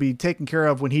family will be taken care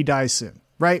of when he dies soon,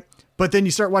 right? But then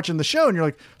you start watching the show and you're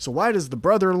like, so why does the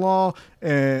brother-in-law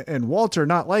and Walter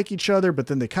not like each other, but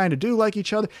then they kind of do like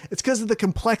each other? It's because of the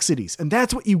complexities. And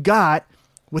that's what you got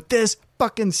with this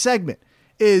fucking segment.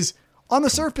 Is on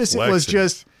the surface, it was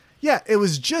just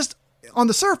on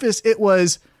the surface, it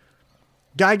was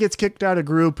guy gets kicked out of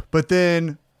group, but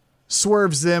then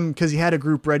swerves them because he had a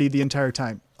group ready the entire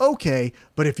time. Okay,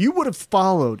 but if you would have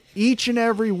followed each and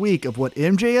every week of what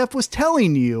MJF was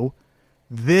telling you,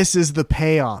 this is the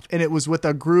payoff. And it was with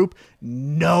a group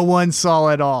no one saw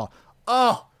at all.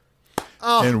 Oh.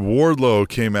 And Wardlow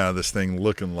came out of this thing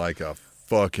looking like a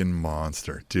fucking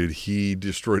monster, dude. He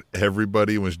destroyed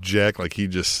everybody. Was jacked like he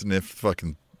just sniffed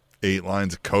fucking 8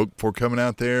 lines of coke before coming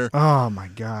out there. Oh my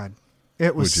God,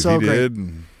 it was Which so if he great.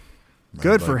 did,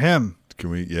 Good I'd for like- him. Can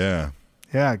we? Yeah,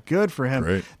 Yeah, good for him.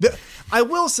 Great. I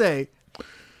will say,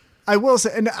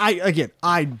 and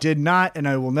I did not, and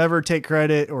I will never take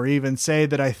credit or even say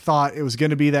that I thought it was going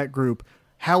to be that group.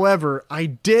 However, I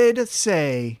did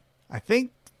say, I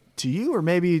think to you or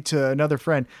maybe to another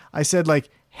friend, I said like,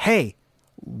 hey,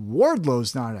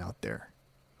 Wardlow's not out there,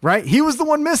 right? He was the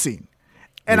one missing.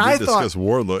 And we I did thought, discuss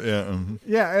Wardlow. Yeah, mhm.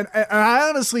 yeah, and I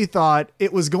honestly thought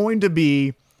it was going to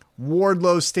be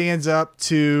Wardlow stands up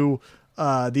to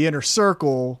the Inner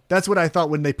Circle. That's what I thought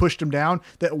when they pushed him down,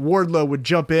 that Wardlow would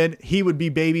jump in, he would be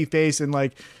babyface, and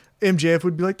like MJF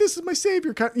would be like, this is my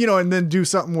savior, and then do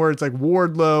something where it's like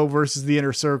Wardlow versus the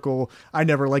Inner Circle. I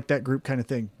never liked that group kind of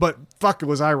thing, but fuck,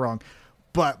 was I wrong.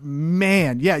 But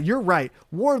man, yeah, you're right.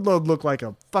 Wardlow looked like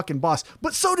a fucking boss,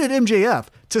 but so did MJF.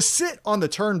 To sit on the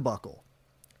turnbuckle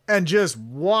and just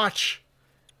watch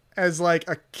as like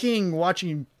a king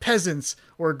watching peasants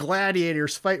or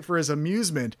gladiators fight for his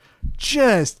amusement.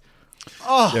 Just,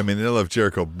 Yeah, I mean, they left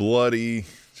Jericho bloody.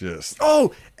 Just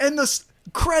and the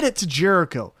credit to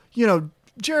Jericho.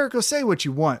 Jericho, say what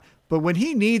you want, but when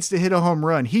he needs to hit a home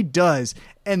run, he does.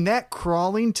 And that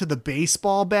crawling to the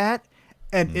baseball bat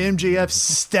and MJF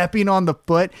stepping on the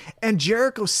foot and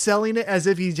Jericho selling it as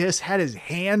if he just had his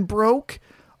hand broke.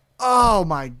 Oh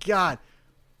my God.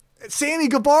 Sammy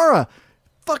Guevara,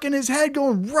 fucking his head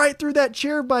going right through that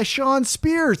chair by Sean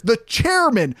Spears. The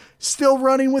chairman still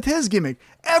running with his gimmick.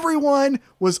 Everyone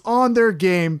was on their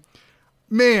game.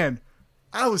 Man,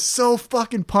 I was so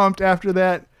fucking pumped after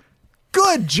that.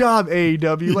 Good job,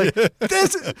 AEW. Like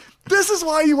this is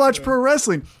why you watch pro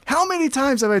wrestling. How many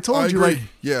times have I told I you agree. like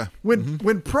Yeah.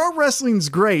 when pro wrestling's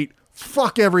great,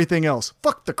 fuck everything else.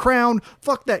 Fuck the Crown.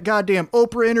 Fuck that goddamn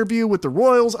Oprah interview with the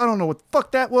Royals. I don't know what the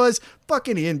fuck that was. Fuck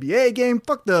any NBA game.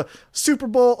 Fuck the Super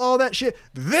Bowl. All that shit.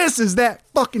 This is that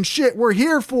fucking shit we're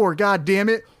here for. God damn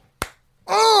it.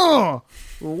 Oh,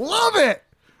 love it.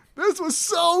 This was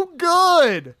so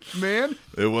good, man.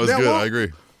 It was Now, good. what- I agree.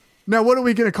 Now, what are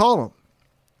we going to call him?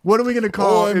 What are we going to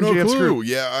call I have no MJF's clue. group?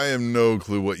 Yeah, I have no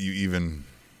clue what you even.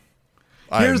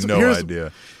 I Here's- have no here's-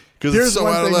 idea because here's it's so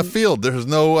one out of thing- left field. There's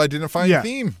no identifying Yeah.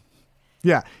 theme.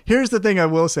 Yeah. Here's the thing I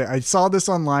will say. I saw this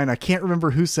online. I can't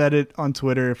remember who said it on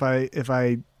Twitter. If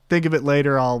I think of it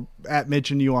later, I'll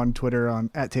mention you on Twitter on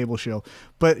 @Table Show.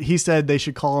 But he said they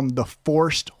should call him the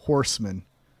Forced Horseman.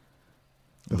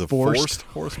 The forced-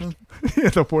 forced horseman.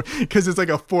 Because it's like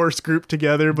a forced group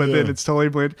together, but then Yeah. it's totally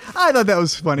blended. I thought that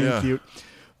was funny Yeah. and cute.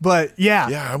 But yeah,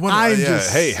 Yeah, I wonder. I'm Yeah.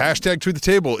 just- Hey, hashtag tweet the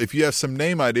table. If you have some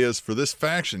name ideas for this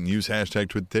faction, use hashtag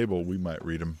tweet the table. We might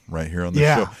read them right here on the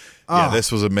Yeah. show. Yeah, Oh.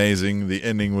 this was amazing. The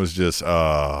ending was just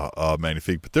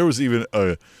magnifique. But there was even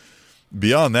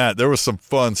beyond that, there was some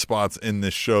fun spots in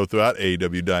this show throughout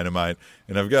AEW Dynamite,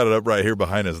 and I've got it up right here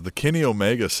behind us. The Kenny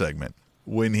Omega segment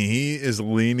when he is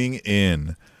leaning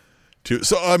in.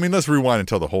 So, I mean, let's rewind and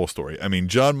tell the whole story. I mean,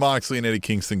 John Moxley and Eddie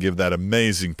Kingston give that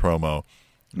amazing promo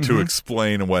to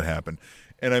explain what happened.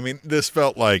 And, I mean, this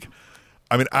felt like,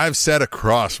 I've sat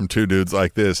across from two dudes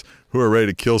like this who are ready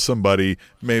to kill somebody,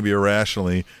 maybe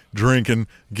irrationally, drinking,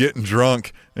 getting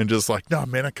drunk, and just like, no,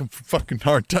 man, I come from fucking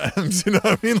hard times. You know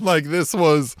what I mean? Like, this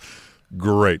was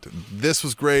great. This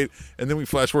was great. And then we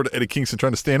flash forward to Eddie Kingston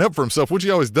trying to stand up for himself, which he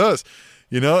always does.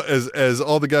 As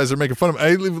all the guys are making fun of him.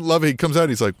 I love it. He comes out,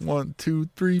 he's like, 1, 2,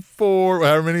 3, 4,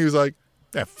 however many. He was like,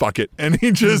 yeah, fuck it. And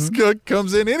he just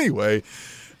comes in anyway.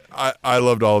 I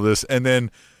loved all this. And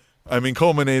then,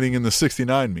 culminating in the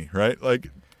 69 me, right? Like,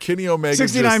 Kenny Omega.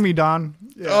 69 me, Don.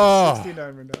 Yeah, Oh.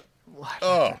 69 me, Don.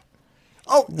 Oh,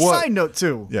 Oh, What? side note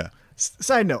too. yeah.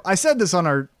 Side note. I said this on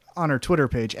our Twitter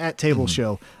page @Table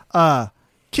Show.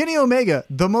 Kenny Omega,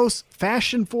 the most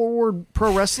fashion forward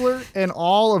pro wrestler in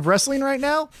all of wrestling right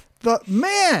now.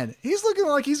 He's looking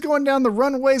like he's going down the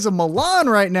runways of Milan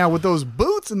right now with those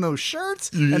boots and those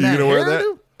shirts You and that gonna wear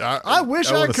hairdo. that? I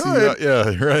wish I wanna see could. that.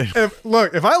 Yeah, right.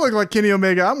 If I look like Kenny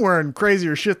Omega, I'm wearing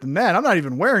crazier shit than that. I'm not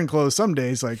even wearing clothes some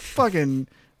days. Like fucking,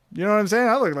 you know what I'm saying?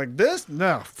 I look like this?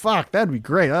 No, fuck, that'd be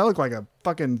great. I look like a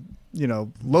fucking,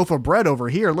 loaf of bread over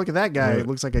here. Look at that guy. Right. It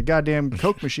looks like a goddamn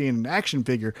Coke machine action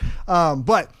figure.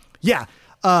 But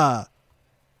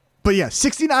yeah,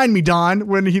 69 me, Don,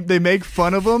 when they make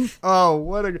fun of him.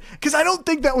 Oh, because I don't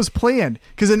think that was planned.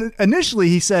 Because initially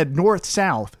he said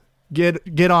north-south.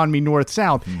 Get on me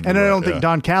north-south. And I don't think yeah.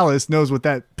 Don Callis knows what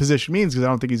that position means because I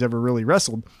don't think he's ever really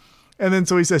wrestled. And then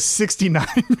so he says 69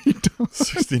 me, Don.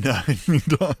 69 me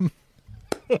done.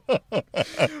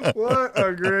 What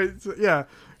a great... Yeah.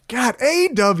 God,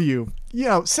 AEW,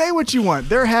 say what you want.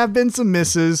 There have been some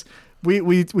misses.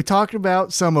 We talked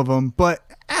about some of them, but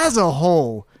as a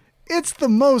whole, it's the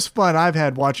most fun I've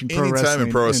had watching pro wrestling. Anytime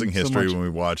in pro wrestling history, when we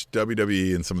watch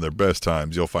WWE in some of their best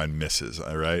times, you'll find misses.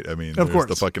 All right, I mean, there's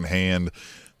the fucking hand.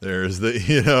 There's the,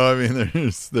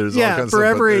 there's all kinds of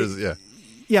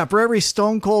stuff. For every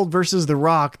Stone Cold versus The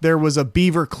Rock, there was a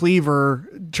Beaver Cleaver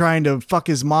trying to fuck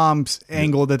his mom's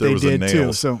angle that they did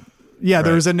too. So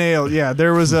there was a nail. Yeah,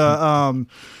 there was a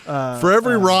for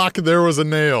every Rock, there was a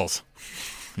nails.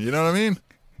 You know what I mean?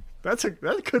 That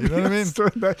could be. What I mean?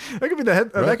 That could be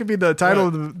that could be the title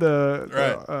of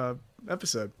the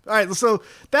episode. All right, so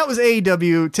that was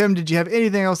AEW. Tim, did you have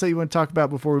anything else that you want to talk about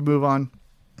before we move on?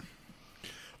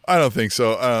 I don't think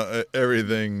so.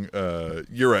 Everything.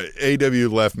 You're right.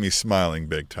 AEW left me smiling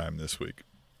big time this week.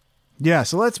 Yeah.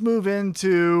 So let's move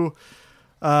into.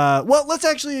 Let's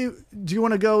actually. Do you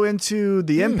want to go into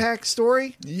the Impact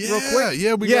story? Yeah. Real quick?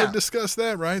 Yeah. We got to discuss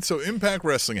that, right? So Impact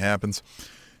Wrestling happens.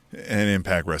 And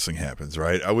Impact Wrestling happens,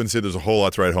 right? I wouldn't say there's a whole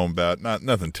lot to write home about.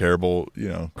 Nothing terrible,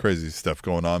 crazy stuff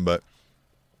going on. But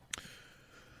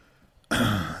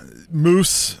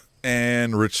Moose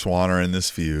and Rich Swann are in this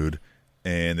feud,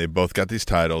 and they both got these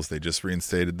titles. They just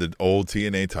reinstated the old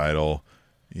TNA title,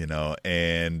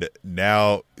 and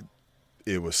now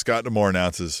it was Scott D'Amore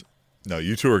announces, no,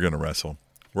 you two are going to wrestle.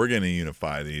 We're going to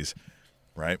unify these,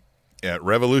 right? At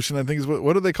Revolution, I think is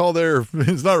what do they call their?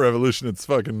 It's not Revolution. It's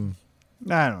fucking.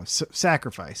 I don't know.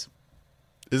 Sacrifice.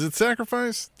 Is it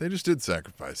Sacrifice? They just did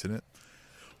Sacrifice, isn't it?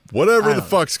 Whatever the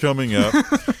fuck's coming up.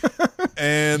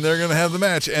 And they're going to have the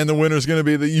match. And the winner's going to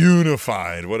be the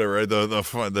Unified, whatever,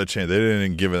 the champ. They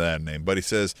didn't give it that name. But he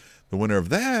says the winner of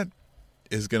that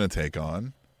is going to take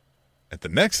on, at the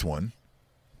next one,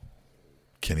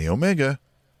 Kenny Omega,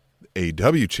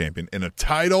 AEW champion, in a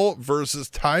title versus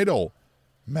title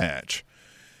match.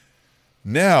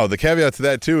 Now, the caveat to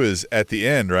that, too, is at the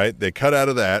end, right? They cut out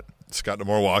of that. Scott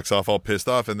D'Amore walks off all pissed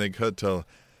off, and they cut to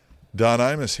Don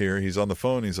Imus here. He's on the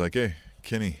phone. He's like, hey,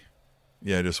 Kenny,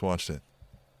 yeah, I just watched it.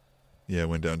 Yeah, it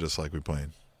went down just like we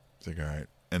planned. He's like, all right.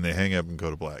 And they hang up and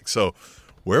go to black. So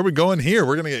where are we going here?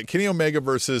 We're going to get Kenny Omega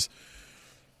versus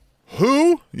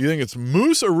who? You think it's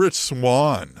Moose or Rich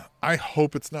Swann? I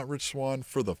hope it's not Rich Swann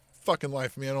for the fucking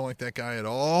life of me. I don't like that guy at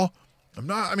all.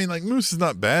 Moose is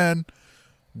not bad.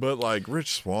 But,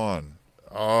 Rich Swann,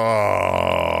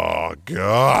 oh,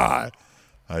 God.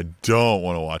 I don't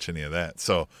want to watch any of that.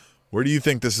 So, where do you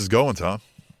think this is going, Tom?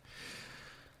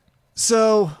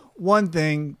 So, one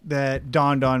thing that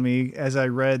dawned on me as I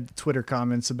read Twitter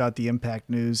comments about the Impact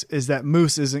news is that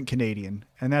Moose isn't Canadian.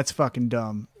 And that's fucking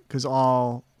dumb because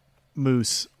all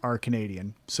Moose are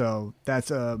Canadian. So,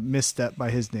 that's a misstep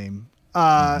by his name.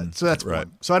 So, that's right.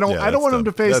 one. So, I don't want him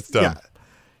to face. That's dumb.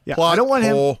 Yeah. Plot I don't want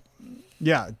hole. him.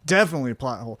 Yeah, definitely a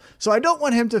plot hole. So I don't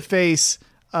want him to face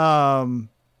Kenny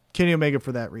Omega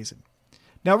for that reason.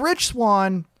 Now, Rich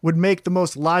Swann would make the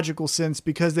most logical sense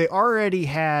because they already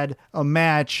had a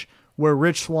match where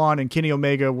Rich Swann and Kenny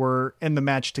Omega were in the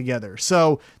match together.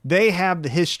 So they have the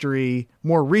history,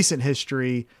 more recent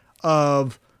history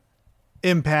of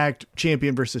Impact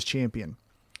champion versus champion.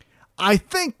 I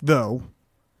think, though,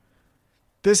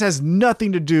 this has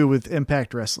nothing to do with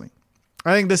Impact Wrestling.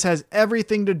 I think this has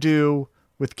everything to do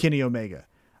with Kenny Omega.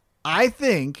 I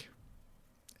think,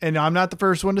 and I'm not the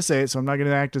first one to say it, so I'm not going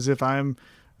to act as if I'm,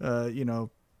 a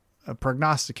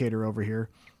prognosticator over here,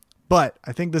 but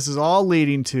I think this is all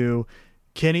leading to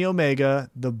Kenny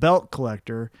Omega, the belt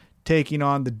collector, taking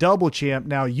on the double champ,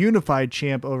 now unified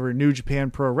champ over New Japan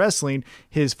Pro Wrestling,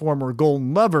 his former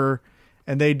Golden Lover,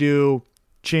 and they do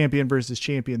champion versus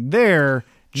champion there.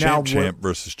 Champ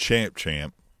versus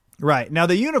champ. Right. Now,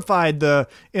 they unified the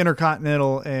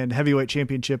Intercontinental and Heavyweight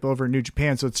Championship over in New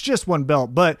Japan, so it's just one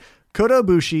belt. But Kota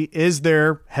Ibushi is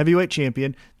their heavyweight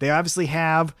champion. They obviously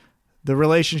have the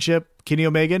relationship, Kenny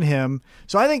Omega and him.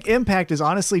 So I think Impact is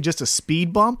honestly just a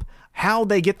speed bump. How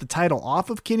they get the title off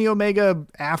of Kenny Omega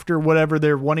after whatever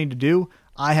they're wanting to do,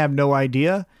 I have no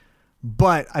idea.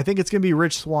 But I think it's going to be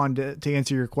Rich Swann to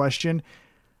answer your question.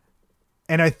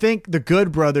 And I think the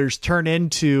Good Brothers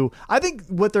I think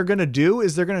what they're going to do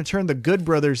is they're going to turn the Good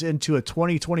Brothers into a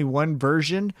 2021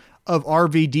 version of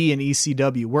RVD and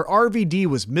ECW, where RVD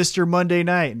was Mr. Monday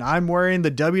Night and I'm wearing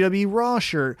the WWE Raw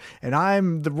shirt and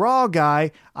I'm the Raw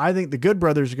guy. I think the Good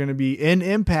Brothers are going to be in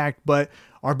Impact, but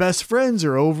our best friends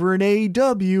are over in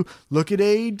AEW. Look at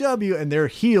AEW. And they're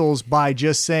heels by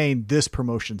just saying this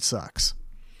promotion sucks.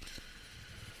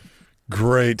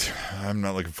 Great. I'm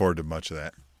not looking forward to much of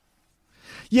that.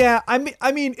 Yeah, I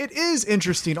mean, it is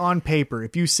interesting on paper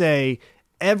if you say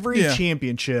every Yeah.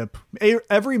 championship,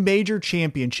 every major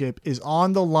championship is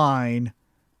on the line.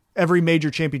 Every major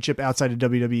championship outside of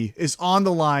WWE is on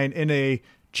the line in a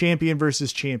champion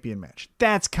versus champion match.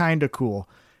 That's kind of cool.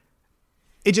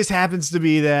 It just happens to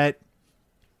be that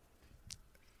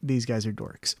these guys are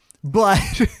dorks, but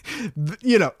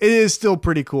you know, it is still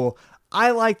pretty cool.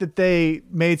 I like that they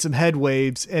made some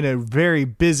headwaves in a very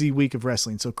busy week of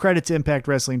wrestling. So credit to Impact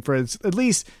Wrestling for at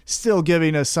least still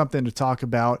giving us something to talk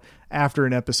about after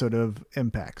an episode of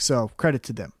Impact. So credit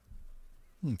to them.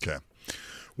 Okay.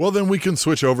 Well, then we can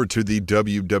switch over to the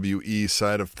WWE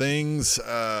side of things.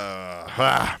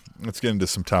 Let's get into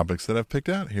some topics that I've picked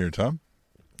out here, Tom.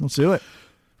 Let's do it.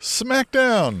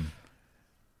 SmackDown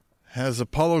has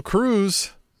Apollo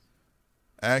Crews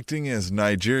acting as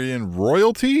Nigerian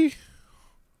royalty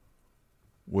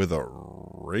with a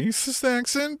racist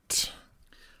accent.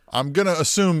 I'm going to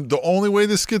assume the only way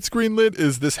this gets greenlit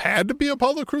is this had to be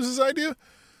Apollo Crews' idea.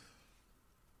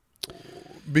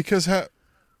 Because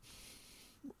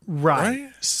right.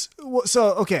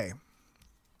 So okay.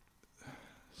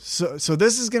 So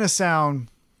this is going to sound,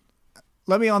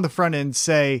 let me on the front end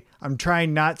say, I'm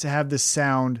trying not to have this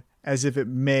sound as if it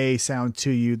may sound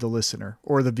to you, the listener,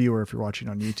 or the viewer if you're watching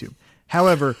on YouTube.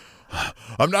 However,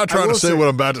 I'm not trying to say what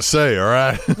I'm about to say, all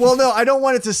right? Well, no, I don't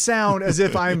want it to sound as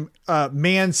if I'm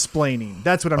mansplaining.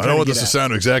 That's what I'm I trying don't to want get this to at.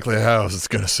 sound exactly how it's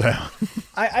going to sound.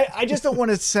 I just don't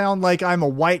want it to sound like I'm a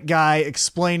white guy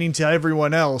explaining to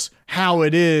everyone else how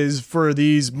it is for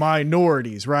these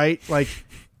minorities, right? Like,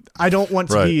 I don't want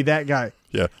to be that guy.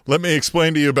 Yeah. Let me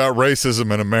explain to you about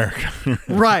racism in America.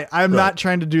 Right. I'm not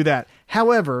trying to do that.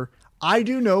 However, I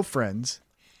do know friends,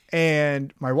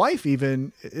 and my wife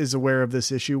even is aware of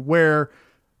this issue, where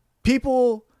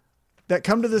people that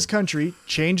come to this country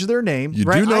change their name. You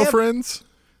right? do know friends?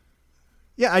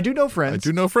 Yeah, I do know friends. I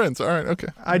do know friends. All right. Okay.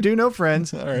 I do know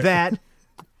friends right.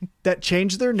 that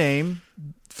change their name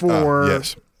for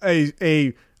yes.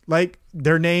 a like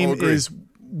their name is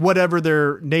whatever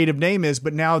their native name is,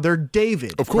 but now they're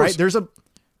David. Of course. Right? There's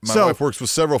My wife works with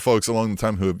several folks along the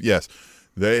time who have, yes,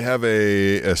 they have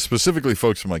specifically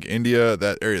folks from like India,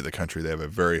 that area of the country. They have a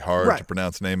very hard to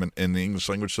pronounce name in the English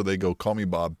language, so they go, call me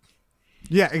Bob.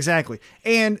 Yeah, exactly.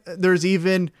 And there's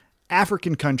even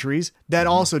African countries that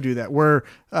also do that, where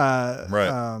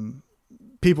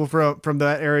people from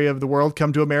that area of the world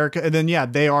come to America, and then,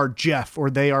 they are Jeff or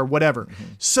they are whatever.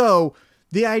 So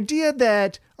the idea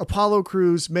that Apollo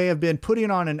Crews may have been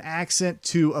putting on an accent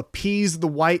to appease the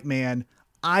white man,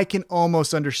 I can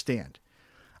almost understand.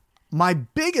 My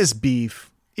biggest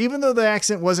beef, even though the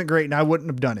accent wasn't great and I wouldn't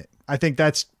have done it, I think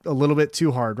that's a little bit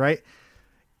too hard, right?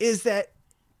 Is that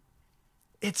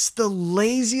it's the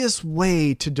laziest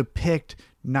way to depict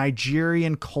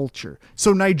Nigerian culture.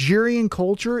 So Nigerian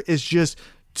culture is just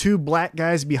two black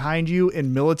guys behind you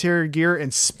in military gear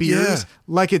and spears,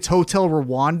 like it's Hotel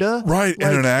Rwanda. Right, like,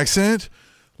 and an accent?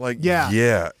 Like,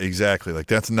 yeah, exactly. Like,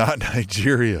 that's not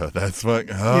Nigeria. That's like,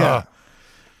 yeah.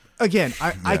 Again,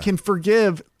 I can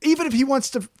forgive, even if he wants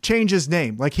to change his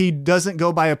name, like he doesn't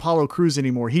go by Apollo Crews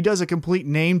anymore. He does a complete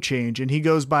name change and he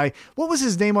goes by, what was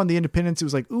his name on the Independence? It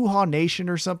was like Uha Nation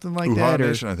or something like that. Uha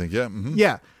Nation, I think. Yeah. Mm-hmm.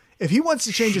 Yeah. If he wants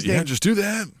to change his name. Yeah, just do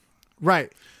that.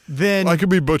 Right. Then I could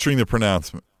be butchering the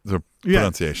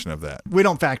pronunciation of that. We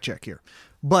don't fact check here.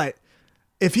 But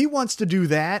if he wants to do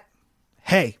that,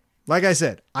 hey, like I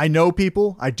said, I know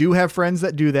people. I do have friends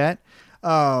that do that.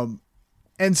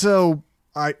 And so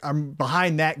I'm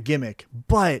behind that gimmick.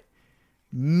 But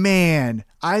man,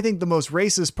 I think the most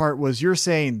racist part was you're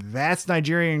saying that's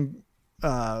Nigerian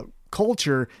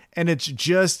culture and it's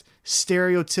just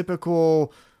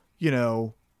stereotypical,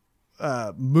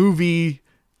 movie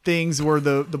things where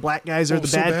the black guys are the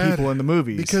bad people in the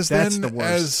movies. Because that's then the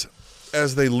worst.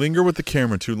 as they linger with the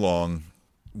camera too long,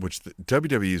 which the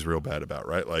WWE is real bad about,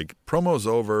 right? Like promo's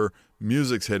over,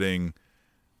 music's hitting.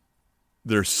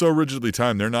 They're so rigidly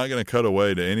timed, they're not going to cut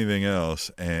away to anything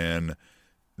else. And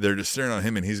they're just staring on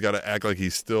him and he's got to act like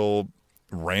he's still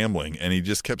rambling. And he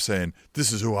just kept saying,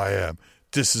 this is who I am.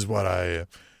 This is what I am.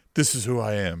 This is who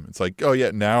I am. It's like, oh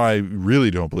yeah, now I really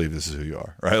don't believe this is who you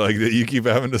are, right? Like that you keep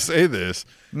having to say this.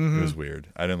 Mm-hmm. It was weird.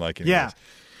 I didn't like it. Yeah.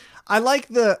 I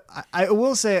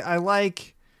will say I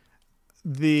like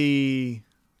the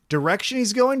direction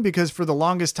he's going because for the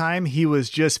longest time he was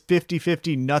just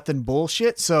 50-50 nothing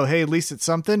bullshit. So, hey, at least it's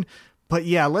something. But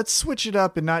yeah, let's switch it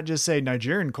up and not just say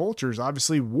Nigerian culture is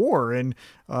obviously war and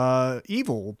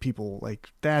evil people. Like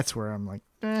that's where I'm like,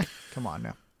 come on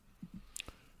now.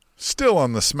 Still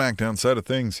on the SmackDown side of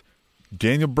things,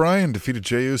 Daniel Bryan defeated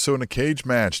Jey Uso in a cage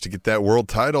match to get that world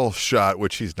title shot,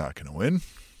 which he's not going to win.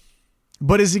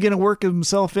 But is he going to work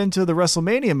himself into the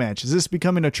WrestleMania match? Is this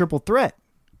becoming a triple threat?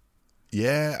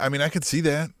 Yeah, I mean, I could see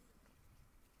that.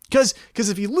 Because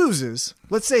if he loses,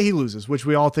 let's say he loses, which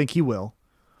we all think he will,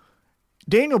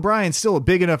 Daniel Bryan's still a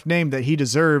big enough name that he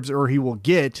deserves or he will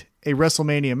get a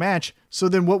WrestleMania match. So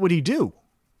then what would he do?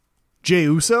 Jey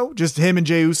Uso? Just him and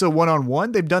Jey Uso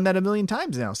one-on-one? They've done that a million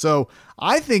times now. So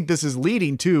I think this is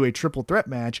leading to a triple threat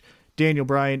match, Daniel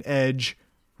Bryan, Edge,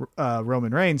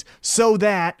 Roman Reigns, so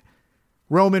that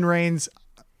Roman Reigns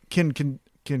can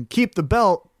keep the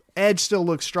belt. Edge still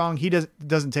looks strong. He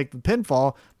doesn't take the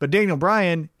pinfall, but Daniel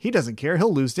Bryan, he doesn't care.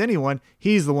 He'll lose to anyone.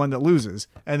 He's the one that loses.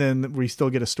 And then we still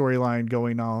get a storyline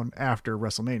going on after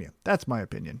WrestleMania. That's my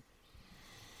opinion.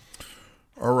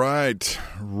 All right.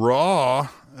 Raw.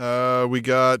 We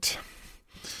got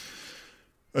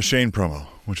a Shane promo,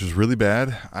 which is really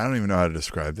bad. I don't even know how to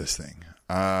describe this thing.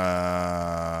 Yeah.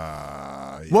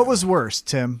 What was worse,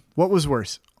 Tim? What was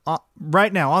worse?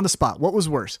 Right now, on the spot, what was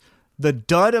worse? The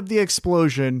dud of the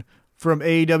explosion from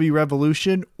AEW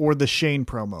Revolution or the Shane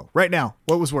promo? Right now,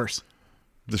 what was worse?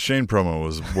 The Shane promo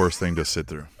was the worst thing to sit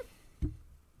through.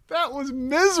 That was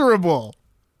miserable.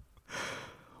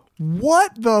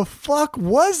 What the fuck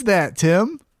was that,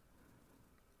 Tim?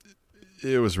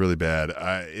 It was really bad.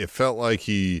 It felt like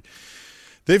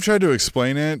they've tried to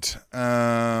explain it,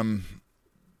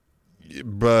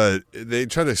 but they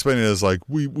try to explain it as like,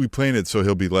 we planned it so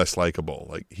he'll be less likable.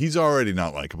 Like, he's already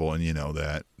not likable, and you know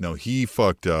that. No, he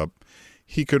fucked up.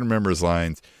 He couldn't remember his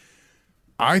lines.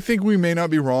 I think we may not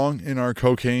be wrong in our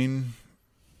cocaine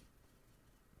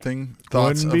thing.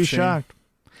 Thoughts Wouldn't be Shane? shocked.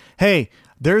 Hey,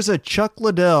 there's a Chuck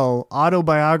Liddell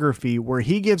autobiography where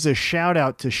he gives a shout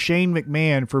out to Shane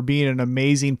McMahon for being an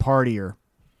amazing partier.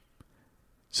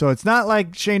 So it's not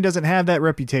like Shane doesn't have that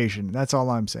reputation. That's all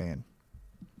I'm saying.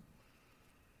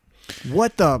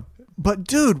 But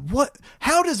dude,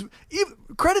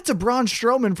 credit to Braun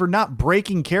Strowman for not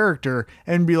breaking character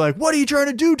and be like, what are you trying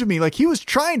to do to me? Like, he was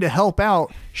trying to help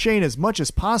out Shane as much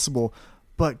as possible,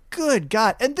 but good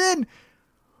God. And then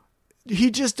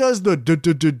he just does the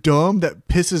dumb that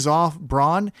pisses off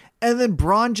Braun. And then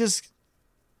Braun just,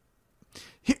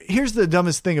 here's the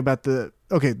dumbest thing about the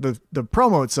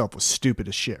promo itself was stupid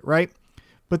as shit, right?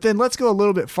 But then let's go a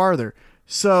little bit farther.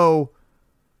 So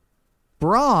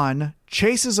Braun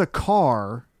chases a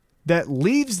car that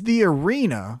leaves the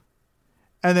arena,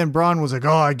 and then Braun was like, oh,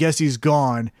 I guess he's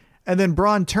gone. And then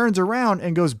Braun turns around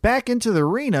and goes back into the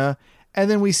arena, and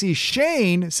then we see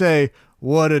Shane say,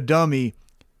 what a dummy,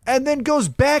 and then goes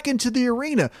back into the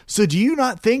arena. So do you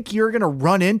not think you're going to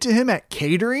run into him at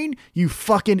catering, you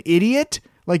fucking idiot?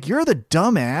 Like, you're the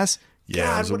dumbass. Yeah,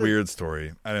 God, it was a weird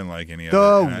story. I didn't like any of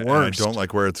the it. worst. I don't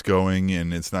like where it's going,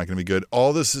 and it's not going to be good.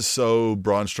 All this is so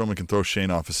Braun Strowman can throw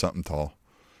Shane off of something tall.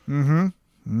 You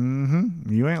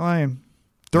ain't lying.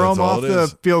 Throw That's him all off it the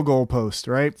is. field goal post,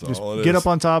 right? That's Just all it get is. up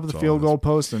on top of the That's field all it goal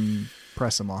post and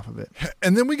press him off of it.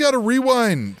 And then we got a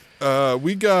rewind.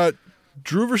 We got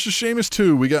Drew versus Sheamus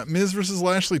 2. We got Miz versus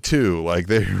Lashley 2. Like,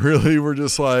 they really were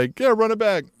just like, yeah, run it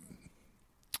back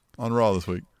on Raw this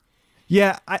week.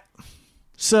 Yeah, I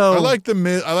like the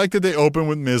Miz. I like that they open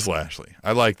with Miz Lashley.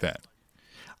 I like that.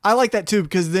 I like that too,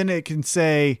 because then it can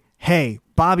say, hey,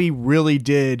 Bobby really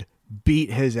did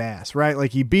beat his ass, right?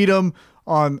 Like, he beat him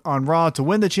on Raw to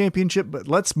win the championship, but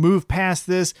let's move past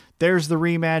this. There's the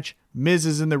rematch. Miz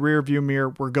is in the rearview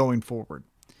mirror. We're going forward.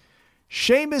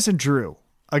 Sheamus and Drew,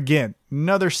 again,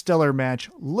 another stellar match.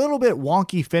 Little bit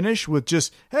wonky finish with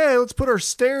just, hey, let's put our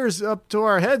stairs up to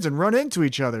our heads and run into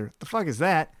each other. The fuck is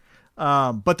that?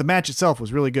 But the match itself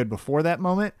was really good before that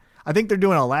moment. I think they're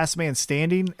doing a last man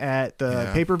standing at the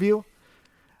pay-per-view.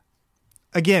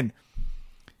 Again,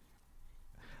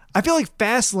 I feel like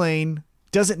Fastlane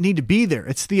doesn't need to be there.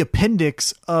 It's the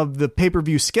appendix of the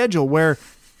pay-per-view schedule where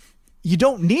you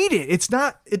don't need it. It's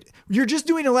not, you're just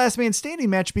doing a last man standing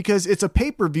match because it's a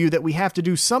pay-per-view that we have to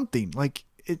do something. Like,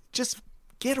 it just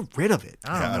get rid of it.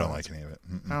 I don't like any of it.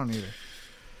 I don't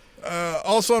either.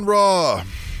 Also on Raw,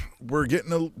 we're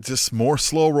getting just more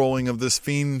slow rolling of this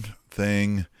Fiend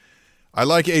thing. I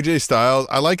like AJ Styles.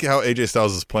 I like how AJ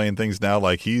Styles is playing things now.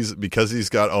 Like, because he's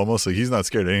got almost like, he's not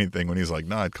scared of anything when he's like,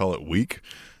 nah, I'd call it weak.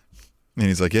 And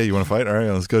he's like, yeah, you want to fight? All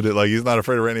right, let's go do it. Like, he's not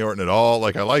afraid of Randy Orton at all.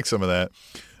 Like, I like some of that.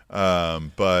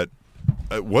 But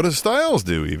what does Styles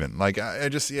do even? Like, I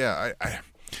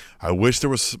wish there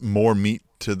was more meat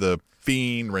to the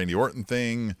Fiend, Randy Orton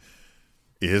thing.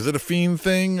 Is it a Fiend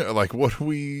thing? Like, what do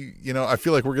we, I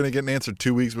feel like we're going to get an answer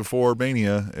 2 weeks before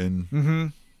Mania.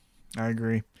 And I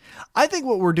agree. I think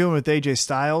what we're doing with AJ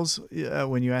Styles,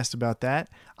 when you asked about that,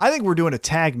 I think we're doing a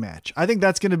tag match. I think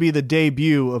that's going to be the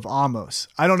debut of Amos.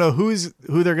 I don't know who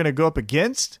they're going to go up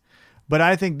against, But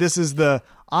I think this is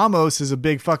Amos is a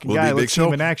big fucking Will it be guy. a big Let's see him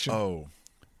show? in action.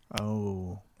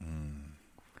 Oh.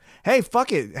 Hey,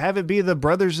 fuck it. Have it be the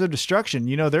Brothers of Destruction.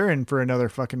 They're in for another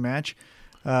fucking match.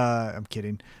 I'm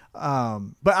kidding.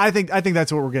 But I think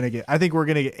that's what we're going to get. I think we're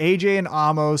going to get AJ and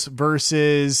Amos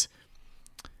versus,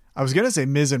 I was going to say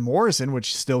Miz and Morrison,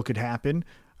 which still could happen.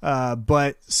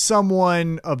 But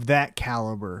someone of that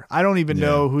caliber. I don't even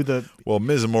know who Well,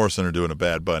 Miz and Morrison are doing a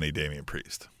Bad Bunny, Damian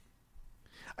Priest.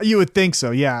 You would think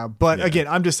so, yeah. But again,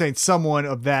 I'm just saying someone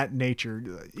of that nature.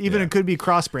 Even it could be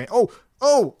cross-brand. Oh.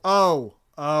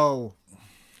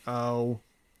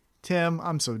 Tim,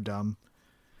 I'm so dumb.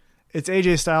 It's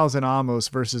AJ Styles and Amos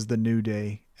versus The New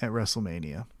Day at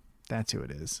WrestleMania. That's who it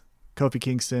is. Kofi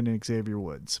Kingston and Xavier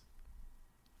Woods.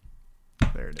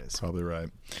 There it is. Probably right.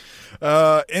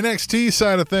 NXT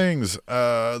side of things.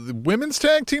 The women's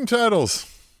tag team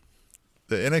titles.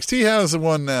 The NXT has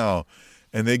one now.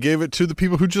 And they gave it to the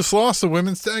people who just lost the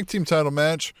women's tag team title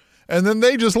match. And then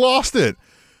they just lost it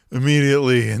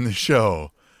immediately in the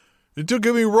show. Don't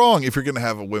get me wrong. If you're going to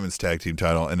have a women's tag team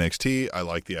title NXT, I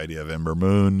like the idea of Ember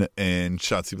Moon and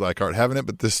Shotzi Blackheart having it.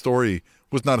 But this story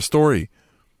was not a story.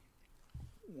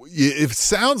 It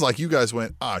sounds like you guys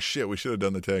went, shit, we should have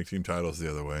done the tag team titles the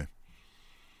other way.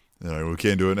 Like, we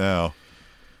can't do it now.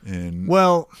 And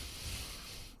well,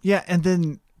 yeah, and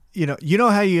then you know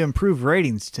how you improve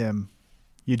ratings, Tim.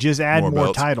 You just add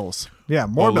more titles. Yeah,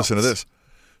 more belts. Listen to this.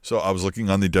 So I was looking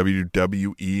on the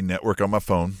WWE network on my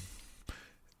phone,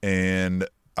 and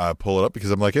I pull it up because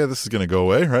I'm like, yeah, this is going to go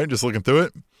away, right? Just looking through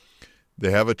it.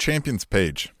 They have a champions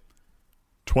page.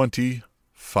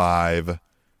 25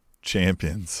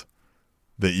 champions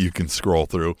that you can scroll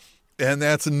through. And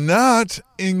that's not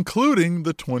including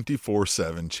the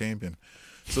 24/7 champion.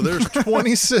 So there's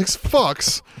 26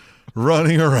 fucks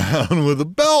running around with a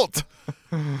belt.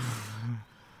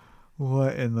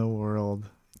 What in the world?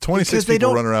 26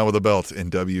 people run around with a belt in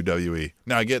WWE.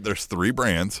 Now, I get there's 3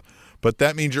 brands, but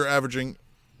that means you're averaging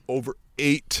over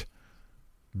 8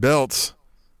 belts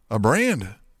a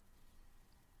brand.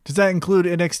 Does that include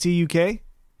NXT UK?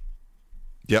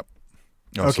 Yep.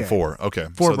 Oh, okay. So 4. Okay.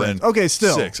 4 so brands. Then okay,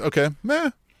 still. 6. Okay. Meh.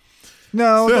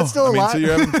 No, that's still a lot. So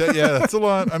you're having yeah, that's a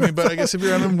lot. But I guess if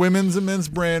you're having women's and men's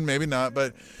brand, maybe not.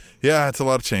 But yeah, it's a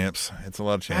lot of champs. It's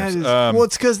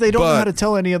because they don't know how to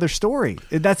tell any other story.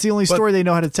 That's the only story they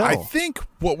know how to tell. I think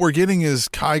what we're getting is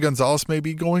Kai Gonzalez may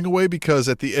be going away because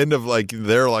at the end of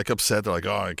they're upset. They're like,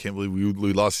 oh, I can't believe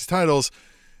we lost these titles.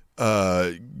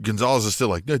 Gonzalez is still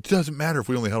like, it doesn't matter if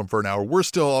we only held him for an hour. We're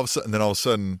still all of a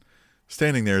sudden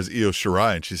standing there is Io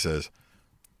Shirai, and she says,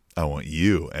 I want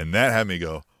you. And that had me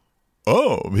go,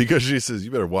 oh, because she says,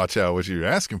 you better watch out what you're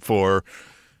asking for.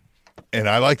 And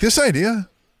I like this idea.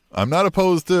 I'm not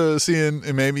opposed to seeing,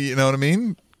 maybe, you know what I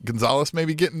mean? Gonzalez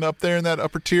maybe getting up there in that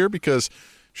upper tier because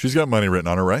she's got money written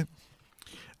on her, right?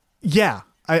 Yeah,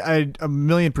 I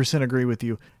 1,000,000% agree with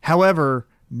you. However,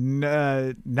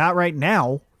 not right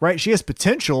now, right? She has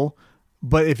potential,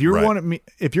 but if you're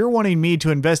wanting me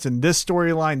to invest in this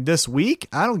storyline this week,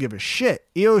 I don't give a shit.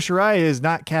 Io Shirai is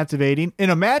not captivating. In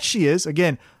a match, she is.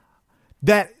 Again,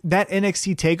 that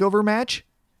NXT TakeOver match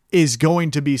is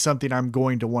going to be something I'm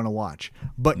going to want to watch.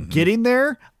 But getting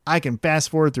there, I can fast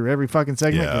forward through every fucking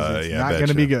segment because it's not going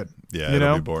to be good. Yeah,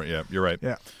 it'll be boring. Yeah, you're right.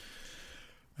 Yeah.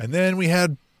 And then we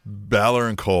had Balor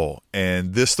and Cole.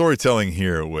 And this storytelling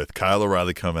here with Kyle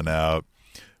O'Reilly coming out,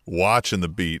 watching the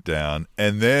beatdown,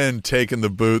 and then taking the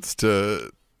boots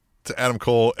to Adam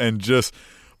Cole and just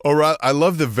O'Reilly. I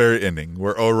love the very ending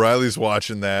where O'Reilly's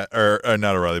watching that, or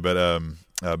not O'Reilly, but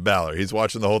Balor. He's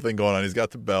watching the whole thing going on. He's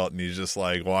got the belt, and he's just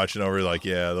watching over,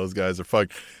 yeah, those guys are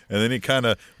fucked. And then he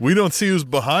we don't see who's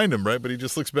behind him, right? But he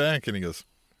just looks back and he goes,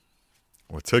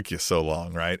 "What took you so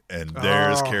long?" Right? And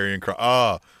there's Karrion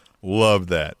Kross. Love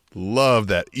that. Love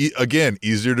that. Again,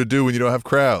 easier to do when you don't have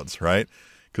crowds, right?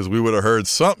 Because we would have heard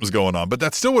something's going on, but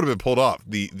that still would have been pulled off.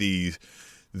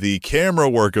 The camera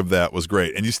work of that was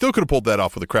great, and you still could have pulled that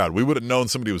off with a crowd. We would have known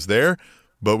somebody was there.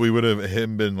 But we would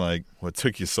have been like, what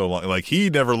took you so long? He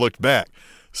never looked back.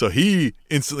 So he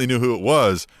instantly knew who it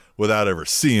was without ever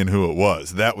seeing who it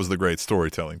was. That was the great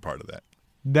storytelling part of that.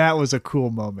 That was a cool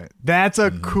moment. That's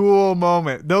a cool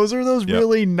moment. Those are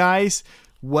really nice,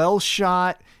 well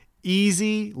shot,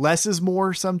 easy, less is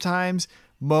more sometimes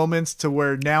moments to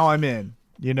where now I'm in.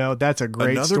 That's a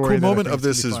great Another story. Another cool moment of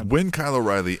this is when Kyle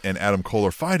O'Reilly and Adam Cole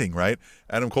are fighting, right?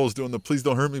 Adam Cole's doing the please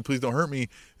don't hurt me,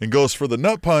 and goes for the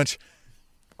nut punch.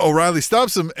 O'Reilly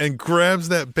stops him and grabs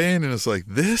that band and is like,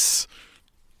 this?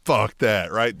 Fuck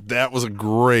that, right? That was a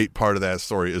great part of that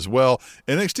story as well.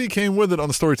 NXT came with it on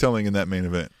the storytelling in that main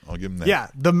event. I'll give him that. Yeah,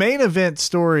 the main event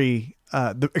story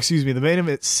the main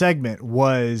event segment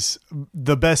was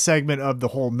the best segment of the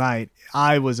whole night.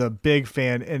 I was a big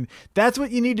fan, and that's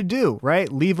what you need to do,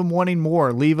 right? Leave them wanting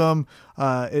more. Leave them.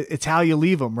 It's how you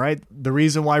leave them, right? The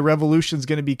reason why Revolution's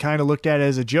going to be kind of looked at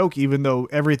as a joke, even though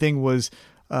everything was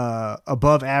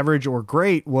above average or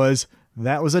great, was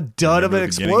that was a dud of an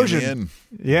explosion.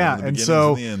 Yeah, and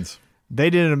so they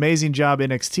did an amazing job,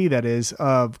 NXT, that is,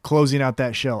 of closing out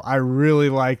that show. I really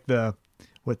like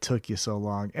what took you so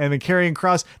long. And then Karrion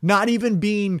Kross not even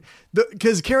being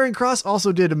because Karrion Kross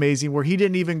also did amazing, where he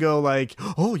didn't even go like,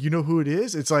 oh, you know who it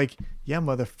is? It's like, yeah,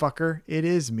 motherfucker, it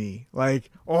is me. Like,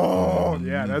 oh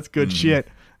yeah, that's good shit.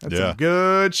 That's some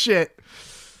good shit.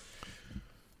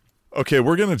 Okay,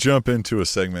 we're going to jump into a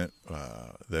segment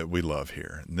that we love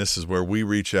here. And this is where we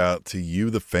reach out to you,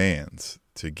 the fans,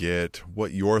 to get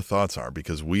what your thoughts are,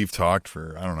 because we've talked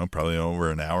for, I don't know, probably over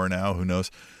an hour now, who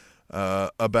knows,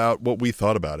 about what we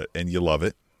thought about it. And you love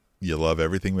it. You love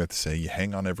everything we have to say. You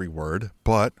hang on every word.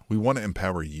 But we want to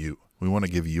empower you. We want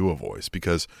to give you a voice,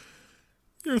 because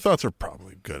your thoughts are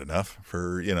probably good enough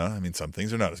for, some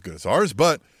things are not as good as ours,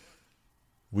 but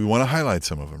we want to highlight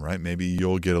some of them, right? Maybe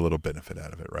you'll get a little benefit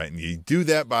out of it, right? And you do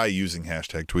that by using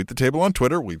hashtag Tweet the Table on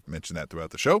Twitter. We've mentioned that throughout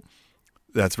the show.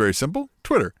 That's very simple.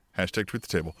 Twitter, hashtag Tweet the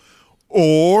Table.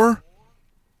 Or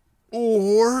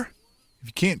if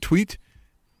you can't tweet,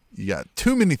 you got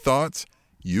too many thoughts,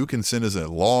 you can send us a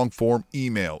long form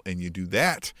email, and you do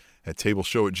that at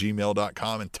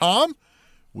tableshow@gmail.com. And Tom,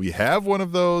 we have one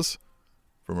of those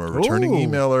from a returning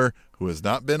emailer who has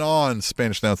not been on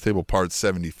Spanish Announce Table Part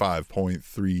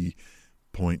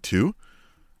 75.3.2.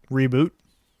 Reboot.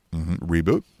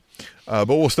 Reboot. But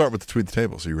we'll start with the Tweet the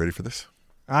Table. So you ready for this?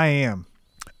 I am.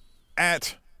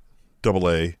 At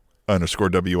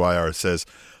AA_WIR says,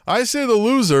 I say the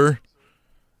loser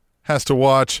has to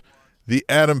watch the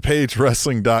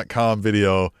AdamPageWrestling.com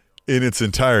video in its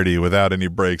entirety without any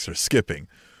breaks or skipping.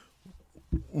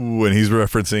 When he's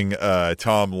referencing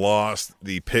Tom lost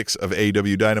the picks of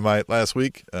AEW Dynamite last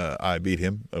week. I beat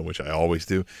him, which I always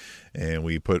do, and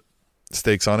we put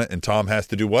stakes on it, and Tom has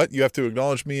to do what? You have to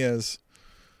acknowledge me as...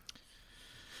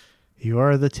 You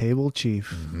are the table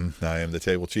chief. I am the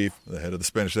table chief, the head of the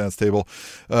Spanish Announce Table.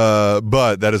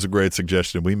 But that is a great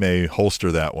suggestion. We may holster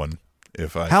that one.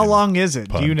 How long is it?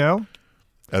 Pun. Do you know?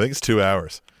 I think it's 2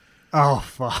 hours. Oh,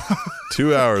 fuck.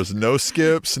 2 hours. No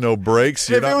skips, no breaks.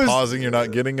 You're not pausing. You're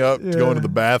not getting up to go into the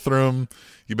bathroom.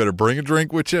 You better bring a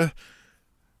drink with you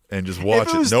and just watch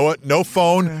it. No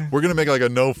phone. We're going to make like a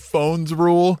no phones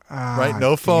rule, right?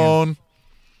 No phone.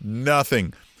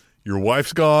 Nothing. Your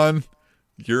wife's gone.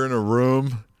 You're in a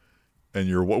room.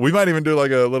 And we might even do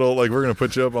like a little, like we're going to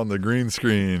put you up on the green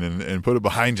screen and put it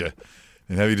behind you.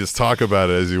 And have you just talk about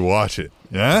it as you watch it.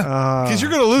 Yeah? Because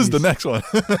you're going to lose the next one.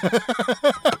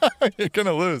 You're going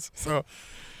to lose. So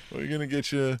we're going to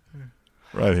get you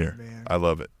right here. Man. I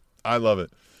love it.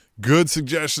 Good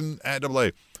suggestion at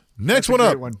AA. Next one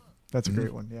up. That's a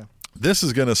great one, yeah. This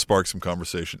is going to spark some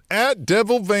conversation. At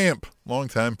Devil Vamp,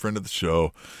 longtime friend of the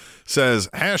show, says,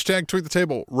 hashtag Tweet the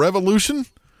Table, Revolution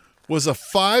was a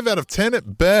 5 out of 10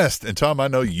 at best. And Tom, I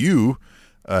know you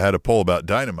had a poll about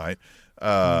Dynamite.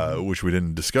 Which we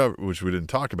didn't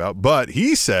talk about, but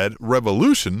he said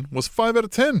Revolution was 5 out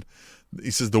of 10. He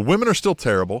says the women are still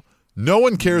terrible. No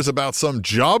one cares about some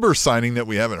jobber signing that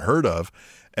we haven't heard of,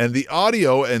 and the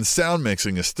audio and sound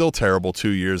mixing is still terrible 2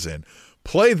 years in.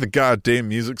 Play the goddamn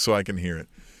music so I can hear it.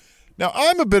 Now,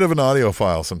 I'm a bit of an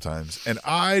audiophile sometimes, and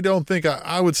I don't think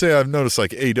I would say I've noticed like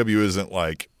AEW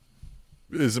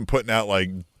isn't putting out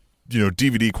like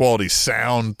DVD quality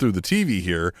sound through the TV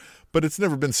here. But it's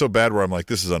never been so bad where I'm like,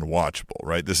 this is unwatchable,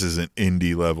 right? This isn't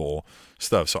indie level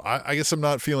stuff. So I guess I'm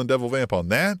not feeling Devil Vamp on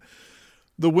that.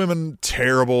 The women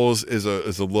terribles is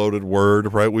a loaded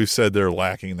word, right? We've said they're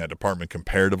lacking in that department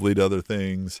comparatively to other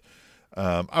things.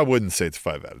 I wouldn't say it's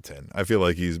 5 out of 10. I feel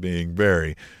like he's being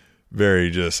very,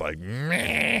 very just like,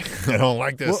 meh, I don't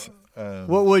like this.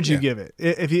 What would you give it?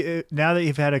 Now that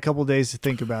you've had a couple days to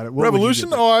think about it?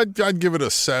 Revolution? I'd give it a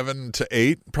 7 to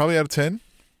 8, probably out of 10.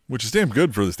 Which is damn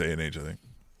good for this day and age, I think.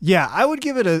 Yeah, I would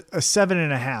give it a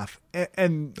 7.5.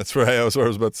 And that's right. That's what I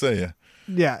was about to say. Yeah.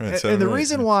 Yeah, right, and the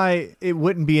reason why it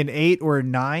wouldn't be an 8 or a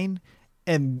 9,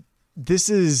 and this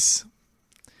is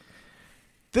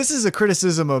a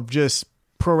criticism of just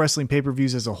pro wrestling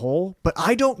pay-per-views as a whole, but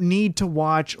I don't need to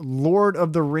watch Lord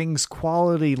of the Rings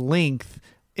quality length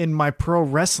in my pro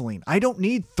wrestling. I don't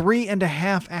need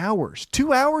 3.5 hours.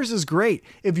 2 hours is great.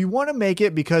 If you want to make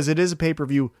it, because it is a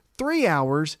pay-per-view, 3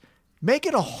 hours, make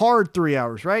it a hard 3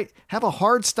 hours, right? Have a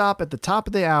hard stop at the top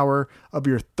of the hour of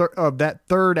your of that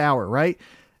third hour, right?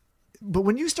 but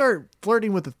when you start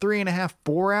flirting with the 3.5,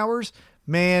 4 hours,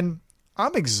 man,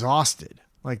 I'm exhausted.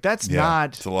 Like that's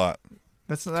not. It's a lot.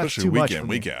 That's Especially too week much. in,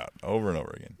 week out, over and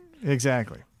over again.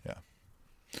 Exactly. Yeah.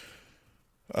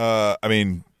 I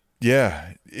mean,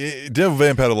 yeah, Devil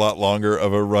Vamp had a lot longer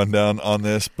of a rundown on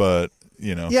this, but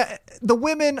you know. Yeah, the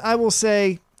women, I will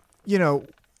say, you know,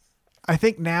 I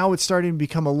think now it's starting to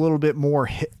become a little bit more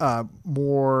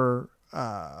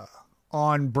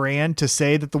on brand to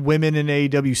say that the women in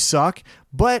AEW suck,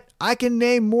 but I can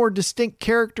name more distinct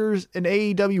characters in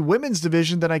AEW women's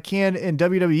division than I can in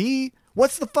WWE.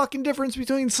 What's the fucking difference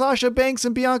between Sasha Banks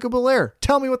and Bianca Belair?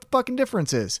 Tell me what the fucking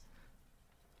difference is.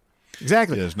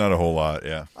 Exactly. Yeah, there's not a whole lot,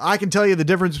 yeah. I can tell you the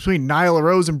difference between Nyla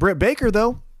Rose and Britt Baker,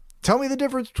 though. Tell me the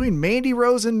difference between Mandy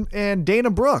Rose and Dana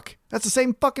Brooke. That's the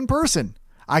same fucking person.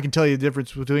 I can tell you the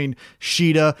difference between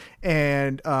Sheeta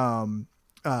and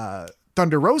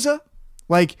Thunder Rosa.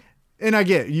 Like, and I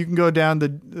get you can go down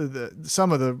the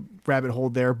some of the rabbit hole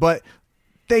there, but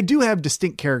they do have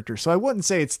distinct characters. So I wouldn't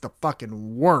say it's the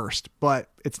fucking worst, but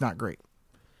it's not great.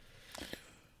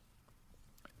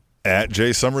 At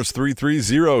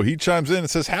JSummers330, he chimes in and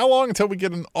says, how long until we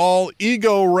get an all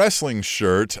ego wrestling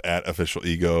shirt? At official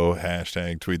ego,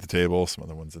 hashtag tweet the table, some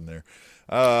other ones in there.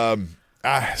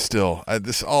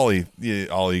 This all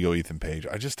ego Ethan Page.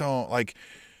 I just don't like,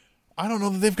 I don't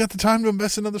know that they've got the time to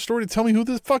invest in another story to tell me who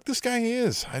the fuck this guy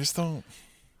is. I just don't.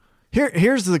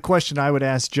 Here's the question I would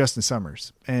ask Justin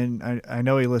Summers, and I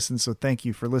know he listens, so thank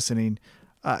you for listening.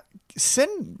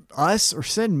 Send us or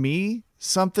send me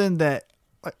something that,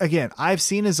 again, I've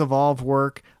seen his Evolve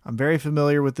work. I'm very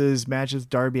familiar with his matches with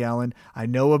Darby Allin. I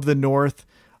know of the North.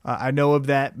 I know of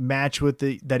that match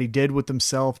that he did with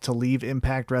himself to leave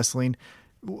Impact Wrestling.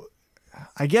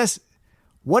 I guess,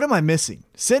 what am I missing?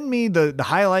 Send me the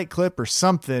highlight clip or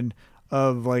something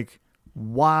of like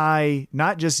why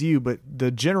not just you, but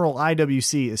the general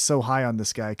IWC is so high on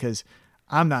this guy, because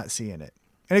I'm not seeing it.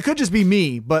 And it could just be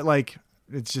me, but like,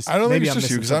 it's just, I don't think maybe it's I'm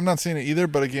just you, missing because I'm not seeing it either.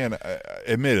 But again,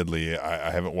 admittedly, I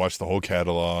haven't watched the whole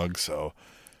catalog, so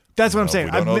that's what I'm saying.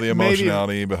 We don't know the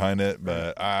emotionality behind it,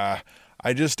 but I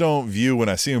just don't view when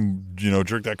I see him,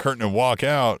 jerk that curtain and walk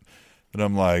out, that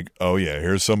I'm like, oh yeah,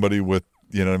 here's somebody with,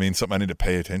 you know what I mean, something I need to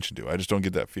pay attention to. I just don't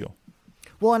get that feel.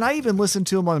 Well, and I even listened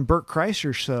to him on Bert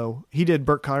Kreischer's show. He did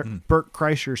Bert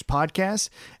Kreischer's podcast.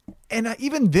 And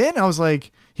even then I was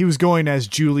like, he was going as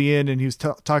Julian, and he was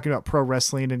talking about pro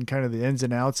wrestling and kind of the ins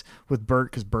and outs with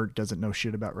Bert, because Bert doesn't know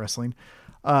shit about wrestling.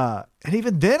 And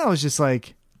even then I was just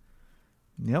like,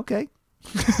 yeah, okay.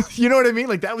 You know what I mean?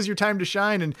 Like, that was your time to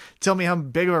shine and tell me how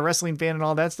big of a wrestling fan and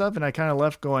all that stuff. And I kind of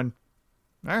left going,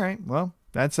 all right, well,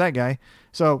 that's that guy.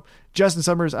 So Justin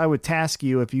Summers, I would task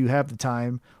you, if you have the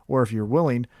time or if you're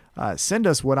willing, send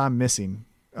us what I'm missing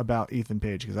about Ethan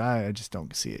Page, because I just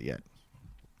don't see it yet.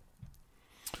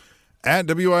 At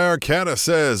WIR Cata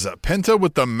says, Penta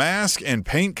with the mask and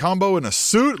paint combo in a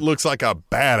suit looks like a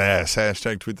badass.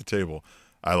 Hashtag tweet the table.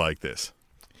 I like this.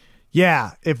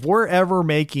 Yeah, if we're ever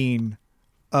making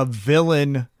a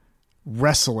villain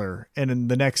wrestler and in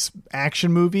the next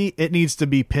action movie, it needs to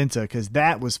be Penta, because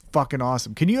that was fucking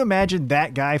awesome. Can you imagine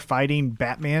that guy fighting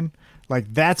Batman?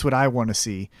 Like, that's what I want to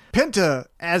see. Penta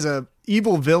as a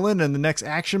evil villain in the next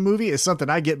action movie is something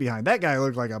I get behind. That guy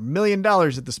looked like $1 million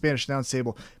at the Spanish announce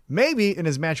table. Maybe in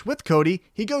his match with Cody,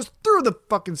 he goes through the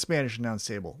fucking Spanish announce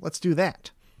table. Let's do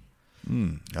that.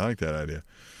 I like that idea.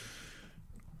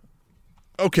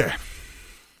 Okay.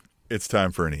 It's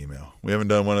time for an email. We haven't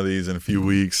done one of these in a few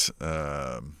weeks.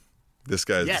 This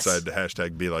guy's decided to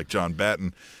hashtag be like John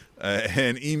Batten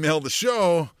and email the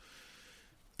show,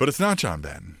 but it's not John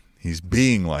Batten. He's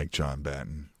being like John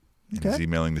Batten, and he's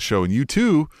emailing the show, and you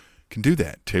too can do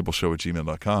that.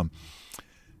 tableshow@gmail.com.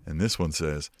 And this one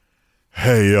says,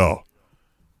 hey, yo,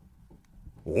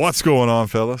 what's going on,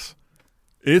 fellas?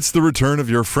 It's the return of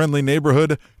your friendly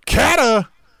neighborhood, Cata.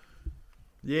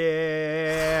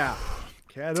 Yeah.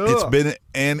 Cata. It's been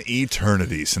an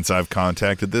eternity since I've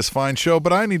contacted this fine show,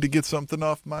 but I need to get something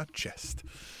off my chest.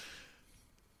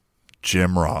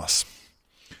 Jim Ross.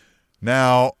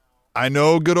 Now, I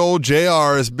know good old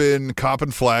JR has been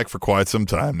copping flack for quite some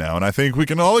time now, and I think we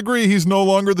can all agree he's no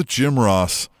longer the Jim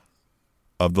Ross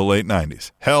of the late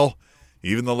 90s. Hell,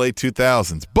 even the late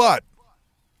 2000s. But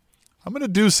I'm going to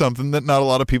do something that not a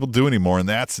lot of people do anymore, and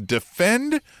that's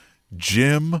defend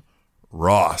Jim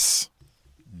Ross.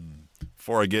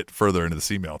 Before I get further into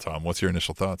this email, Tom, what's your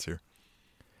initial thoughts here?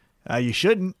 You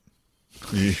shouldn't.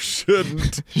 You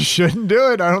shouldn't. You shouldn't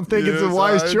do it. I don't think it's a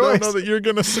wise choice. I don't know that you're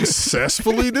going to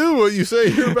successfully do what you say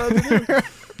you're about to do.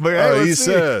 But hey, he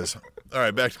says, all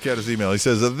right, back to Cata's email. He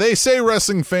says, they say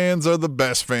wrestling fans are the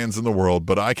best fans in the world,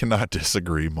 but I cannot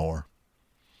disagree more.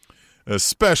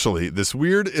 especially this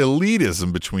weird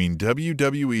elitism between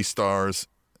WWE stars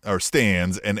or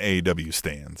stands and AEW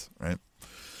stands, right?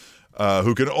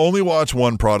 Who can only watch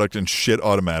one product and shit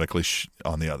automatically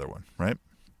on the other one, right?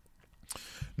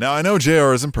 Now, I know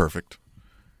JR isn't perfect.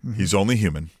 He's only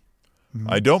human.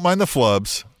 I don't mind the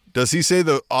flubs. Does he say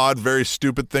the odd, very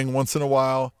stupid thing once in a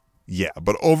while? Yeah,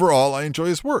 but overall, I enjoy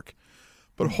his work.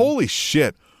 But holy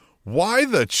shit, why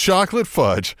the chocolate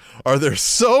fudge are there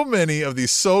so many of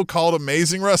these so-called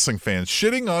amazing wrestling fans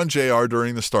shitting on JR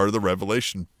during the start of the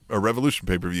Revolution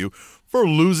pay-per-view for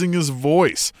losing his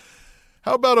voice?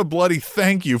 How about a bloody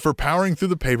thank you for powering through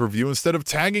the pay-per-view instead of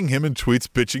tagging him in tweets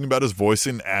bitching about his voice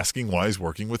and asking why he's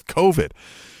working with COVID?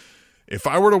 If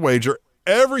I were to wager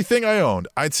everything I owned,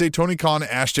 I'd say Tony Khan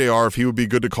asked JR if he would be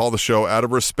good to call the show out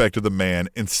of respect to the man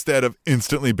instead of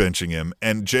instantly benching him,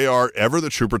 and JR, ever the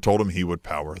trooper, told him he would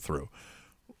power through,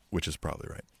 which is probably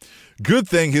right. Good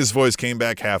thing his voice came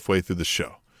back halfway through the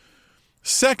show.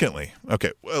 Secondly,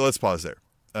 okay, well, let's pause there.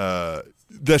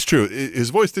 That's true. His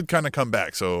voice did kind of come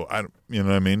back, so you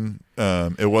know what I mean?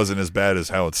 It wasn't as bad as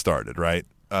how it started, right?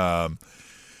 The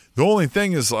only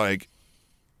thing is, like,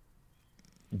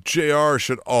 JR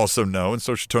should also know, and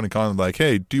so should Tony Khan, like,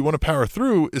 hey, do you want to power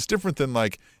through? It's different than,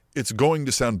 like, it's going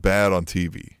to sound bad on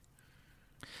TV.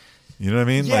 You know what I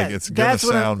mean? Yeah, like, it's going to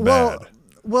sound bad. Bad.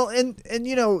 Well, and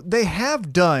you know, they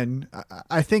have done,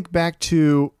 I think back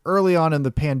to early on in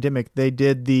the pandemic, they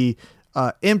did the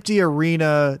empty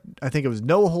arena, I think it was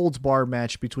no holds bar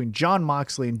match between Jon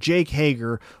Moxley and Jake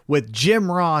Hager with Jim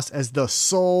Ross as the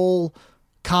sole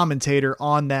commentator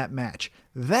on that match.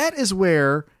 That is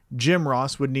where Jim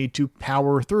Ross would need to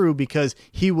power through because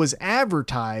he was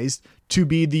advertised to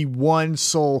be the one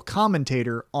sole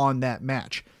commentator on that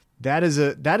match. That is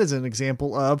an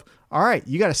example of, all right,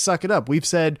 you got to suck it up. We've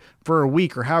said for a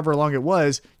week or however long it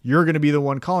was, you're going to be the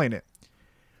one calling it.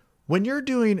 When you're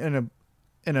doing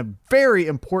in a very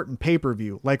important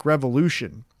pay-per-view like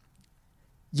Revolution,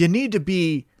 you need to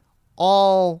be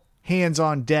all hands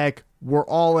on deck. We're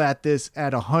all at this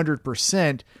at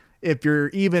 100%. If you're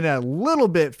even a little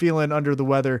bit feeling under the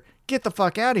weather, get the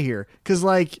fuck out of here. Because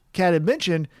like Kat had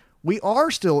mentioned, we are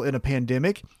still in a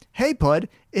pandemic. Hey, Pud,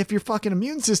 if your fucking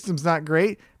immune system's not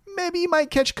great, maybe you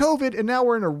might catch COVID, and now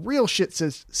we're in a real shit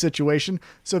situation.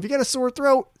 So if you got a sore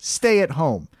throat, stay at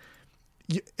home.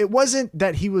 It wasn't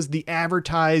that he was the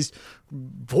advertised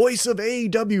voice of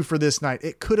AEW for this night.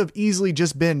 It could have easily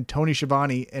just been Tony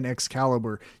Schiavone and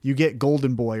Excalibur. You get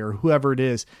Golden Boy or whoever it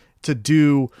is to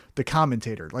do the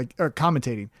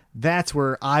commentating. That's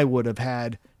where I would have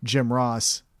had Jim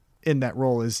Ross in that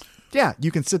role is, yeah,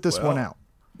 you can sit this one out.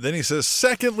 Then he says,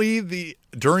 secondly,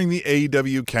 during the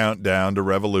AEW countdown to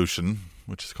Revolution,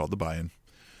 which is called the buy-in,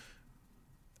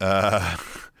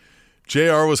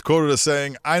 JR was quoted as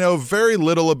saying, I know very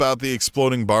little about the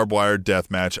exploding barbed wire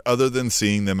death match other than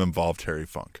seeing them involve Terry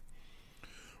Funk.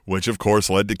 Which, of course,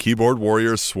 led to keyboard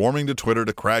warriors swarming to Twitter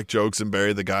to crack jokes and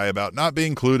bury the guy about not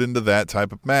being clued into that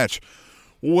type of match.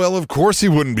 Well, of course he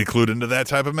wouldn't be clued into that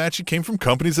type of match. He came from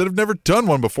companies that have never done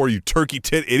one before, you turkey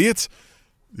tit idiots.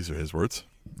 These are his words.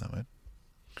 Not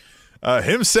mine.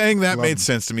 Him saying that made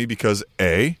sense to me because,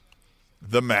 A,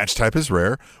 the match type is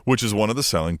rare, which is one of the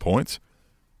selling points.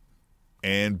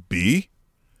 And B,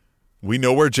 we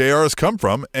know where JR has come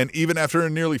from, and even after a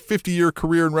nearly 50-year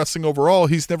career in wrestling overall,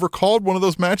 he's never called one of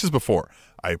those matches before.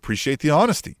 I appreciate the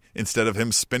honesty, instead of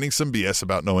him spinning some BS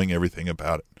about knowing everything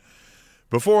about it.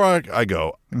 Before I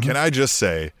go, Can I just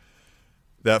say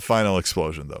that final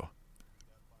explosion, though?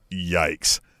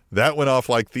 Yikes. That went off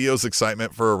like Theo's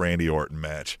excitement for a Randy Orton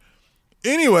match.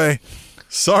 Anyway,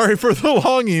 sorry for the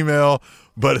long email,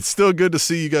 but it's still good to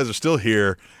see you guys are still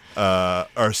here.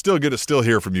 Are still good to still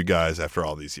hear from you guys after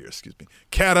all these years. Excuse me.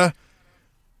 Kata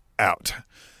out.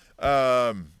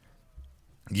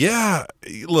 Yeah,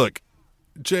 look,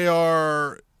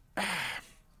 JR,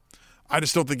 I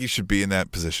just don't think he should be in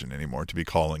that position anymore to be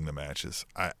calling the matches.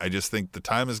 I just think the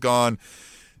time is gone.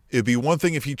 It'd be one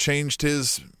thing if he changed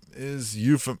his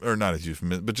or not his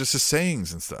euphemism, but just his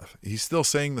sayings and stuff. He's still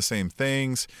saying the same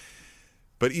things,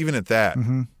 but even at that,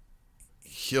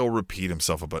 he'll repeat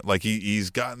himself a bunch. Like he's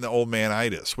gotten the old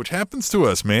man-itis, which happens to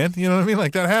us, man. You know what I mean?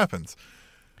 Like that happens.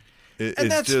 And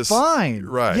that's just fine.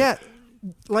 Right. Yeah.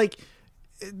 Like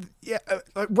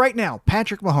right now,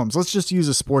 Patrick Mahomes, let's just use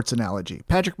a sports analogy.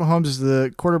 Patrick Mahomes is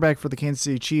the quarterback for the Kansas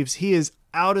City Chiefs. He is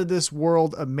out of this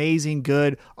world, amazing,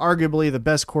 good, arguably the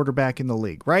best quarterback in the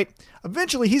league, right?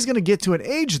 Eventually, he's going to get to an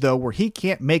age, though, where he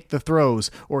can't make the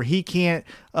throws or he can't,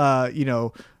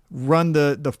 run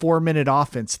the 4-minute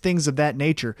offense, things of that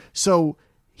nature. So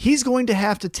he's going to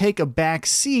have to take a back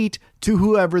seat to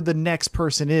whoever the next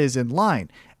person is in line.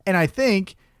 And I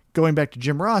think, going back to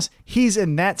Jim Ross, he's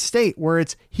in that state where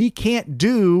he can't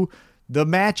do the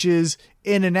matches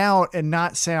in and out and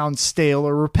not sound stale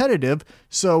or repetitive.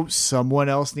 So someone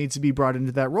else needs to be brought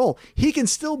into that role. He can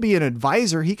still be an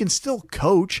advisor. He can still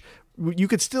coach. You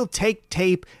could still take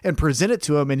tape and present it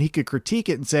to him, and he could critique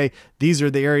it and say, these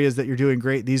are the areas that you're doing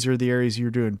great. These are the areas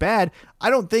you're doing bad. I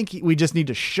don't think we just need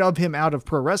to shove him out of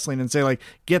pro wrestling and say, like,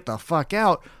 get the fuck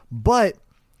out. But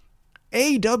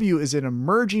AEW is an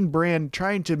emerging brand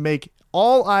trying to make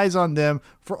all eyes on them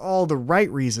for all the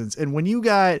right reasons. And when you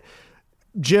got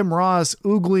Jim Ross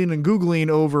oogling and googling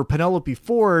over Penelope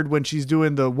Ford when she's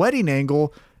doing the wedding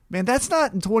angle, man, that's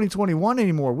not in 2021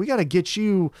 anymore. We got to get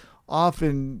you off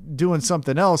and doing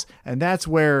something else. And that's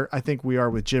where I think we are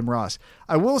with Jim Ross.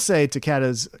 I will say to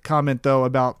Kata's comment, though,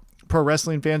 about pro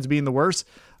wrestling fans being the worst,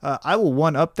 I will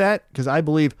one up that because I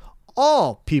believe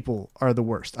all people are the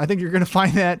worst. I think you're going to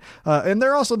find that, and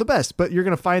they're also the best, but you're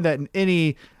going to find that in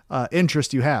any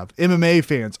interest you have. MMA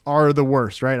fans are the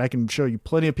worst, right? I can show you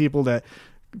plenty of people that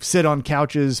sit on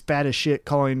couches, fat as shit,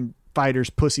 calling fighters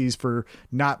pussies for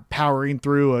not powering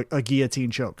through a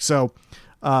guillotine choke. So,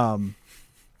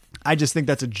 I just think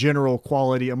that's a general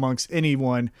quality amongst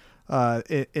anyone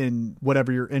in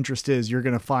whatever your interest is. You're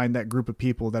going to find that group of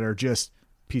people that are just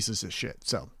pieces of shit.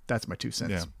 So that's my 2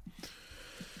 cents.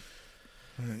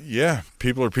 Yeah,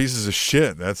 people are pieces of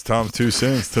shit. That's Tom's 2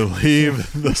 cents to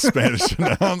leave the Spanish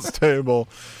announce table.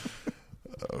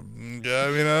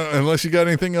 Unless you got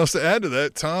anything else to add to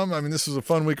that, Tom. I mean, this was a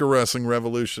fun week of Wrestling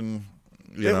Revolution.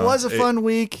 It was a fun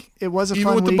week. It was a fun week.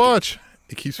 Even with the botch,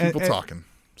 it keeps people talking.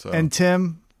 So. And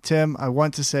Tim, I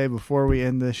want to say before we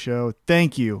end this show,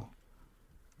 thank you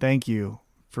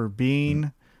for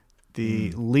being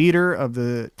the leader of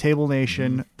the Table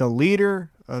Nation, the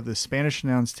leader of the Spanish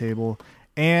announce table,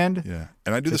 and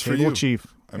I do this for you, you, chief,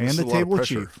 and the table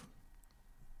chief.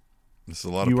 This is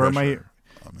a lot of pressure.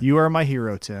 You are my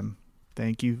hero, Tim.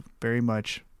 Thank you very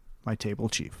much, my table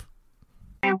chief.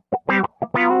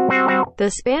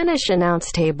 The Spanish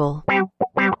announce table.